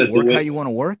you want to do it. How you want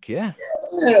to work, yeah.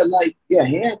 Yeah,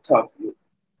 handcuffed.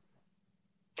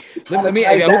 I hope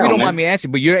you don't mind me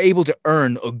asking, but you're able to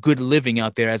earn a good living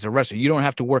out there as a wrestler. You don't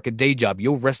have to work a day job.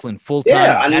 You're wrestling full time.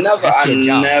 Yeah, I never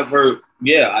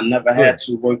had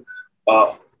to work.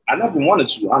 I never wanted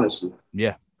to, honestly.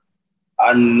 Yeah.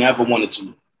 I never wanted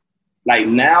to. Like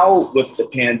now with the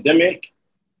pandemic,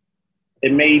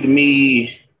 it made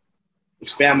me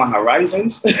expand my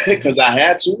horizons because I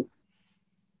had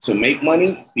to make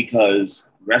money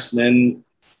because wrestling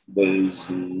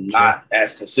was not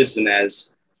as consistent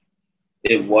as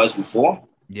it was before.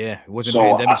 Yeah, it wasn't.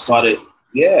 So I started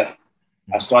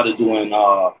doing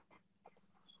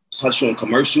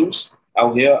commercials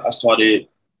out here. I started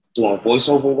doing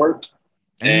voiceover work.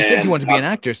 And you said you wanted to be an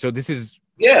actor, so this is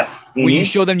when you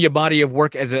show them your body of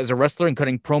work as a wrestler and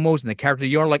cutting promos and the character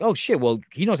you're like, oh shit, well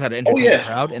he knows how to entertain the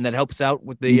crowd, and that helps out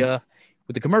with the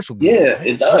commercial. Yeah, right?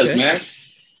 It does, man.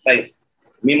 Like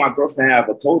me and my girlfriend have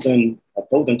a clothing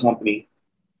company.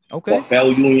 Called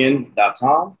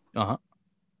FellUnion.com.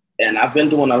 And I've been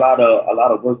doing a lot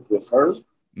of work with her.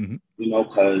 You know,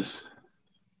 because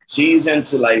she's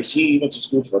into she went to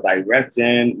school for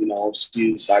directing. You know,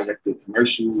 she's directed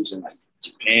commercials in like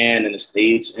Japan and the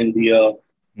States, India.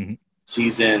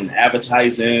 She's in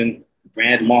advertising,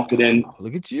 brand marketing. Oh,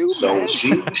 look at you! So man.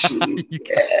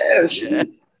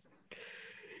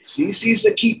 She's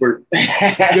a keeper.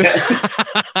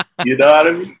 You know what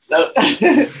I mean? So,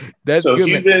 That's good,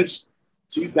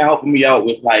 she's been helping me out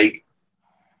with like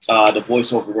the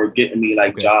voiceover work, getting me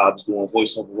like jobs doing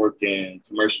voiceover work and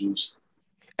commercials.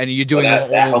 And you're doing that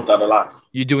helped out a lot.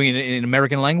 You're doing it in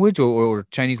American language or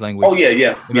Chinese language? Oh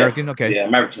yeah. American, okay. Yeah,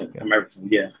 American,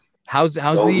 yeah. How's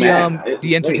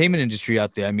the entertainment industry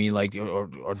out there? I mean, like,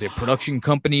 are there production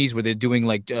companies where they're doing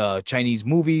like Chinese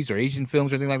movies or Asian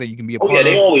films or anything like that you can be a part of? Oh yeah,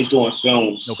 they're always doing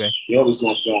films. Okay. They're always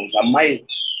doing films. I might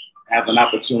have an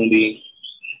opportunity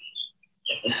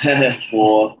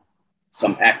for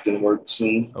some acting work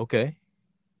soon. Okay.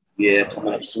 Yeah,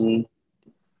 coming up soon.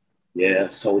 Yeah,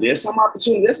 so there's some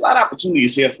opportunity. There's a lot of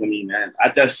opportunities here for me, man.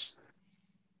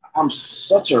 I'm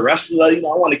such a wrestler. You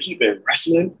know, I want to keep it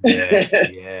wrestling.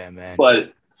 Yeah, man.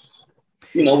 But,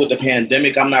 you know, with the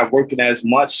pandemic, I'm not working as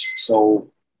much. So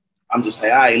I'm just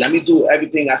like, all right, let me do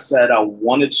everything I said I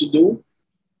wanted to do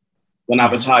when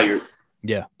I retired.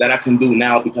 Yeah. That I can do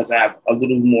now because I have a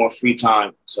little more free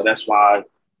time. So that's why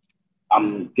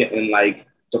I'm getting like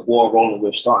the ball rolling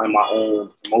with starting my own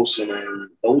promotion and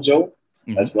dojo,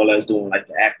 as well as doing like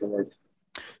the acting work.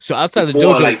 So outside of the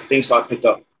dojo, like things start to pick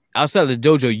up. Outside of the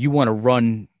dojo, you want to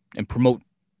run and promote.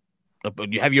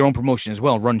 You have your own promotion as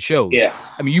well, run shows. Yeah.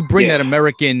 I mean, you bring that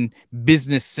American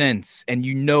business sense, and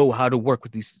you know how to work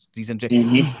with these.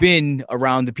 You've been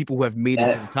around the people who have made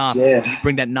it to the top. Yeah. You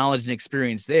bring that knowledge and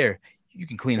experience there. You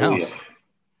can clean house.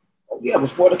 Yeah,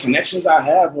 before the connections I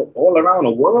have all around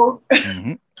the world.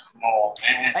 Come on,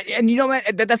 man. And you know, man,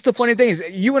 that's the funny thing is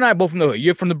you and I are both from the hood.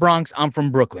 You're from the Bronx. I'm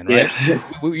from Brooklyn, right? Yeah.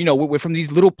 We're from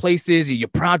these little places. You're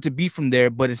proud to be from there,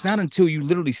 but it's not until you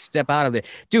literally step out of there.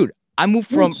 Dude, I moved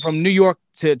from New York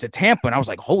to Tampa, and I was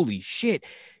like, holy shit.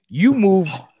 You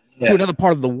moved to another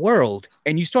part of the world,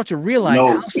 and you start to realize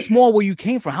how small where you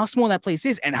came from, how small that place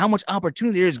is, and how much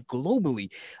opportunity there is globally.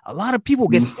 A lot of people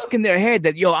get stuck in their head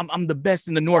that, yo, I'm the best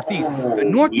in the Northeast. The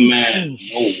Northeast ain't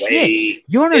shit.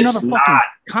 You're in another fucking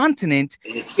continent,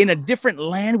 in a different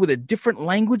land with a different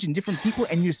language and different people,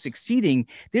 and you're succeeding.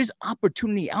 There's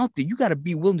opportunity out there. You got to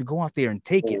be willing to go out there and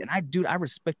take it. And I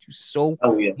respect you so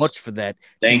much for that.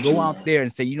 Thank you. Go out there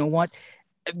and say, you know what?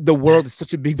 The world is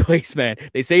such a big place, man.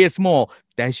 They say it's small.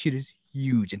 That shit is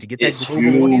huge. And to get that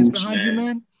global audience behind you,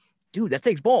 man, dude, that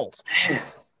takes balls.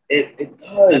 It does.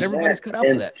 Not everybody's cut out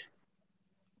for that.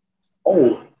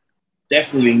 Oh,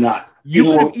 definitely not.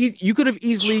 You could have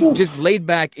easily just laid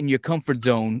back in your comfort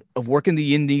zone of working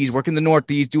the indies, working the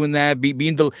Northeast, doing that,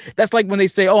 being the. That's like when they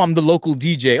say, "Oh, I'm the local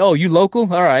DJ." Oh, you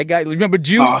local? All right, guys. Remember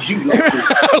Juice? Oh, you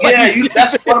local.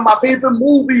 That's one of my favorite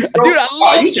movies, bro. Dude, I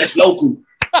love you just local.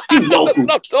 You local. That's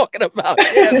what I'm talking about.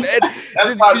 Yeah, man.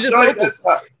 That's my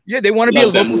joint. They want to be a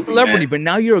local celebrity, but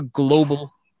now you're a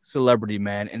global celebrity,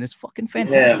 man, and it's fucking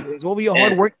fantastic. It's over your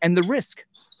hard work and the risk.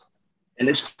 And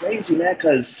it's crazy, man,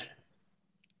 because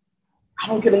I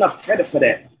don't get enough credit for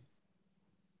that.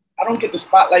 I don't get the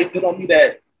spotlight put on me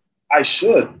that I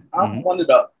should. I'm one of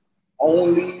the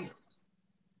only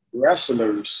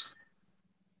wrestlers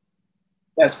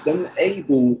that's been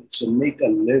able to make a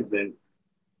living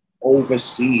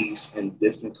overseas in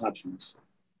different countries.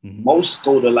 Most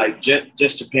go to like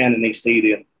just Japan and they stay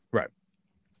there. Right.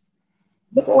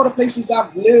 Look at all the places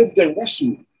I've lived and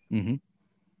wrestled. And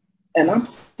I'm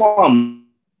from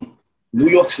New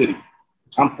York City.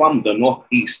 I'm from the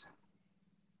Northeast.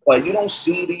 But you don't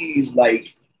see these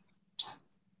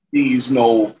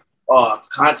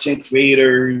content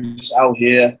creators out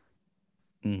here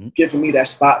giving me that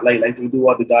spotlight like they do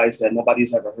other guys that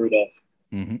nobody's ever heard of.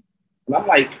 And I'm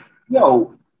like,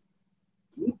 yo,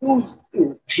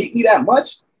 you hate me that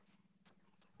much?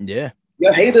 Yeah.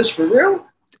 You're haters for real?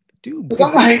 Dude. Because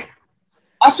I'm like,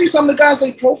 I see some of the guys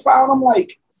they profile and I'm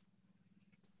like,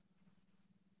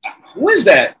 who is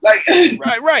that? Like,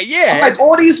 right, yeah. I'm like,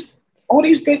 all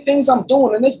these big things I'm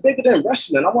doing, and it's bigger than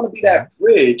wrestling. I want to be that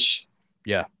bridge.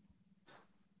 Yeah.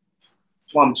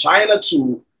 From China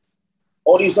to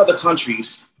all these other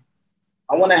countries.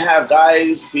 I want to have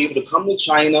guys be able to come to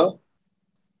China,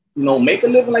 make a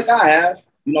living like I have,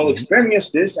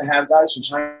 experience this, and have guys from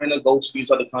China go to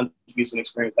these other countries and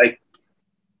experience. Like,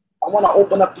 I want to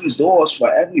open up these doors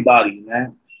for everybody,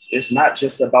 man. It's not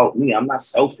just about me. I'm not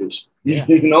selfish. Yeah.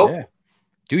 Yeah.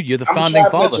 Dude, you're the founding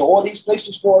father. I'm to all these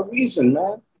places for a reason,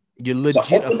 man. You're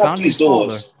legit a founding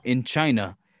father in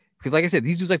China. Because like I said,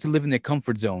 these dudes like to live in their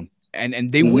comfort zone.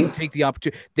 And they wouldn't take the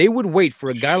opportunity. They would wait for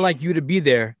a guy like you to be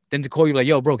there, then to call you like,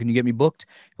 yo, bro, can you get me booked?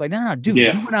 Like, no, dude.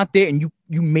 You went out there and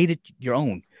you made it your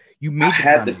own. I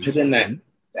had to put in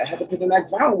that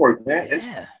groundwork, man.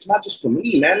 Yeah. It's not just for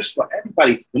me, man. It's for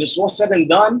everybody. When it's all said and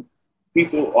done,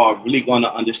 people are really going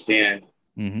to understand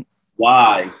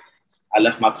why I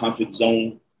left my comfort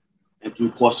zone and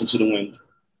threw caution to the wind.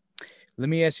 Let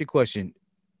me ask you a question.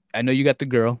 I know you got the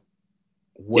girl.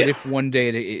 What if one day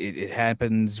it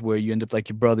happens where you end up like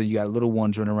your brother, you got little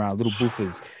ones running around, little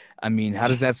boofers. I mean, how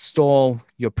does that stall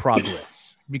your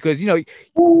progress? Because, you know,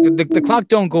 the clock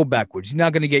don't go backwards. You're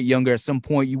not going to get younger. At some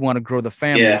point, you want to grow the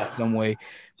family in some way.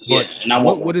 But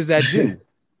what does that do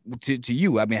to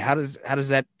you? I mean, how does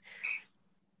that,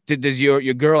 does your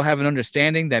girl have an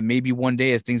understanding that maybe one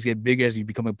day as things get bigger, as you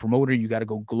become a promoter, you got to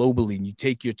go globally and you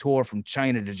take your tour from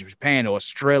China to Japan or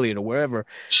Australia to wherever?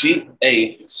 She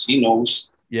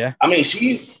knows. Yeah. I mean,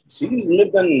 she's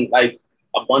lived in like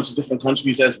a bunch of different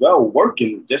countries as well,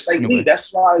 working just like me.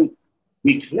 That's why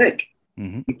we click,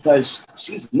 because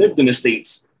she's lived in the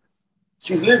States.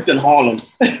 She's lived in Harlem.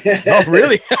 Oh,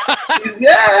 really?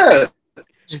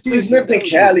 She's lived in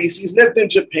Cali. She's lived in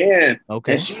Japan.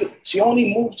 Okay. And she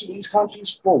only moved to these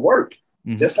countries for work,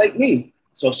 just like me.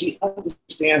 So she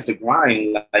understands the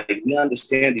grind. Like, we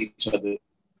understand each other,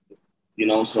 you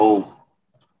know, so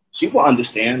she will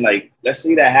understand. Like, let's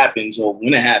say that happens, or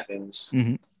when it happens,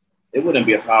 it wouldn't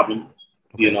be a problem,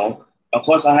 you know. Of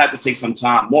course, I'll have to take some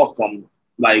time off from,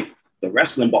 like, the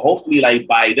wrestling, but hopefully, like,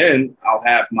 by then, I'll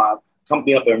have my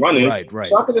company up and running, right.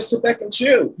 So I could just sit back and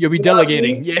chill. You'll be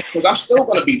delegating, yeah. Because I'm still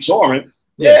going to be touring.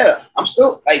 Yeah, I'm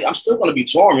still going to be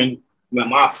touring when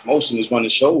my promotion is running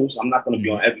shows. I'm not going to be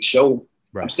on every show.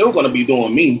 Right. I'm still going to be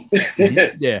doing me.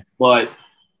 Yeah. But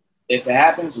if it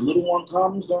happens, a little one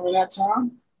comes during that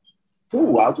time,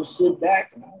 cool. I'll just sit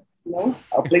back and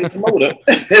I'll play the promoter.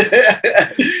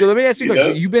 So let me ask you a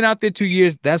question. You've been out there 2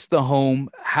 years. That's the home.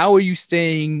 How are you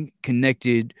staying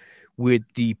connected with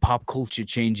the pop culture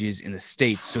changes in the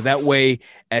States? So that way,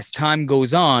 as time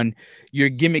goes on, your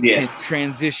gimmick can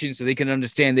transition so they can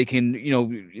understand, they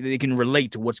can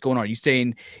relate to what's going on. You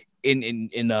staying in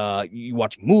you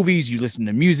watching movies, you listen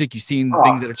to music, you seeing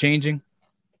things that are changing?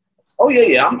 Oh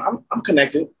yeah. I'm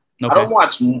connected. Okay. I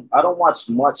don't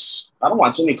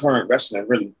watch any current wrestling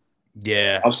really.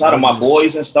 Yeah. Outside of my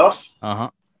boys and stuff.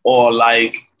 Or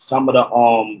like some of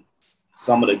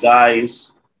the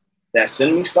guys that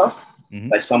send me stuff.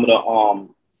 Like some of the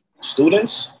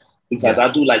students, because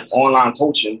I do like online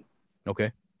coaching.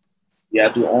 Okay. Yeah,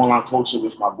 I do online coaching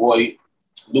with my boy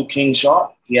Luke King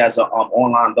Sharp. He has an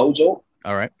online dojo.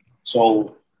 All right.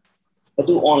 So I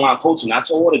do online coaching. I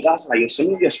told all the guys, like, yo,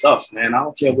 send me your stuff, man. I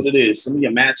don't care what it is. Send me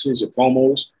your matches, your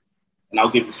promos, and I'll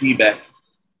give you feedback.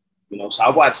 You know, so I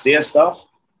watch their stuff,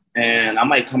 and I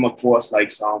might come across like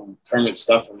some current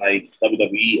stuff from like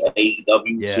WWE,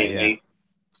 AEW, TNA.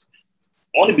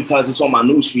 Only because it's on my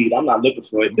news feed. I'm not looking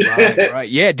for it. Right.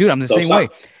 Yeah, dude, I'm the same way.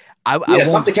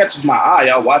 Something catches my eye,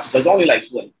 I'll watch it. There's only like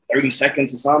 30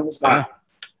 seconds or something. It's not.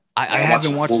 I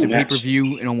haven't watched a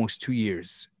pay-per-view in almost 2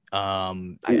 years.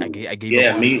 I gave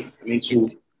up. Me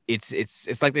too.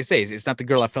 It's like they say. It's not the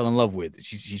girl I fell in love with.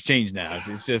 She's changed now.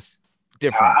 It's just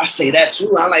different. I say that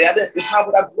too. I'm like, it's not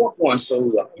what I grew up on.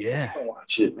 So yeah, I don't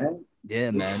watch it, man.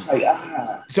 Yeah, man. Like,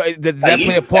 So does that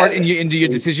play a part into your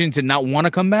decision to not want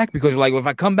to come back? Because you're like, well, if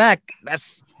I come back,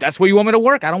 that's where you want me to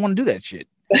work. I don't want to do that shit.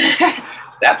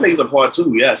 That plays a part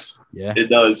too. Yes, it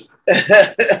does.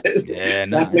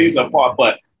 That plays a part.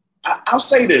 But I'll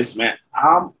say this, man.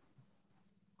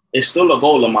 It's still a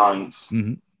goal of mine.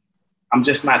 I'm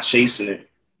just not chasing it.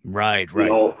 Right. You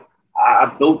know,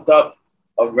 I built up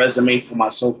a resume for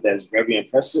myself that's very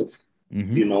impressive.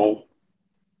 You know,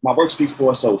 my work speaks for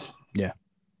itself. Yeah.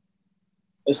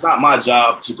 It's not my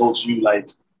job to go to you like,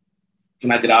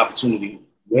 can I get an opportunity?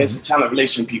 Where's the talent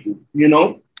relation people? You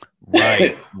know?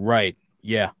 Right.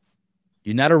 Yeah.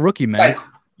 You're not a rookie, man. Like,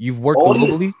 you've worked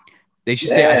globally. They should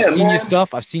say, I've seen your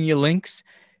stuff. I've seen your links.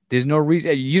 There's no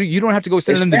reason. You don't have to go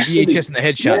send them the VHS and the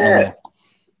headshot. Yeah.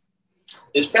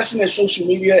 Especially in the social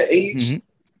media age.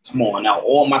 Come on now.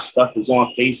 All my stuff is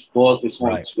on Facebook. It's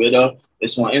on Twitter.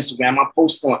 It's on Instagram. I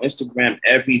post on Instagram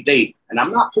every day. And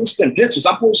I'm not posting pictures.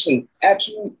 I'm posting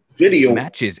actual video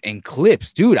matches and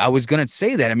clips. Dude, I was going to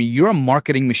say that. I mean, you're a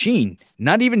marketing machine.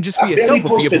 Not even just for yourself, but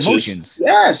for your promotions.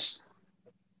 Yes.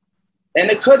 And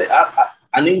it could.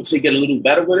 I need to get a little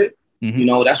better with it. You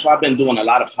know, that's why I've been doing a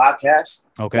lot of podcasts.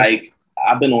 Okay. Like,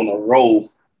 I've been on a roll.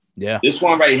 Yeah. This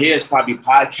one right here is probably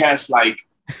podcast like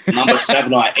number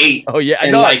 7 or 8. Oh, yeah. I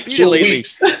in know. Like 2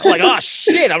 weeks. I'm like, oh,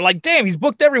 shit. I'm like, damn, he's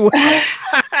booked everywhere.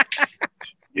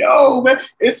 Yo, man.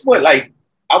 It's what, like,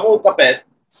 I woke up at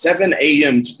 7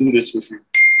 a.m. to do this with you.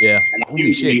 Yeah. And I'm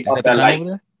usually up at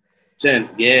like 10.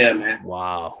 Yeah, man.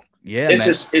 Wow. Yeah,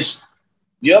 it's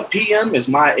your PM is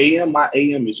my AM. My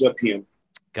AM is your PM.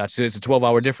 Gotcha. So it's a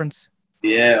 12-hour difference?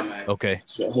 Yeah, man. Okay.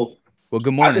 So, well,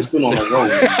 good morning. I just been on the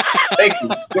road. Thank you.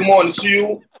 Good morning to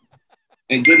you.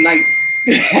 And good night.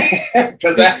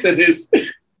 Because after this,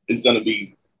 it's going to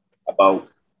be about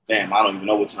Damn, I don't even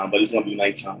know what time, but it's gonna be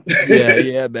nighttime.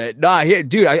 yeah, man. Nah, here,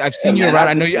 dude. I've seen you around.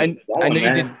 I know you. I know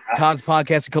you did Todd's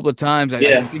podcast a couple of times.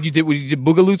 Yeah, I think you did. You did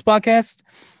Boogaloo's podcast?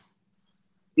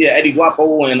 Yeah, Eddie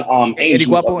Guapo and Angel. Eddie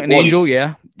Guapo and Angel.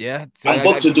 Yeah. So I'm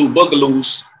booked to do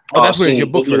Boogaloo's. Oh, that's what you're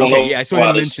booked for. Okay, yeah, I saw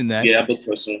him mention that. Yeah, I booked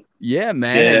for soon. Yeah,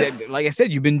 man. Yeah. Like I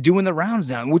said, you've been doing the rounds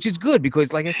now, which is good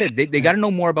because, like I said, they got to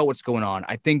know more about what's going on.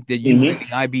 I think that you winning the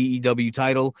IBEW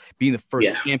title, being the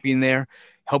first champion there,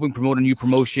 helping promote a new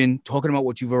promotion, talking about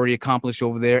what you've already accomplished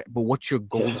over there, but what your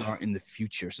goals are in the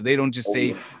future. So they don't just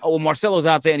say, oh, well, Marcelo's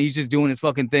out there and he's just doing his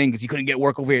fucking thing because he couldn't get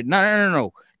work over here.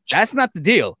 No. That's not the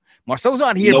deal. Marcelo's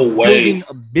out here building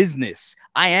a business.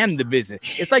 I am the business.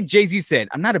 It's like Jay-Z said,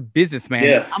 I'm not a businessman.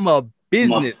 Yeah. I'm a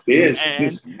business man.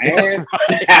 That's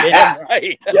right.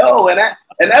 Right. Yo,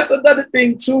 and that's another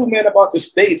thing too, man, about the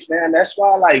States, man. That's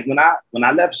why, like, when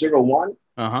I left 01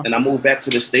 and I moved back to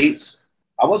the States,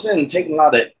 I wasn't taking a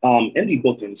lot of indie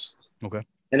bookings. Okay.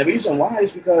 And the reason why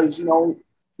is because, you know,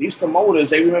 these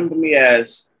promoters, they remember me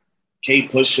as K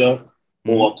Pusher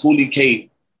or Coolie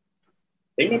K.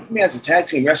 They remember me as a tag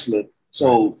team wrestler.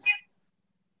 So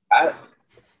I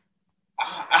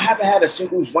haven't had a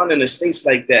singles run in the States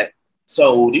like that.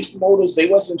 So these promoters, they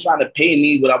wasn't trying to pay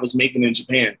me what I was making in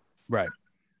Japan. Right.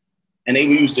 And they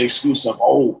used the excuse of,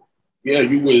 oh, yeah,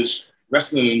 you was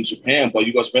wrestling in Japan, but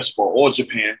you was wrestling for all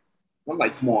Japan. I'm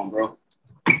like, come on, bro.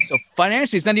 So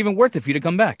financially, it's not even worth it for you to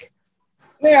come back.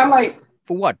 Yeah, I'm like.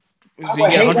 For what? So you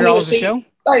get $100 a show?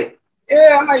 Like,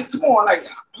 yeah, I'm like, come on. Like,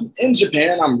 I'm in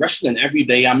Japan. I'm wrestling every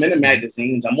day. I'm in the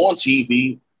magazines. I'm on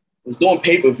TV. I was doing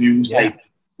pay-per-views. Yeah. Like,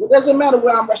 it doesn't matter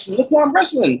where I'm wrestling. Look where I'm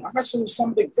wrestling. I'm wrestling with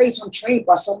some of the greats. I'm trained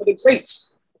by some of the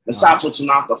greats. Masato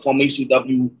Tanaka, former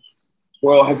ECW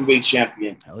World Heavyweight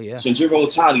Champion. Hell yeah. Shinjiro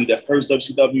Otani, the first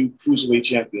WCW Cruiserweight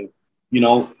Champion. You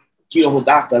know, Kido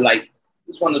Hodaka, like,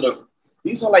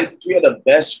 these are like three of the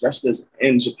best wrestlers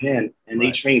in Japan, and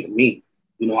they trained me.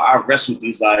 You know, I wrestled with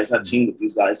these guys. I teamed with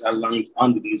these guys. I learned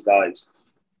under these guys.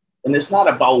 And it's not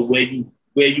about where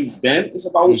you've been. It's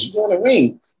about what you do in the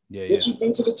ring. What you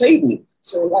bring to the table.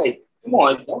 So, like, come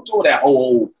on, don't throw that,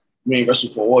 you ain't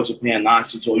wrestling for All Japan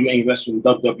nonsense, or you ain't wrestling with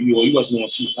WWE, or you wrestling on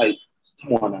cheap. Like,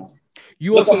 come on now.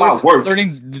 You also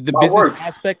learning the business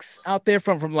aspects out there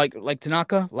from like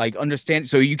Tanaka, like understand,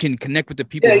 so you can connect with the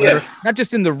people better, not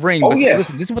just in the ring. But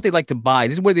listen, this is what they like to buy.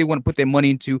 This is where they want to put their money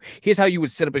into. Here's how you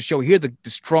would set up a show. Here are the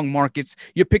strong markets.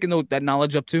 You're picking that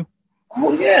knowledge up too?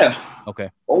 Oh, yeah. Okay.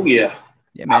 Oh, yeah.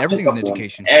 Yeah, man, everything's an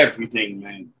education. Everything,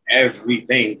 man.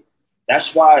 Everything.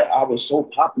 That's why I was so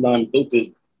popular and built this,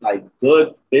 like,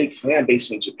 good, big fan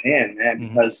base in Japan, man,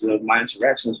 because of my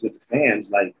interactions with the fans.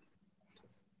 Like,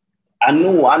 I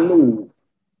knew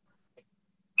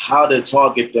how to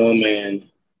target them and,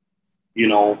 you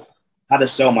know, how to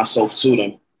sell myself to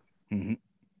them.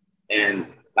 And,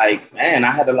 like, man,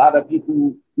 I had a lot of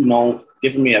people, you know,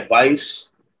 giving me advice.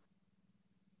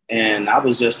 And I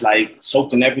was just, like,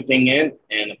 soaking everything in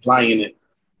and applying it.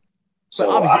 So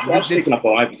I was picking up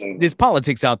on everything. There's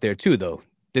politics out there, too, though.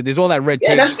 There's all that red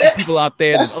tape. There's people out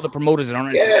there. There's other promoters that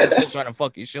aren't trying to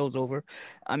fuck your shows over.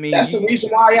 I mean, that's the reason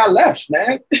why I left,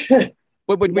 man.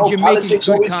 but you're making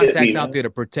good contacts out there to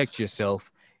protect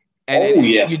yourself. And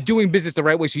you're doing business the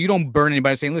right way, so you don't burn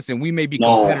anybody saying, listen, we may be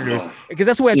competitors. Because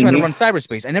that's the way I try to run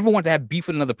cyberspace. I never want to have beef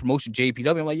with another promotion,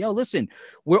 JPW. I'm like, yo, listen,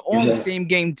 we're all in the same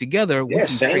game together. We can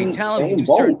train talent, we can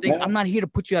do certain things. I'm not here to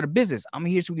put you out of business. I'm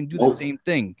here so we can do the same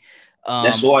thing.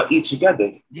 That's all I eat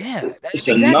together. Yeah, it's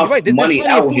exactly enough right. Money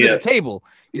out here. At the table.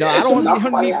 You know, I don't want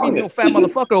to meet no fat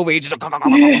motherfucker over here. Just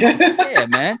yeah,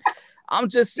 man. I'm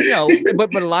just, you know,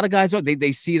 but a lot of guys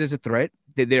they see it as a threat.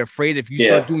 They're afraid if you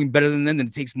start doing better than them, then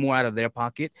it takes more out of their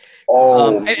pocket.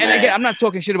 And again, I'm not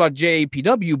talking shit about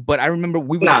JAPW, but I remember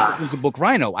we were supposed to book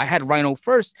Rhino. I had Rhino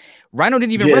first. Rhino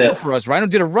didn't even wrestle for us. Rhino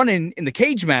did a run-in in the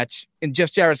cage match, in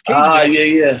Jeff Jarrett's cage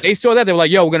match. They saw that. They were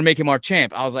like, yo, we're going to make him our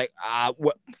champ. I was like,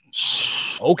 what?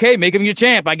 Okay, make him your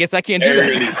champ. I guess I can't do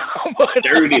that.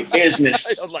 Dirty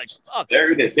business. I was like, fuck.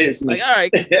 Dirty business. Like, all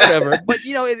right, whatever. But,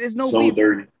 you know, there's no so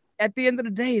dirty. At the end of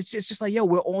the day, it's just like, yo,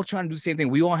 we're all trying to do the same thing.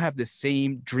 We all have the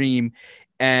same dream.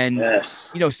 And,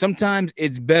 you know, sometimes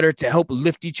it's better to help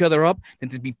lift each other up than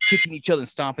to be kicking each other and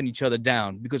stomping each other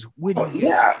down. Because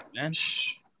man.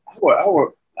 I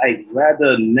would like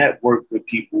rather network with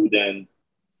people than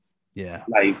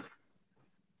like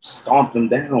stomp them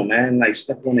down, man. Like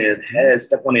step on their heads,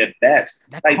 step on their backs.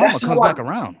 That like that's comes back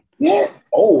around. Yeah.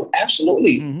 Oh,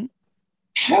 absolutely.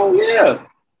 Hell yeah.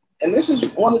 And this is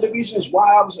one of the reasons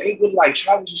why I was able to like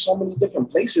travel to so many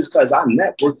different places, because I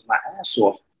networked my ass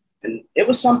off. And it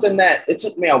was something that it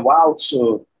took me a while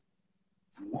to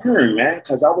learn, man,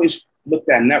 because I always looked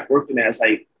at networking as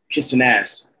like kissing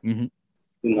ass. Mm-hmm.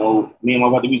 You know, me and my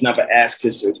brother, we was never ass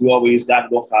kissers. We always got to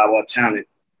go for our talent,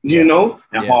 you know,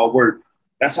 and hard work.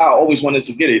 That's how I always wanted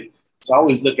to get it. So I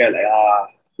always look at like,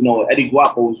 you know, Eddie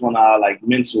Guapo was one of our like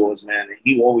mentors, man. And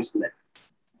he always be like,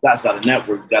 guys got a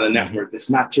network, Mm-hmm. It's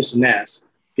not kissing ass.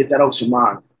 Get that out your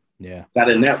mind. Yeah.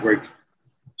 Got a network.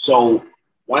 So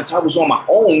once I was on my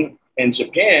own in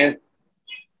Japan,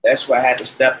 that's where I had to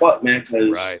step up, man,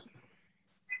 because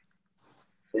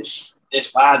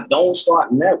if I don't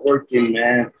start networking,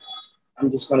 man, I'm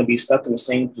just going to be stuck in the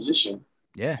same position.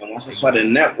 Yeah. And once I started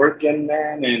networking,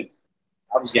 man, and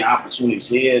I was getting opportunities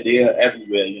here, there,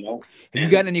 everywhere, you know. Have you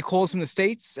gotten any calls from the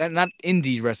States? Not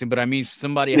indie wrestling, but I mean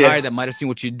somebody hired that might have seen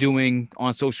what you're doing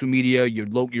on social media, your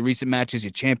recent matches,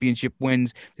 your championship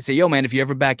wins. They say, yo, man, if you're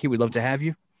ever back here, we'd love to have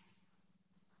you.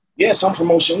 Yeah, some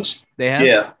promotions. They have?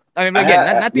 Yeah. I mean,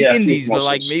 again, not the indies, but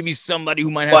like maybe somebody who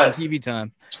might have some TV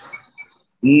time.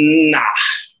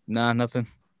 Nah, nothing.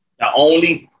 The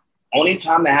only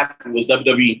time that happened was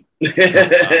WWE.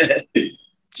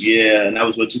 Yeah, and that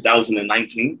was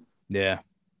 2019. Yeah.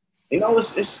 You know,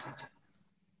 it's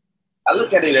I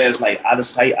look at it as like out of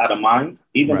sight, out of mind,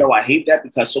 even though I hate that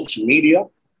because social media,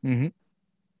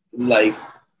 like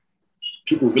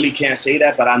people really can't say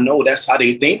that, but I know that's how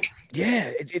they think.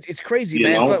 Yeah, it's crazy,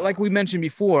 man. It's like we mentioned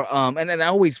before. And I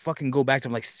always fucking go back to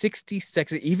like 60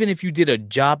 seconds. Even if you did a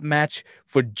job match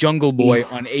for Jungle Boy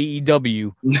on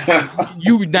AEW,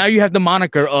 you have the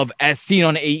moniker of as seen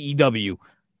on AEW.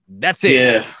 That's it.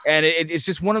 Yeah. And it's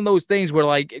just one of those things where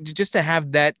like just to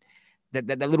have that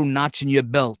little notch in your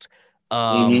belt.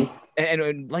 And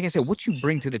like I said, what you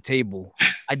bring to the table,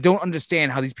 I don't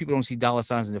understand how these people don't see dollar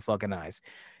signs in their fucking eyes.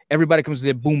 Everybody comes with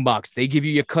their boombox. They give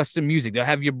you your custom music. They'll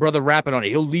have your brother rapping on it.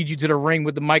 He'll lead you to the ring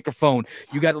with the microphone.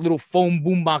 You got little foam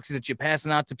boomboxes that you're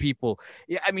passing out to people.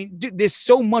 Yeah, I mean, dude, there's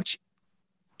so much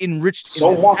enriched,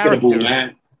 so marketable,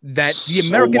 man, that the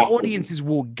American audiences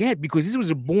will get because this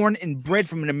was born and bred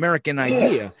from an American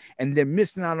idea, and they're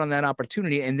missing out on that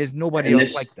opportunity. And there's nobody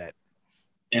else like that.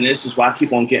 And this is why I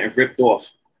keep on getting ripped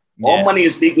off. All Money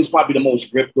is Legal is probably the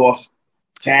most ripped off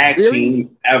tag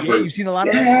team ever. Yeah, you've seen a lot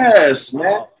of that? Yes,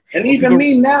 man. And even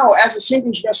me now as a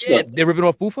singles wrestler. They're ripping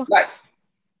off Boofa? Like,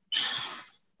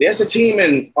 there's a team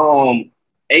in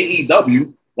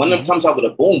AEW. One of them comes out with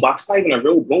a boombox. It's not even a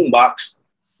real boombox.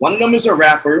 One of them is a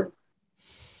rapper,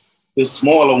 the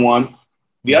smaller one.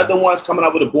 The other one's coming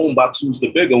out with a boombox, who's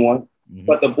the bigger one.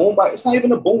 But the boombox, it's not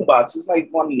even a boombox. It's like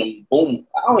one of them boom.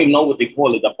 I don't even know what they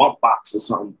call it, the bump box or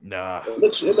something. Nah. It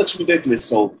looks ridiculous.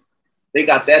 So they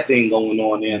got that thing going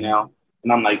on there now.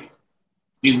 And I'm like,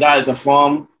 these guys are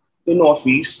from the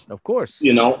Northeast. Of course.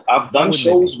 You know, I've done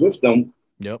shows with them.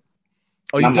 Yep.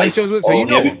 Oh, you've done shows with them? So you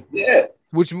know them. Yeah.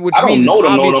 Which I don't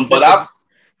know them, but I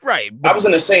was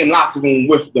in the same locker room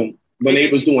with them when they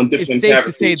was doing different characters.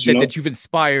 It's safe to say that you've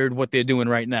inspired what they're doing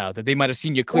right now, that they might have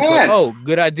seen your clips like, oh,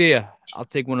 good idea. I'll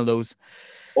take one of those.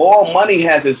 All Money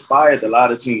has inspired a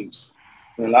lot of teams.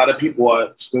 And a lot of people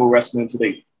are still wrestling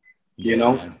today, you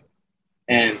know?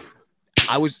 And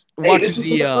I was watching this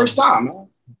is the first time, man.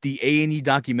 The A&E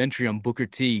documentary on Booker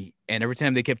T, and every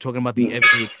time they kept talking about the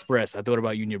FA Express, I thought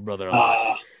about you and your brother a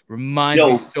lot. Reminds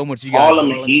me so much of you guys.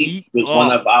 Harlem Heat was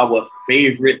one of our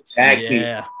favorite tag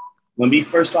teams. When we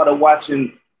first started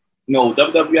watching,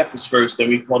 WWF was first, then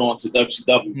we caught on to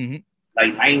WCW.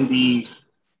 Like 90,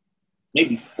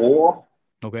 maybe 94,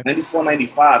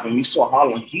 95, and we saw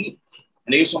Harlem Heat,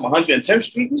 and they was from 110th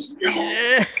Street.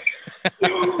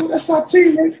 Yo, that's our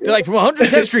team, man. They're like from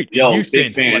 110th Street. Yo, Houston.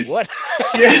 big fans. Like,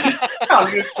 what? Yeah,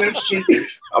 110th Street.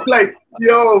 I'm like,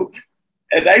 yo,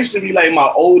 and that used to be like my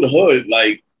old hood,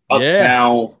 like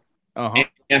Uptown,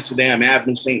 Amsterdam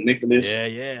Avenue, St. Nicholas,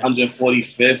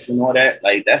 145th, and all that.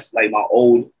 Like that's like my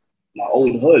old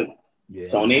hood. Yeah.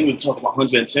 So when they would talk about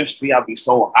 110th Street, I'd be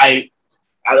so hyped.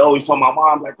 I'd always tell my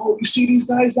mom, like, oh, you see these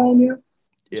guys down there?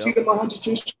 You see them on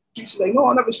 110th Street? She's like, no,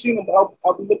 I've never seen them, but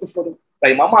I'll be looking for them.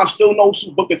 Like, my mom still knows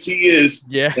who Booker T is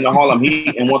in the Harlem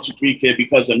Heat and 1-2-3 Kid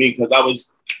because of me, because I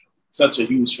was such a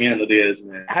huge fan of theirs,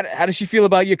 man. How does she feel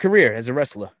about your career as a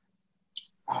wrestler?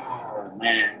 Oh,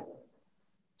 man.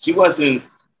 She wasn't,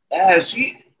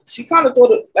 she kind of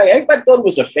thought, everybody thought it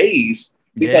was a phase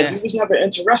because we was never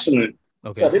into wrestling.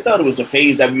 Okay. So they thought it was a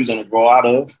phase that we was going to grow out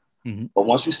of. But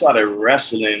once we started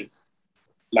wrestling,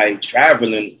 like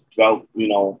traveling throughout,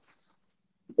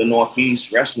 the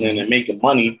Northeast, wrestling and making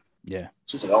money, she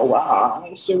was like, oh, wow,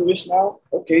 I'm serious now?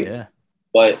 Okay. Yeah.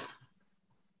 But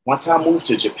once I moved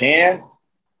to Japan,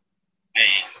 man,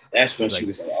 that's when she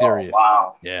was like, serious. Oh,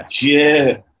 wow. Yeah.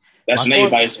 Yeah. That's when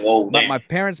everybody's like, oh, my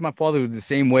parents, my father was the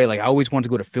same way. Like, I always wanted to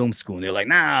go to film school. And they're like,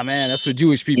 nah, man, that's for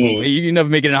Jewish people. You never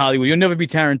make it in Hollywood. You'll never be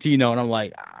Tarantino. And I'm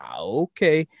like,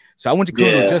 okay. So I went to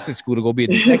criminal justice school to go be a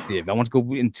detective. I want to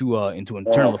go into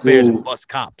internal affairs and bust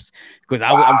cops because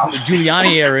I'm from the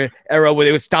Giuliani era where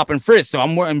they would stop and frisk. So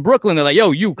I'm in Brooklyn. They're like,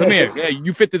 yo, you come here. Yeah,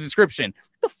 you fit the description.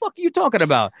 What the fuck are you talking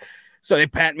about? So they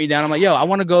pat me down. I'm like, yo, I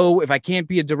want to go. If I can't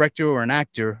be a director or an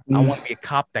actor, I want to be a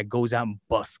cop that goes out and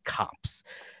busts cops.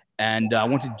 And I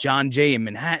went to John Jay in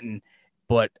Manhattan,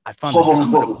 but I found the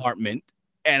drama department.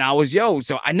 And I was,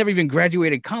 so I never even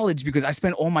graduated college because I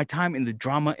spent all my time in the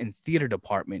drama and theater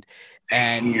department.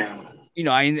 And,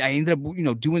 I ended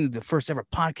up, doing the first ever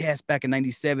podcast back in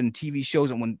 97, TV shows,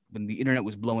 and when the internet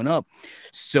was blowing up.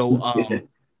 So,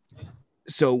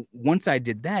 so once I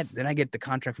did that, then I get the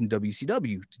contract from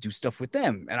WCW to do stuff with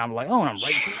them. And I'm like, and I'm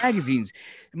writing for magazines.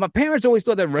 And my parents always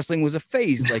thought that wrestling was a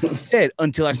phase, like you said,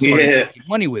 until I started making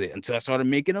money with it, until I started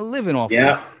making a living off of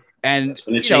it. And,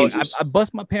 I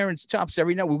bust my parents' chops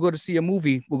every night. We'll go to see a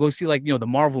movie. We'll go see the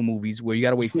Marvel movies where you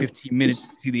got to wait 15 minutes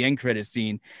to see the end credit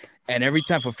scene. And every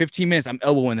time for 15 minutes, I'm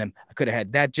elbowing them. I could have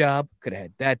had that job. Could have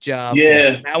had that job.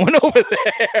 Yeah. I went over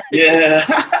there. Yeah.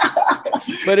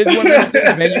 But it's one of those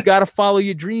things, man. You got to follow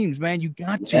your dreams, man. You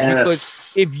got to.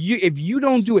 Because if you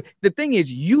don't do it, the thing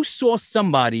is, you saw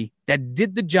somebody that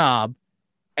did the job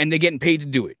and they're getting paid to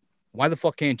do it. Why the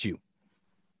fuck can't you?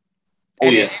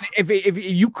 And if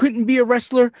you couldn't be a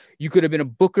wrestler, you could have been a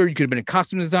booker, you could have been a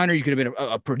costume designer, you could have been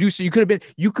a producer, you could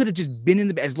have just been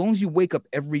in as long as you wake up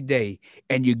every day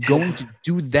and you're going to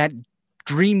do that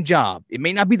dream job. It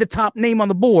may not be the top name on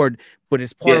the board, but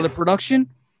it's part of the production.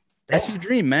 That's your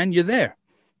dream, man. You're there.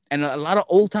 And a lot of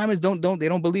old timers don't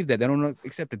believe that. They don't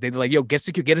accept it. They're like, yo, get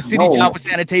a city job with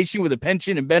sanitation with a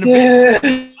pension and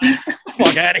benefits.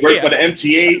 Fuck out of here. Work for the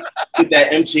MTA, get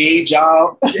that MTA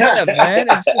job. Yeah, man.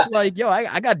 It's just like, yo,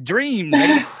 I got dreams.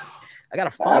 I got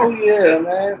to follow. Oh, yeah,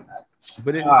 man.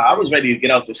 But I was ready to get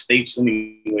out the States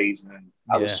anyways, man.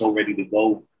 I was so ready to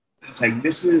go. It's like,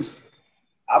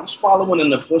 I was following in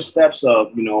the footsteps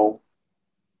of,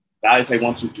 guys like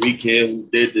 1, 2, 3 Kid who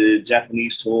did the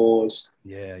Japanese tours.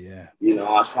 Yeah. I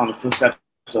was following the footsteps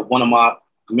of one of my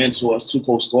mentors,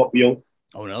 Tuco Scorpio.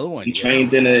 Oh, another one. He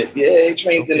trained in a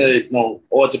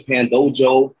All Japan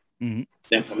dojo. Mm-hmm.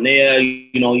 Then from there,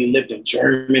 he lived in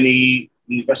Germany.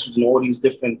 He wrestled in all these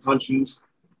different countries.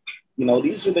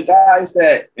 These are the guys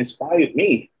that inspired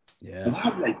me. Yeah. Because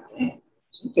I'm like, damn,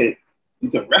 you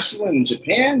can wrestle in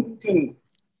Japan. You can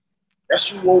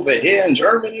wrestle over here in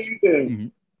Germany. You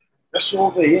can wrestle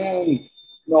over here in,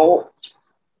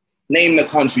 name the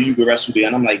country you could wrestle there.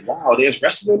 And I'm like, wow, there's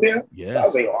wrestling there? Yeah. So I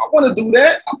was like, I want to do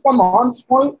that. I'm from Hunts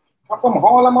Point. I'm from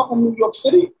Harlem. I'm from New York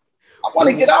City. I want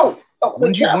to get out.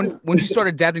 When did you start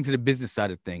adapting to the business side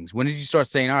of things? When did you start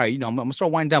saying, all right, I'm going to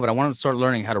start winding down, but I want to start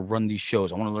learning how to run these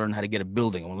shows. I want to learn how to get a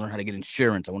building. I want to learn how to get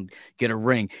insurance. I want to get a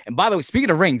ring. And by the way, speaking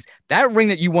of rings, that ring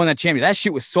that you won that champion, that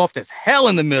shit was soft as hell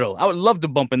in the middle. I would love to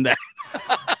bump in that.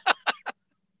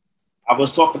 I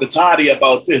was talking to Toddy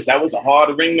about this. That was a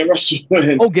hard ring to wrestle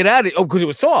in. Oh, get out of it. Oh, because it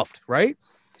was soft, right?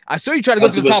 I saw you try to go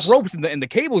to the top ropes and the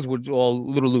cables were all a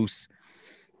little loose.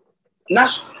 Not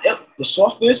the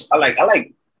softness. I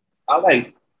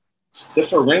like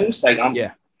stiffer rings. Like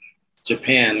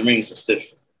Japan, the rings are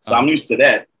stiff. So I'm used to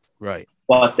that. Right.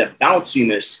 But the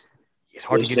bounciness, it's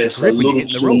hard to get just a little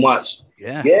too much.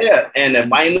 Yeah. Yeah. And the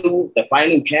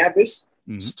final canvas,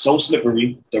 so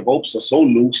slippery. The ropes are so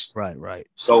loose. Right.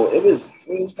 So it was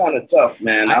kind of tough,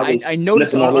 man. I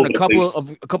noticed on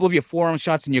a couple of your forearm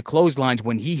shots and your clotheslines,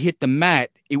 when he hit the mat,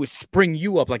 it would spring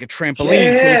you up like a trampoline.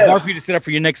 Yeah. So it's hard for you to set up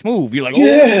for your next move. You're like,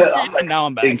 now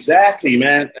I'm back. Exactly,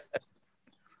 man.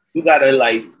 You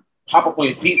gotta pop up on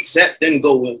your feet, set, then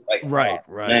go with right.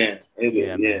 Man,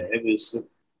 it was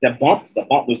the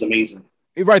bump was amazing.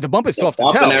 Right, the bump is soft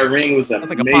as hell. That ring was amazing. That's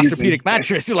like a Posturepedic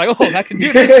mattress. You're like, I can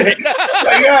do this.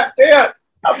 Yeah.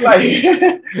 I'm like,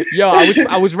 yo,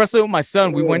 I was wrestling with my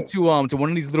son. We went to one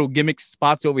of these little gimmick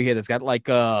spots over here that's got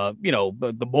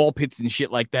the ball pits and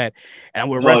shit like that. And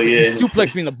we're wrestling. He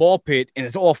suplexed me in the ball pit, and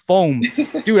it's all foam.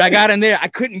 Dude, I got in there. I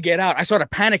couldn't get out. I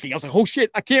started panicking. I was like, oh shit,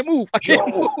 I can't move.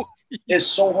 Move. It's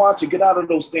so hard to get out of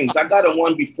those things. I got in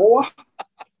one before.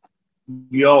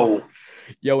 Yo,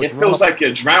 it feels like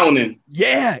you're drowning.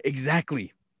 Yeah,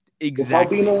 exactly.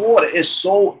 Without being in water, that's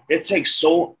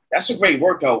a great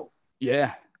workout.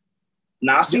 Yeah.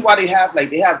 Now I see why they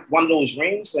have one of those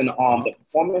rings in the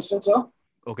performance center.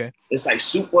 Okay. It's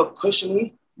super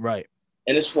cushiony. Right.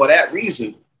 And it's for that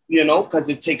reason, because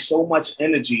it takes so much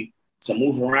energy to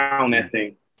move around that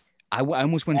thing. I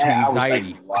almost went into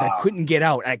anxiety because I couldn't get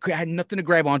out. I had nothing to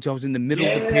grab onto. I was in the middle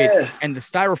of the pit, and the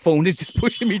styrofoam is just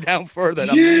pushing me down further.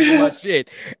 And I'm losing my shit.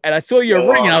 And I saw your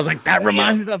ring, and I was like, that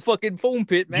reminds me of that fucking foam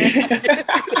pit, man.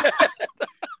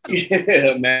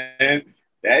 Yeah, man.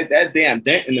 That damn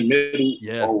dent in the middle.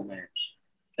 Yeah. Oh man.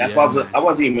 That's why I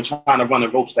wasn't even trying to run the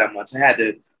ropes that much. I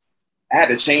had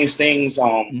to change things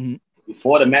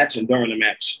before the match and during the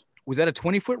match. Was that a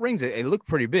 20-foot ring? It looked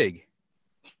pretty big.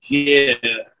 Yeah.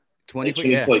 20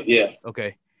 foot, yeah.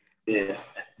 Okay. Yeah.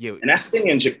 And that's the thing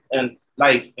in Japan,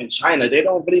 like in China, they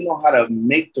don't really know how to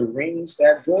make the rings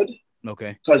that good.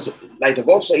 Okay. Because like the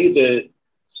ropes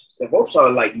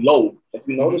are like low. If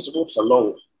you notice, the ropes are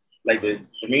low. Like the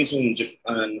rings in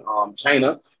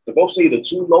China, the ropes are either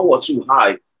too low or too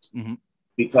high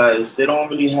because they don't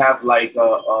really have like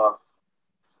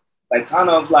like kind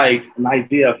of like an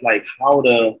idea of like how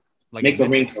to make the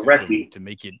ring correctly to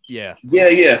make it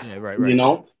right, you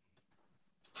know.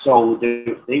 So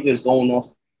they just going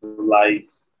off like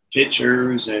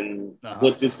pictures and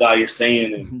what this guy is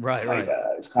saying, and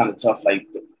it's kind of tough. Like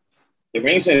the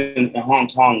rings in Hong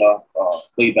Kong are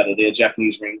way better. They're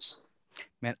Japanese rings.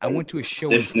 Man, I went to a show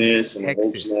stiffness in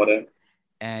Texas, and all that.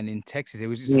 And in Texas, it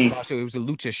was just a spa show. It was a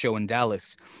lucha show in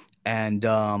Dallas, and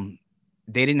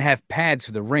they didn't have pads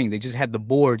for the ring. They just had the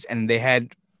boards, and they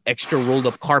had extra rolled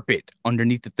up carpet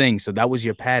underneath the thing. So that was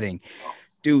your padding.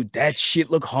 Dude, that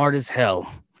shit looked hard as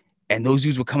hell. And those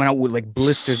dudes were coming out with like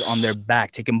blisters on their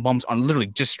back, taking bumps on literally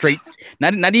just straight,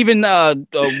 not even what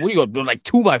do you go, like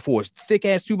 2x4s, thick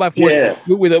ass 2x4s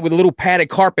with a little padded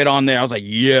carpet on there. I was like,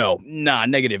 yo, nah,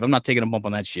 negative. I'm not taking a bump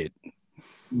on that shit.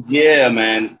 Yeah,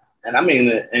 man. And I mean,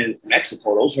 in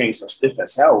Mexico, those rings are stiff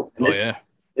as hell. And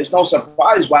it's no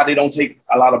surprise why they don't take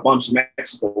a lot of bumps in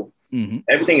Mexico.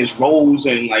 Everything is rolls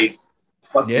and like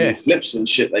fucking flips and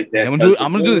shit like that. I'm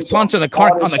gonna do this punch on the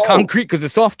concrete because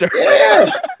it's softer. Yeah.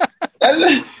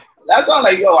 That's all.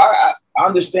 Like, yo, I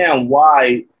understand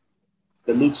why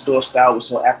the luchador style was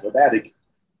so acrobatic,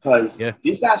 because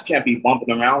these guys can't be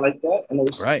bumping around like that and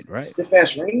those stiff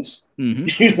ass rings.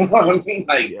 You know what I mean?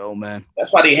 Like, yo, man,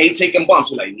 that's why they hate taking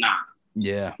bumps. They're like, nah.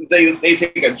 Yeah. They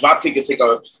take a drop kick and take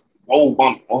a roll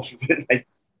bump off of it. Like,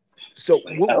 so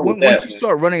once you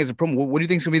start running as a promo, what do you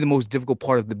think is gonna be the most difficult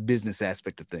part of the business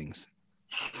aspect of things?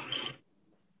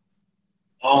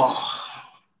 Oh,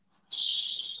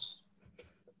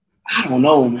 I don't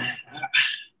know, man.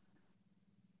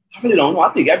 I really don't know. I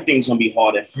think everything's gonna be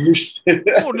hard at first.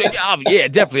 Yeah,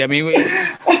 definitely. I mean,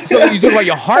 so you talk about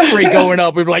your heart rate going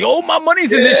up. We're like, oh, my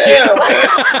money's in this shit.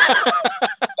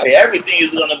 Hey, everything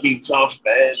is gonna be tough,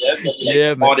 man. That's gonna be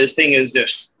like the hardest thing is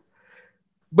this.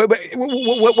 But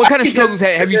what kind of struggles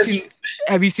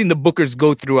have you seen the bookers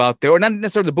go through out there, or not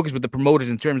necessarily the bookers, but the promoters,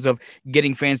 in terms of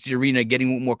getting fans to the arena,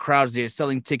 getting more crowds there,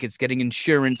 selling tickets, getting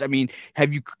insurance? I mean,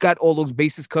 have you got all those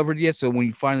bases covered yet? So when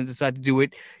you finally decide to do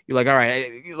it, you're like, all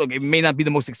right, look, it may not be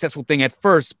the most successful thing at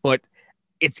first, but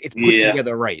it's put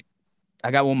together right.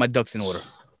 I got all my ducks in order.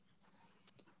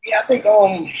 Yeah, I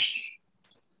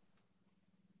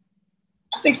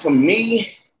think for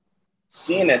me,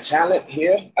 seeing the talent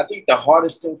here, I think the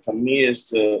hardest thing for me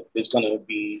is going to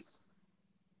be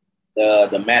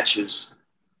the matches,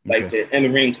 like the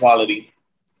in-ring quality.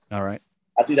 All right.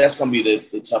 I think that's going to be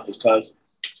the toughest, because,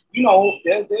 you know,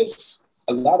 there's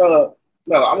a lot of,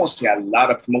 no, I won't say a lot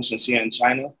of promotions here in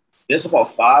China. There's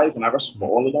about 5, and I wrestle for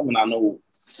all of them, and I know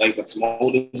like the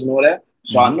promoters and all that.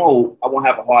 So I know I won't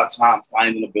have a hard time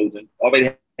finding a building. I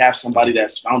already have somebody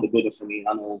that's found a building for me.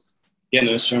 I know getting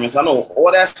insurance. I know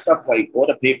all that stuff, like all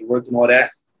the paperwork and all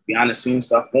that, behind the scenes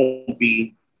stuff won't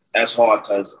be as hard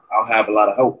because I'll have a lot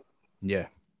of help. Yeah.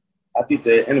 I think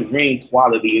the in-ring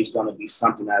quality is going to be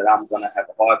something that I'm going to have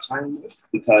a hard time with,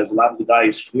 because a lot of the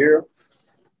guys here,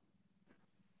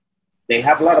 they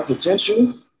have a lot of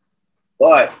potential,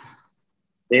 but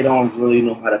they don't really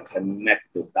know how to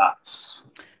connect the dots.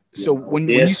 So when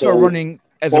you start running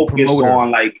as a promoter,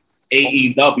 on like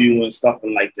AEW and stuff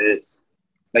and like that,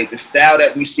 like the style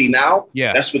that we see now,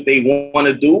 that's what they want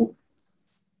to do.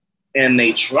 And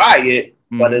they try it,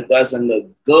 but it doesn't look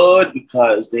good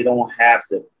because they don't have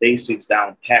the basics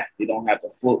down packed. They don't have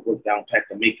the footwork down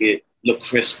packed to make it look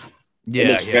crisp. It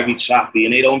looks very choppy,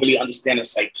 and they don't really understand the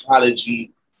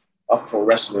psychology of pro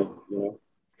wrestling, you know?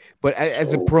 But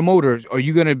as a promoter, are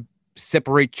you going to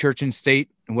separate church and state?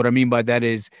 And what I mean by that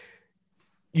is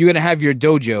you're going to have your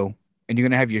dojo and you're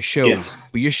going to have your shows,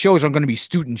 but your shows aren't going to be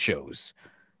student shows.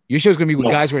 Your show's going to be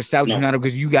with guys who are established now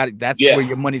because you got it. That's where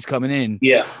your money's coming in.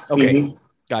 Yeah. Okay.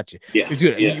 Gotcha. Yeah.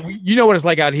 You know what it's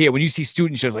like out here when you see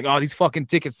student shows, like, oh, these fucking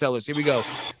ticket sellers. Here we go.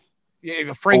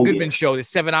 a Frank Goodman show. There's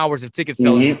 7 hours of ticket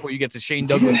sales before you get to Shane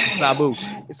Douglas and Sabu.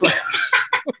 It's like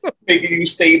maybe you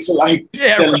stay to like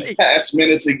the last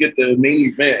minute to get the main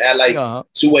event at like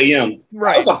 2 a.m.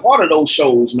 Right. I was a part of those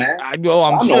shows, man. I know.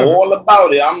 I know all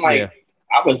about it. I'm like,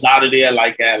 I was out of there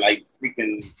like at like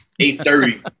freaking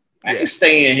 8:30. I ain't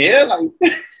staying here. Like,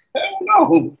 I don't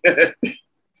know.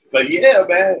 But yeah,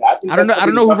 man. I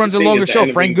don't know who runs the longer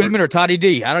show, Frank Goodman or Toddy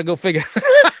D. I don't go figure.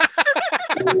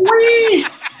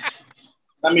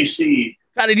 Let me see.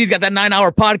 Toddy D's got that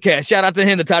 9-hour podcast. Shout out to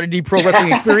him, the Toddy D Pro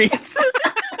Wrestling Experience.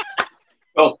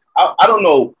 Well, I don't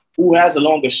know who has a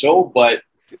longer show, but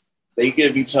they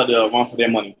give each other a run for their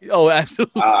money. Oh,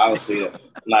 absolutely. I would say it.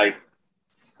 Like,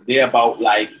 they're about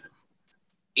like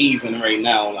even right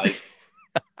now. Like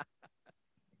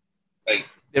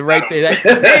they're right there.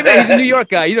 Hey, man, he's a New York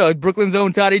guy. You know, Brooklyn's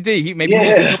own Toddy D. He maybe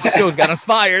shows got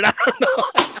inspired. I don't know.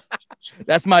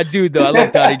 That's my dude, though. I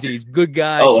love Toddy D. He's a good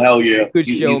guy. Oh, hell yeah. Good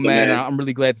show, man. I'm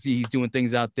really glad to see he's doing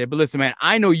things out there. But listen, man,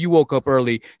 I know you woke up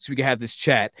early so we can have this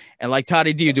chat. And like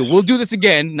Toddy D do, we'll do this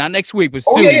again, not next week, but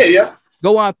soon. Yeah.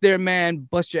 Go out there, man.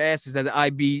 Bust your asses at the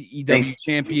IBEW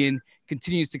champion.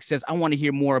 Continued success. I want to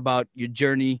hear more about your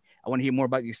journey. I want to hear more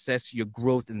about your success, your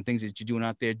growth, and the things that you're doing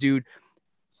out there, dude.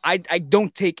 I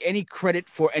don't take any credit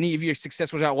for any of your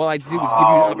success. All I did was give you an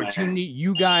opportunity. Man.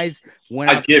 You guys went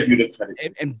out give you the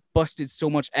credit and busted so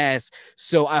much ass.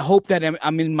 So I hope that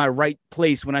I'm in my right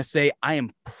place when I say I am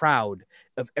proud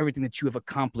of everything that you have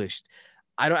accomplished.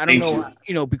 I don't know,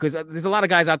 you know, because there's a lot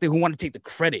of guys out there who want to take the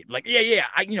credit. Like,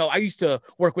 I used to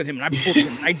work with him and I booked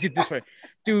him and I did this for him.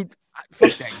 Dude.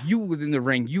 Fuck that. You was in the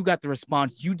ring. You got the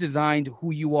response. You designed who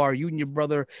you are. You and your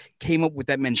brother came up with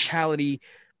that mentality.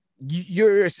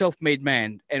 You're a self-made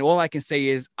man. And all I can say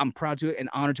is I'm proud to and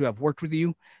honored to have worked with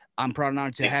you. I'm proud and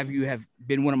honored to have you have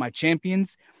been one of my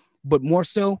champions. But more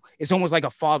so, it's almost like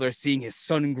a father seeing his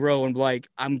son grow and like,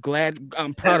 I'm proud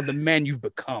of the man you've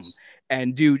become.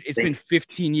 And dude, it's been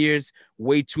 15 years,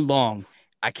 way too long.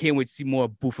 I can't wait to see more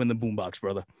Boof in the Boombox,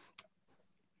 brother.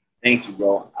 Thank you,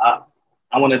 bro.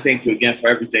 I want to thank you again for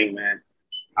everything, man.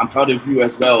 I'm proud of you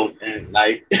as well. And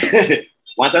like,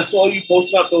 once I saw you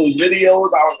post up those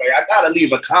videos, I was like, I gotta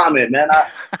leave a comment, man.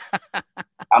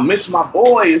 I miss my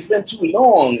boy. It's been too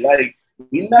long. Like,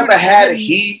 we never had a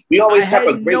heat. We always have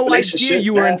a great relationship. Idea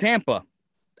you were in Tampa.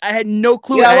 I had no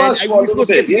clue. Yeah, I was we were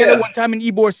supposed to get together one time in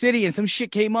Ybor City, and some shit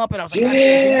came up, and I was like,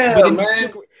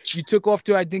 man. You took off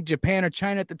to, I think, Japan or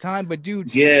China at the time, but dude,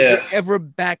 if you're ever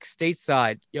back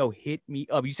stateside, yo, hit me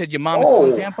up. You said your mom is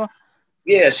still in Tampa?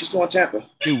 Yeah, she's still in Tampa.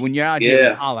 Dude, when you're out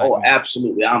here, holla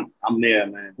absolutely. I'm there,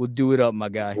 man. We'll do it up, my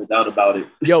guy. No doubt about it.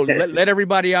 Yo, let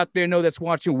everybody out there know that's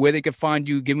watching where they can find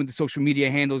you. Give them the social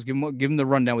media handles. Give them the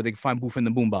rundown where they can find Boof in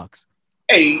the Boombox.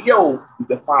 Hey, yo, you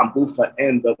can find Boof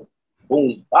in the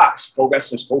Boombox. Pro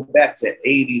wrestlers go back to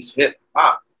 80s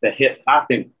hip-hop, the hip-hop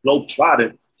and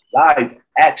globe-trotting, live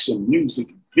action music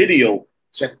video.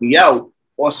 Check me out.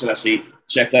 Or should I say,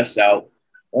 check us out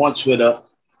on Twitter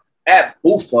at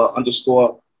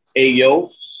Boofa_Ayo.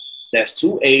 That's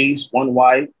 2 A's, 1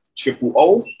 Y, triple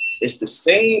O. It's the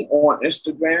same on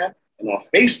Instagram and on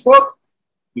Facebook.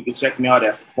 You can check me out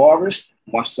at Forrest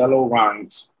Marcelo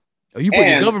Rhymes. Oh, you put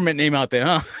your government name out there,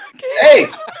 huh? Hey,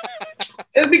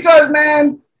 it's because,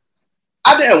 man,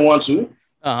 I didn't want to.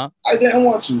 I didn't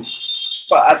want to.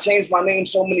 But I changed my name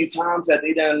so many times that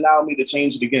they didn't allow me to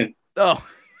change it again. Oh.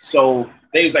 So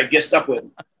they was like, get stuck with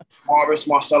Forrest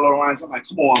Marcelo Rhymes. I'm like,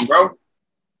 come on, bro.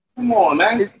 Come on,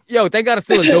 man. Yo, they got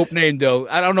still a dope name, though.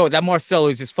 I don't know. That Marcelo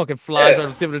is just fucking flies on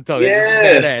the tip of the tongue.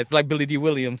 Yeah. It's like Billy D.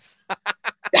 Williams.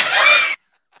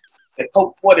 The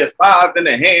Coke 45 in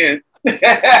the hand.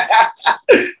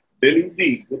 Billy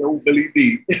D. Good old Billy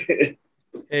D.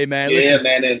 Hey, man. Yeah,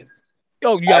 man. And,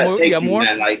 yo, you got more? You got more?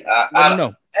 Man. Like, I don't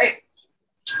know. Hey,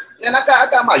 and I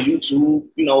got my YouTube,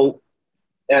 you know,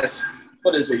 that's,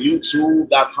 what is it,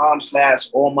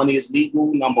 youtube.com/allmoneyislegal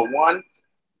 #1.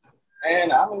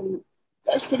 And I mean,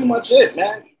 that's pretty much it,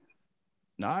 man.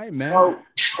 All right, man. So,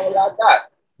 all I got.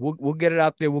 We'll get it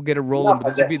out there. We'll get it rolling.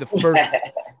 But this will be the first,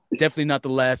 definitely not the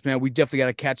last, man. We definitely got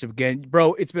to catch up again.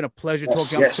 Bro, it's been a pleasure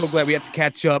talking. I'm so glad we have to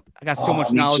catch up. I got so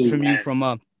much knowledge from you,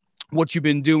 from what you've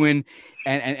been doing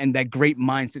and that great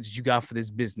mindset that you got for this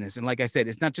business. And like I said,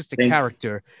 it's not just a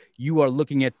character. You are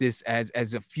looking at this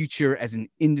as a future, as an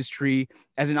industry,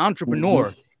 as an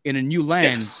entrepreneur in a new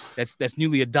land that's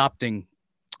newly adopting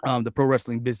the pro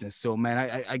wrestling business. So, man,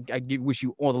 I wish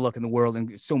you all the luck in the world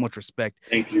and so much respect.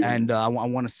 Thank you. And I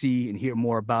want to see and hear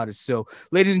more about it. So,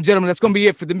 ladies and gentlemen, that's going to be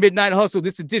it for the Midnight Hustle.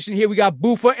 This edition here, we got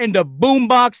Boofer in the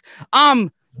boombox.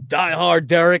 I'm Die Hard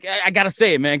Derek. I got to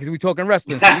say it, man, because we're talking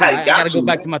wrestling. So, I got to go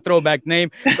back to my throwback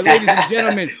name. But, ladies and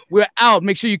gentlemen, we're out.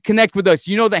 Make sure you connect with us.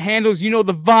 You know the handles. You know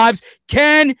the vibes.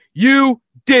 Can you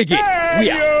dig it?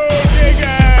 We out.